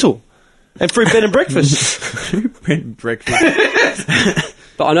dental and free bed and breakfast. Breakfast.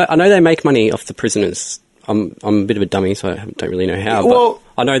 But I know they make money off the prisoners. I'm a bit of a dummy, so I don't really know how. Well-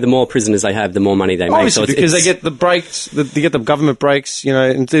 but I know the more prisoners they have, the more money they make. Obviously, So because they get the breaks, they get the government breaks,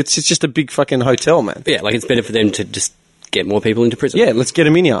 and it's just a big fucking hotel, man. yeah, like it's better for them to just get more people into prison. Yeah, let's get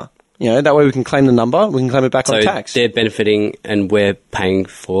them in here. That way we can claim the number, we can claim it back So on tax. they're benefiting, and we're paying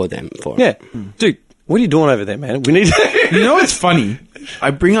for them for it. Yeah. Dude, what are you doing over there, man? We need... You know what's funny?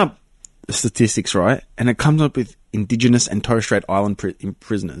 I bring up statistics, right? And it comes up with Indigenous and Torres Strait Island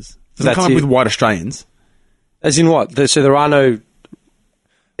prisoners. It doesn't That's come up it. with white Australians. As in what? So there are no...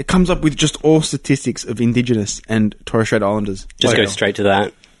 It comes up with just all statistics of Indigenous and Torres Strait Islanders. Just go straight to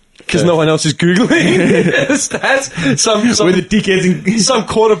that. Because no one else is Googling the stats. Where the dickheads Some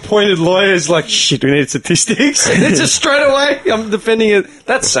court-appointed lawyer is like, shit, we need statistics. And it's just straight away, I'm defending it.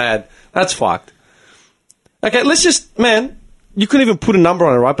 That's sad. That's fucked. Okay, let's just, man, you couldn't even put a number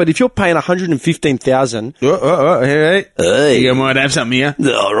on it, right? But if you're paying 115,000, Hey. You might have something here.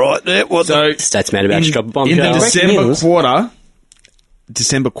 all right, there. What? So, Stats man about to drop a bomb. in the Joe.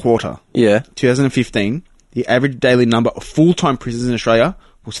 December quarter, Yeah. 2015, the average daily number of full-time prisoners in Australia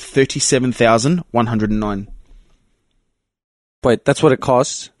was 37,109. Wait, that's what it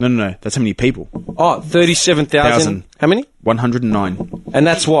costs. No. That's how many people. Oh, 37,000. Thousand. How many? 109. And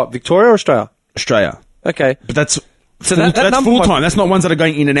that's what, Victoria or Australia? Australia. Okay. But that's So that that's number- full-time. That's not ones that are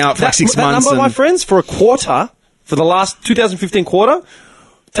going in and out for like 6 months. That number, my and- friends, for a quarter, for the last 2015 quarter,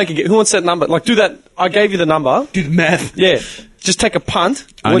 who wants that number? Like, do that. I gave you the number. Do the math. Yeah. Just take a punt. What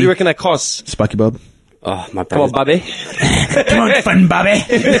do Only- you reckon that costs? Sparky Bob. Oh, my Come on, brother. Bubby. Come on, fun, Bobby.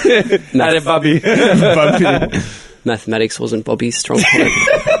 Hey, Bubby. Mathematics wasn't Bobby's strong point.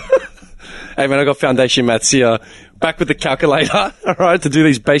 Hey, man, I got foundation maths here. Back with the calculator, all right, to do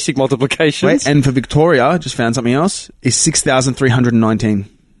these basic multiplications. Wait, and for Victoria, just found something else, is 6,319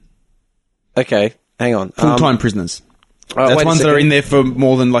 Okay, hang on. full-time prisoners. all right, That's wait a ones that are second. in there for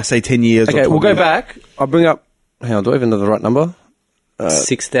more than, like, say, 10 years. or Okay, 12 we'll go years. back. I'll bring up. Hang on, do I even know the right number?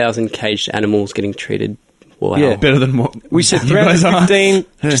 6,000 caged animals getting treated. Wow. Yeah. Better than what We said you guys are.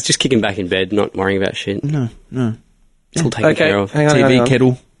 315. Just kicking back in bed, not worrying about shit. No. It's all taken Okay, care of. hang on. TV,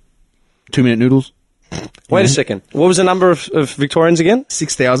 kettle, 2-minute noodles. Wait a second. What was the number of Victorians again?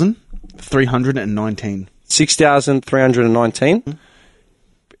 6,319. 6,319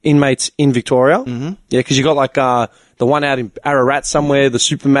 inmates in Victoria. Mm-hmm. Yeah, because you got like the one out in Ararat somewhere.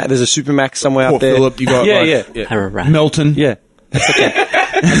 There's a Supermax somewhere Port out there. Phillip, you got yeah. Ararat. Melton. Yeah.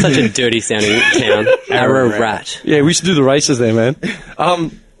 That's such a dirty sounding town. Ararat. Yeah, we used to do the races there, man.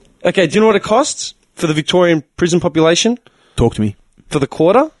 Okay, do you know what it costs for the Victorian prison population Talk to me. for the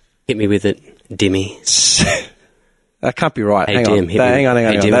quarter? Hit me with it, Dimmy. That can't be right. Hey, hang Dim, on. hit me. Hang on. Hey,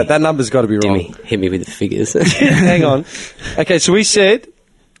 Hang on. Dimmy. That number's got to be wrong. Dimmy, hit me with the figures. Hang on. Okay, so we said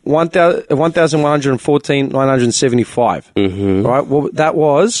 1,114,975. Mm-hmm. Right? Well, that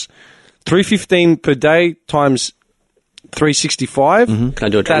was 315 per day times 365. Can I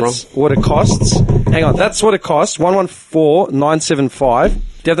do a drum roll? That's what it costs. Hang on. That's what it costs. 114,975. Do you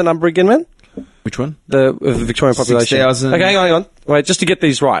have the number again, man? Which one? The Victorian population. 6,000. Okay, hang on. Wait, just to get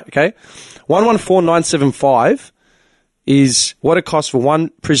these right, okay? 114,975 is what it costs for one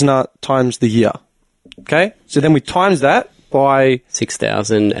prisoner times the year. Okay? So then we times that by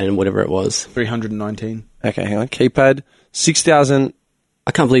 6,000 and whatever it was. 319. okay, hang on, keypad 6,000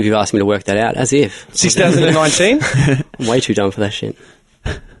 I can't believe you've asked me to work that out, as if. 6,019. I'm way too dumb for that shit.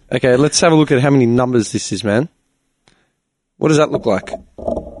 Okay, let's have a look at how many numbers this is, man. What does that look like?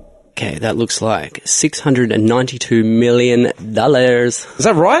 Okay, that looks like $692 million. Is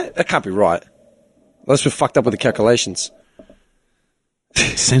that right? That can't be right. Unless we're fucked up with the calculations.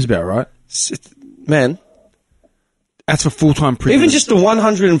 Seems about right. Man, That's for full-time prisoners. even just the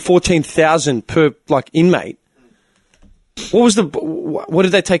 114,000 per like inmate. What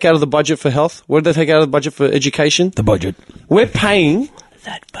did they take out of the budget for health? What did they take out of the budget for education? the budget. We're paying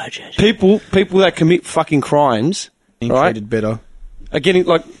That budget. people that commit fucking crimes, Being right? treated better. Are getting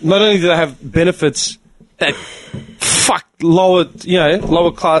like not only do they have benefits that lower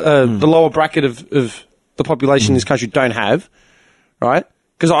class, the lower bracket of the population in this country don't have, right?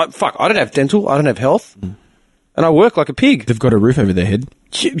 Because I don't have dental, I don't have health, and I work like a pig. They've got a roof over their head.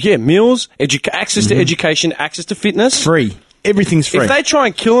 Yeah, meals, access to education, access to fitness. Free. Everything's free. If they try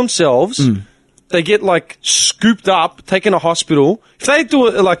and kill themselves, they get like scooped up, taken to hospital. If they do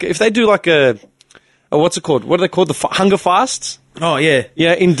a what's it called? What are they called? The hunger fasts. oh, yeah.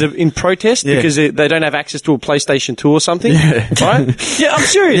 Yeah, in protest Yeah. because they don't have access to a PlayStation 2 or something, right? Yeah, I'm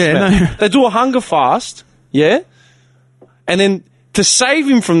serious, Yeah, man. no. They do a hunger fast, yeah, and then to save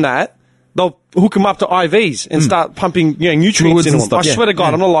him from that, they'll hook him up to IVs and start pumping nutrients Fluids into and him. stuff, I yeah. swear to God,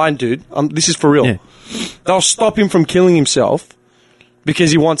 Yeah. I'm not lying, dude. This is for real. Yeah. They'll stop him from killing himself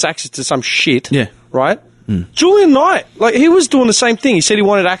because he wants access to some shit, Yeah. right? Julian Knight, like he was doing the same thing. He said he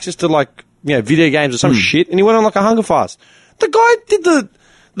wanted access to like video games or some shit, and he went on like a hunger fast. The guy did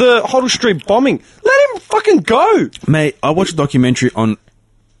the Hoddle Street bombing. Let him fucking go. Mate, I watched a documentary on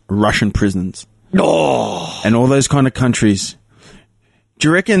Russian prisons. Oh, And all those kind of countries. Do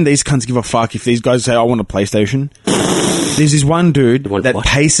you reckon these cunts give a fuck if these guys say, I want a PlayStation? There's this one dude want that what?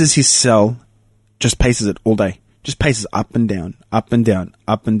 paces his cell, just paces it all day. Just paces up and down, up and down,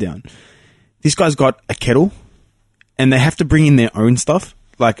 up and down. This guy's got a kettle, and they have to bring in their own stuff,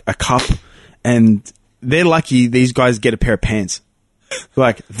 like a cup, and they're lucky these guys get a pair of pants.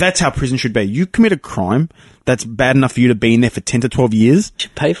 Like, that's how prison should be. You commit a crime that's bad enough for you to be in there for 10 to 12 years,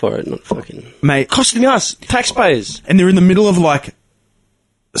 Should pay for it, not fucking. mate, costing us taxpayers. and they're in the middle of like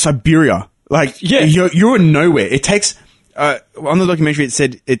Siberia. Like, Yeah. you're in nowhere. It takes on the documentary, it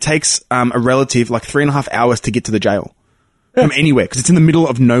said it takes a relative like 3.5 hours to get to the jail from anywhere because it's in the middle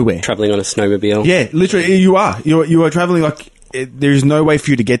of nowhere. Traveling on a snowmobile. Yeah, literally, you are traveling like there is no way for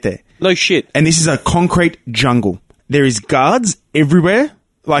you to get there. No shit. And this is a concrete jungle. There is guards everywhere.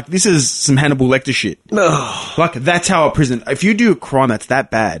 Like, this is some Hannibal Lecter shit. Like, that's how a prison... If you do a crime that's that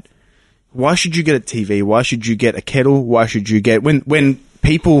bad, why should you get a TV? Why should you get a kettle? Why should you get... When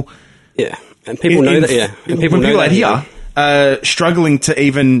people... Yeah. And people know that, yeah. And When people out here are struggling to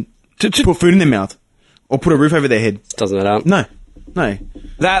even to put food in their mouth or put a roof over their head. Doesn't that up? No.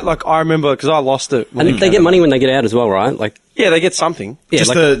 That, like, I remember, because I lost it. And they get money when they get out as well, right? Like, Yeah, they get something. yeah, Just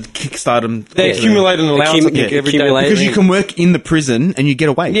like, the kickstart them. They accumulate an allowance, I think, every day. accumulate. Because you can work in the prison and you get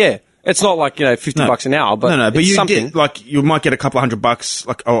away. Yeah. It's not like, $50 an hour, but but it's you something. get, like, you might get a couple $100,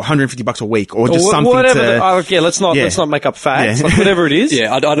 like, or $150 a week, or just Or something whatever. to... Let's not make up facts. Yeah. Like, whatever it is.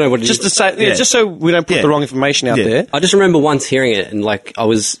 yeah, I don't know what it Just is. to say, Yeah. just so we don't put Yeah. the wrong information out Yeah. there. I just remember once hearing it and, like, I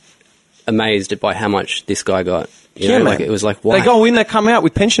was amazed by how much this guy got. You know, man. like, it was like, why? They go in, they come out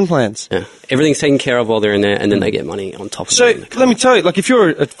with pension plans. Yeah. Everything's taken care of while they're in there, and then they get money on top of So it. let me tell you, like, if you're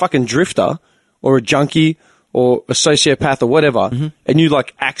a fucking drifter or a junkie or a sociopath or whatever, and you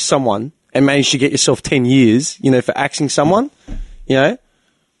like axe someone and manage to get yourself 10 years, for axing someone,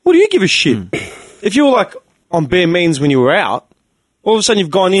 what do you give a shit? If you were like on bare means when you were out, all of a sudden you've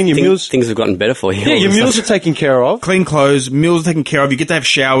gone in, your meals, Things have gotten better for you. yeah, your meals are taken care of. Clean clothes, meals taken care of, you get to have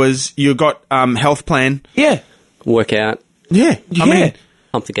showers, you got health plan. Yeah, Work out, Yeah. I mean,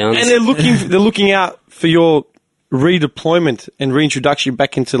 pump the guns. and they're looking out for your redeployment and reintroduction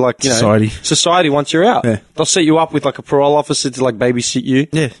back into society once you're out. Yeah. They'll set you up with like a parole officer to like babysit you.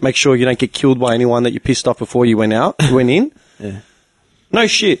 Yeah. Make sure you don't get killed by anyone that you pissed off before you went in. Yeah. No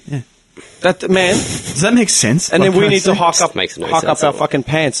shit. Yeah. That man. does that make sense? And Like, then we can I need to say- hike Makes no up sense our at all. fucking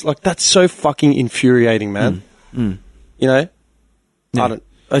pants. Like, that's so fucking infuriating, man. I don't.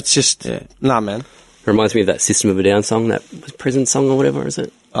 It's just nah, man. Reminds me of that System of a Down song, that prison song or whatever, is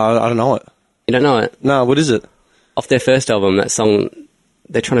it? I don't know it. You don't know it? No, what is it? Off their first album, that song,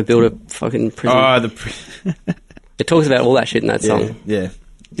 they're trying to build a fucking prison. It talks about all that shit in that song. Yeah.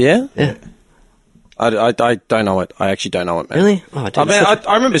 Yeah. Yeah. I don't know it. I actually don't know it, man. Really? Oh, dude, I mean, it's such-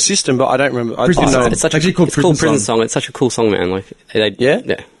 I remember System, but I don't remember. Prison I know Song. it's such a, actually called it's called Prison Prison Song. Song. It's such a cool song, man. Like, Yeah?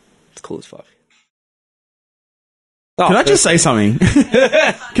 Yeah. It's cool as fuck. Oh, Can I just say something?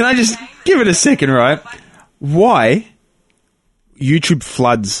 Can I just give it a second, right? Why YouTube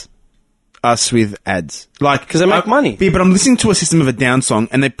floods us with ads? Like, 'Cause they make money. Yeah, but I'm listening to a System of a Down song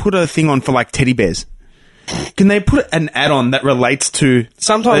and they put a thing on for like teddy bears. Can they put an ad on that relates to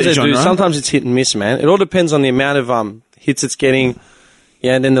Sometimes the they do. genre? Sometimes it's hit and miss, man. It all depends on the amount of hits it's getting.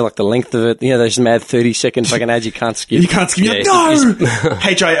 Yeah, and then the length of it. Those mad 30-second fucking ads you can't skip. You can't skip. You're Yeah, like, no!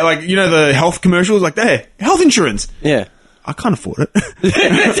 HI, like, the health commercials, like, there, health insurance. Yeah. I can't afford it.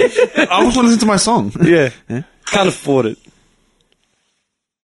 I just want to listen to my song. Yeah. Can't afford it.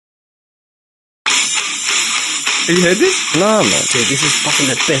 Have you heard this? No, man. Dude, this is fucking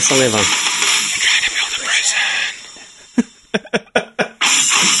the best song ever.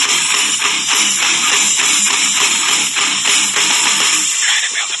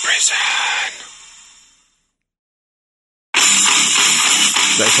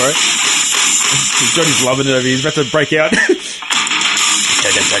 That's right. Johnny's loving it over here. He's about to break out.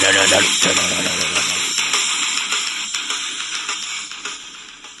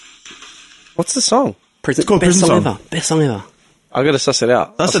 What's the song? Prison, It's called best Prison song Song. ever. Best song ever. I got to suss it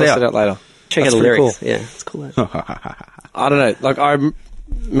out. Suss I'll it suss out. it out later. Check That's out the pretty lyrics. cool. Yeah, it's cool. I don't know.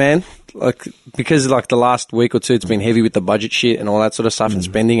 Like, because like the last week or two, it's been heavy with the budget shit and all that sort of stuff and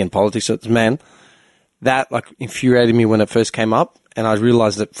spending and politics. So man, that like infuriated me when it first came up, and I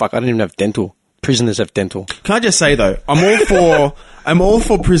realized that I didn't even have dental. Prisoners have dental. Can I just say though, I'm all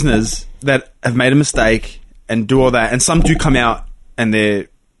for prisoners that have made a mistake and do all that, and some do come out and they're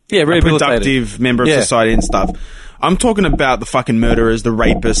Yeah, a rehabilitated. productive member of Yeah. society and stuff. I'm talking about the fucking murderers, the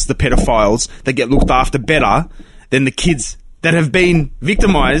rapists, the pedophiles that get looked after better than the kids that have been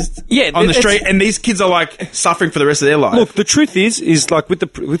victimized Yeah, on the it's- street, and these kids are like suffering for the rest of their life. Look, the truth is like with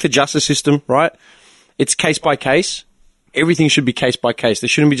the justice system, right? It's case by case. Everything should be case by case. There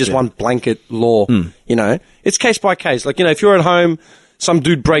shouldn't be just one blanket law. It's case by case. Like if you're at home, some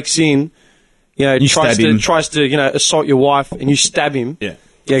dude breaks in, stab him. tries to assault your wife, and you stab him. Yeah.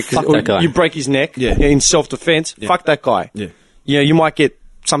 Yeah, Fuck or that guy. you break his neck. Yeah. In self-defense. Fuck that guy. Yeah. You might get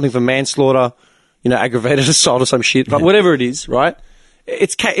something for manslaughter, aggravated assault or some shit. But whatever it is, right?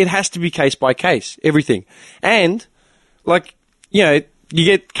 It has to be case by case. Everything, and you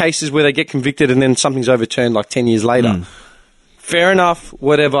get cases where they get convicted and then something's overturned like 10 years later. Fair enough,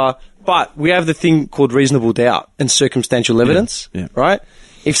 whatever. But we have the thing called reasonable doubt and circumstantial evidence, yeah. right?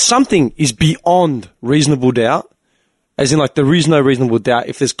 If something is beyond reasonable doubt, as in like there is no reasonable doubt,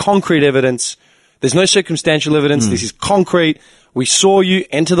 if there's concrete evidence, there's no circumstantial evidence, this is concrete, we saw you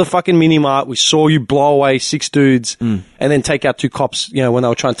enter the fucking mini-mart, we saw you blow away 6 dudes and then take out 2 cops, you know, when they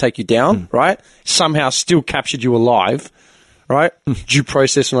were trying to take you down, right? Somehow still captured you alive, right? Due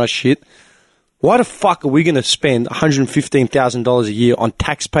process and all that shit. Why the fuck are we going to spend $115,000 a year on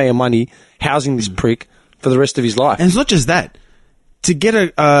taxpayer money housing this prick for the rest of his life? And it's not just that. To get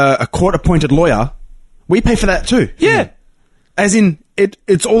a court-appointed lawyer, we pay for that too. Yeah. As in,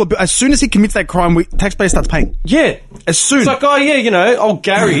 it's all about, as soon as he commits that crime, taxpayer starts paying. Yeah. As soon. It's like, oh yeah, you know, old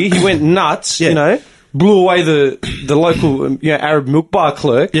Gary, he went nuts, Yeah. you know, blew away the local you know, Arab milk bar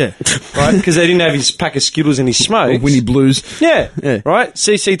clerk. Yeah. Right? Because they didn't have his pack of Skittles and his smoke. Winnie Blues. Yeah. Yeah. Right?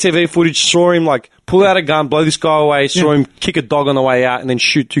 CCTV footage saw him like pull out a gun, blow this guy away, saw him kick a dog on the way out and then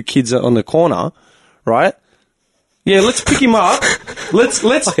shoot 2 kids on the corner. Right? Yeah, let's pick him up. Let's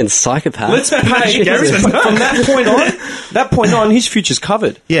Fucking psychopath. let's pay from that point on his future's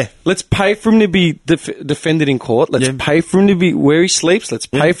covered. Yeah. Let's pay for him to be defended in court. Let's Yeah. pay for him to be where he sleeps. Let's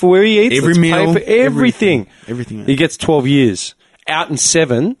pay for where he eats. Every Let's meal, pay for everything. everything. He gets 12 years. Out in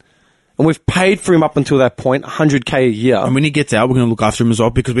 7. And we've paid for him up until that point, $100K a year. And when he gets out, we're going to look after him as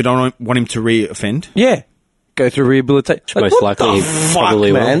well because we don't want him to re-offend. Yeah. Go through rehabilitation. Most what likely the he fuck,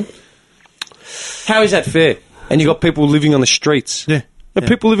 probably will. man? How is that fair? And you got people living on the streets. Yeah. The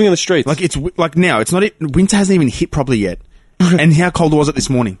people living on the streets. Like it's like now, it's not winter hasn't even hit properly yet. And how cold was it this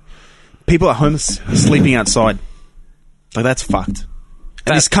morning? People at home sleeping outside. Like that's fucked.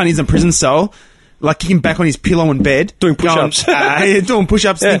 And this cunt is in a prison cell, like kicking back on his pillow in bed, Doing push-ups. doing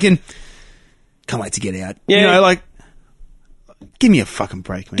push-ups, Yeah. thinking, "Can't wait to get out." Yeah. You know, like, give me a fucking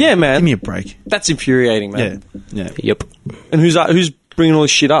break, man. Yeah, man. Give me a break. That's infuriating, man. Yeah. Yep. And who's bringing all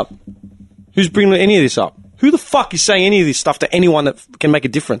this shit up? Who's bringing any of this up? Who the fuck is saying any of this stuff to anyone that can make a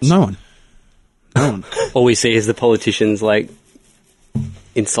difference? No one. No one. All we see is the politicians like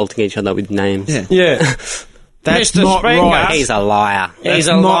insulting each other with names. Yeah. Yeah. That's Mr. not Springer. right. He's a liar. He's That's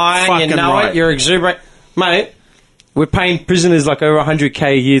a not liar, you fucking know right. it, you're exuberant. Mate, we're paying prisoners like over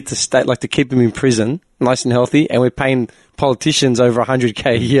 $100K a year to stay, like to keep them in prison, nice and healthy, and we're paying politicians over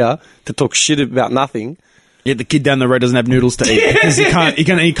 $100K a year to talk shit about nothing. Yeah, the kid down the road doesn't have noodles to eat because he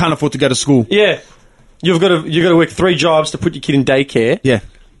can't afford to go to school. Yeah. You've got to work 3 jobs to put your kid in daycare. Yeah.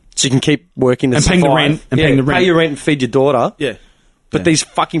 So you can keep working to And paying the survive. rent, and paying the rent. Pay your rent and feed your daughter. Yeah. But Yeah. these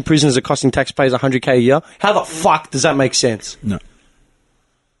fucking prisoners are costing taxpayers $100K a year. How the fuck does that make sense? No.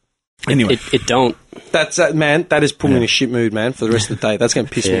 Anyway. It don't. That's man. That is putting me in a shit mood, man. For the rest of the day, that's going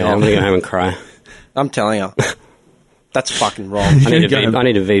to piss me Yeah, off. I'm gonna go home and cry. I'm telling you, that's fucking wrong. I need, Go home. I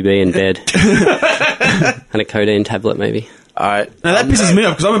need a VB in bed. And a codeine tablet, maybe. All right. Now that pisses me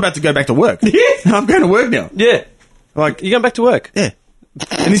off because I'm about to go back to work. Yeah. I'm going to work now. Yeah. Like, You going back to work? yeah.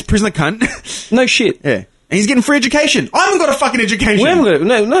 And this prisoner cunt. No shit. Yeah. And he's getting free education. I haven't got a fucking education. We haven't got it.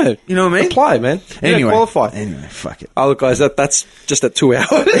 No. You know what I mean? Apply, man. You don't Anyway. qualify. Anyway, fuck it. Oh, look, guys, that's just at 2 hours.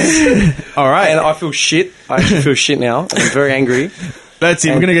 All right. And I feel shit. I actually feel shit now. I'm very angry. That's it.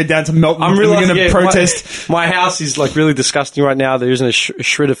 We're and going to go down to Melton. I'm and really we're going to protest. My house is like really disgusting right now. There isn't a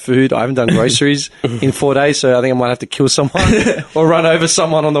shred of food. I haven't done groceries in 4 days, so I think I might have to kill someone or run over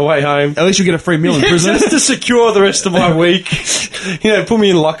someone on the way home. At least you get a free meal in prison. Just to secure the rest of my week. You know, put me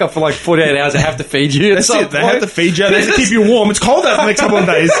in lockup for like 48 hours. I have to feed you. That's it. They have to feed you. They have to keep you warm. It's cold out for the next couple of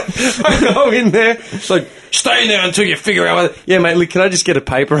days. I go in there. It's like, stay in there until you figure out what... Yeah, mate, look, can I just get a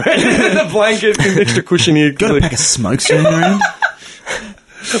paper and a blanket and extra cushion here? Got a pack of smokes running around.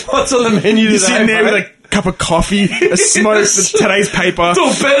 What's on the menu You're today, sitting there mate? with a cup of coffee, a smoke, today's paper. It's all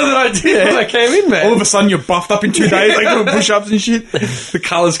better than I did when I came in, man. All of a sudden, you're buffed up in 2 days, like doing push-ups and shit. The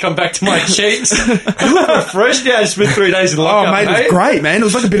colours come back to my cheeks. I look refreshed now. I spent 3 days in Oh, lockup, mate, it was great, man. It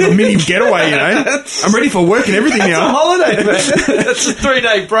was like a bit of a mini getaway, you know. I'm ready for work and everything It's a now. holiday, man. That's a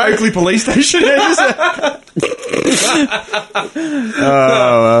 3-day break. Oakley Police Station. All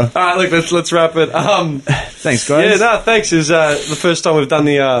right, look, let's wrap it. Thanks, guys. Yeah, no, thanks. It's the first time we've done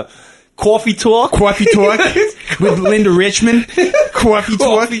the coffee talk. Coffee talk with Linda Richmond. Coffee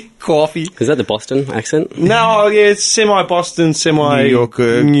talk. Coffee. Is that the Boston accent? No, yeah, it's semi-Boston, semi... New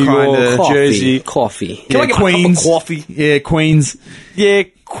Yorker, New kinda. York, Coffee. Jersey. Coffee. Can I get Queens. a cup of coffee? Yeah, Queens. Yeah,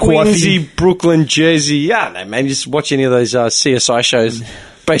 Queensy, Coffee. Brooklyn, Jersey. Yeah, no, man, just watch any of those CSI shows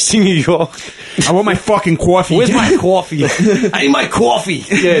based in New York. I want my fucking coffee. Where's my coffee? I need my coffee.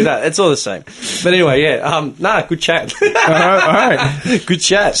 Yeah, no, it's all the same. But anyway, yeah, good chat. All right. Good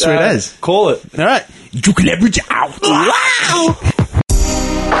chat. Sweet as. Call it. All right. You can leverage out.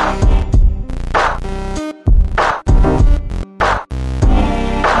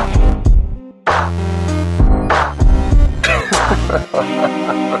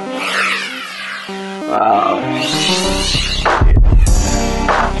 Oh,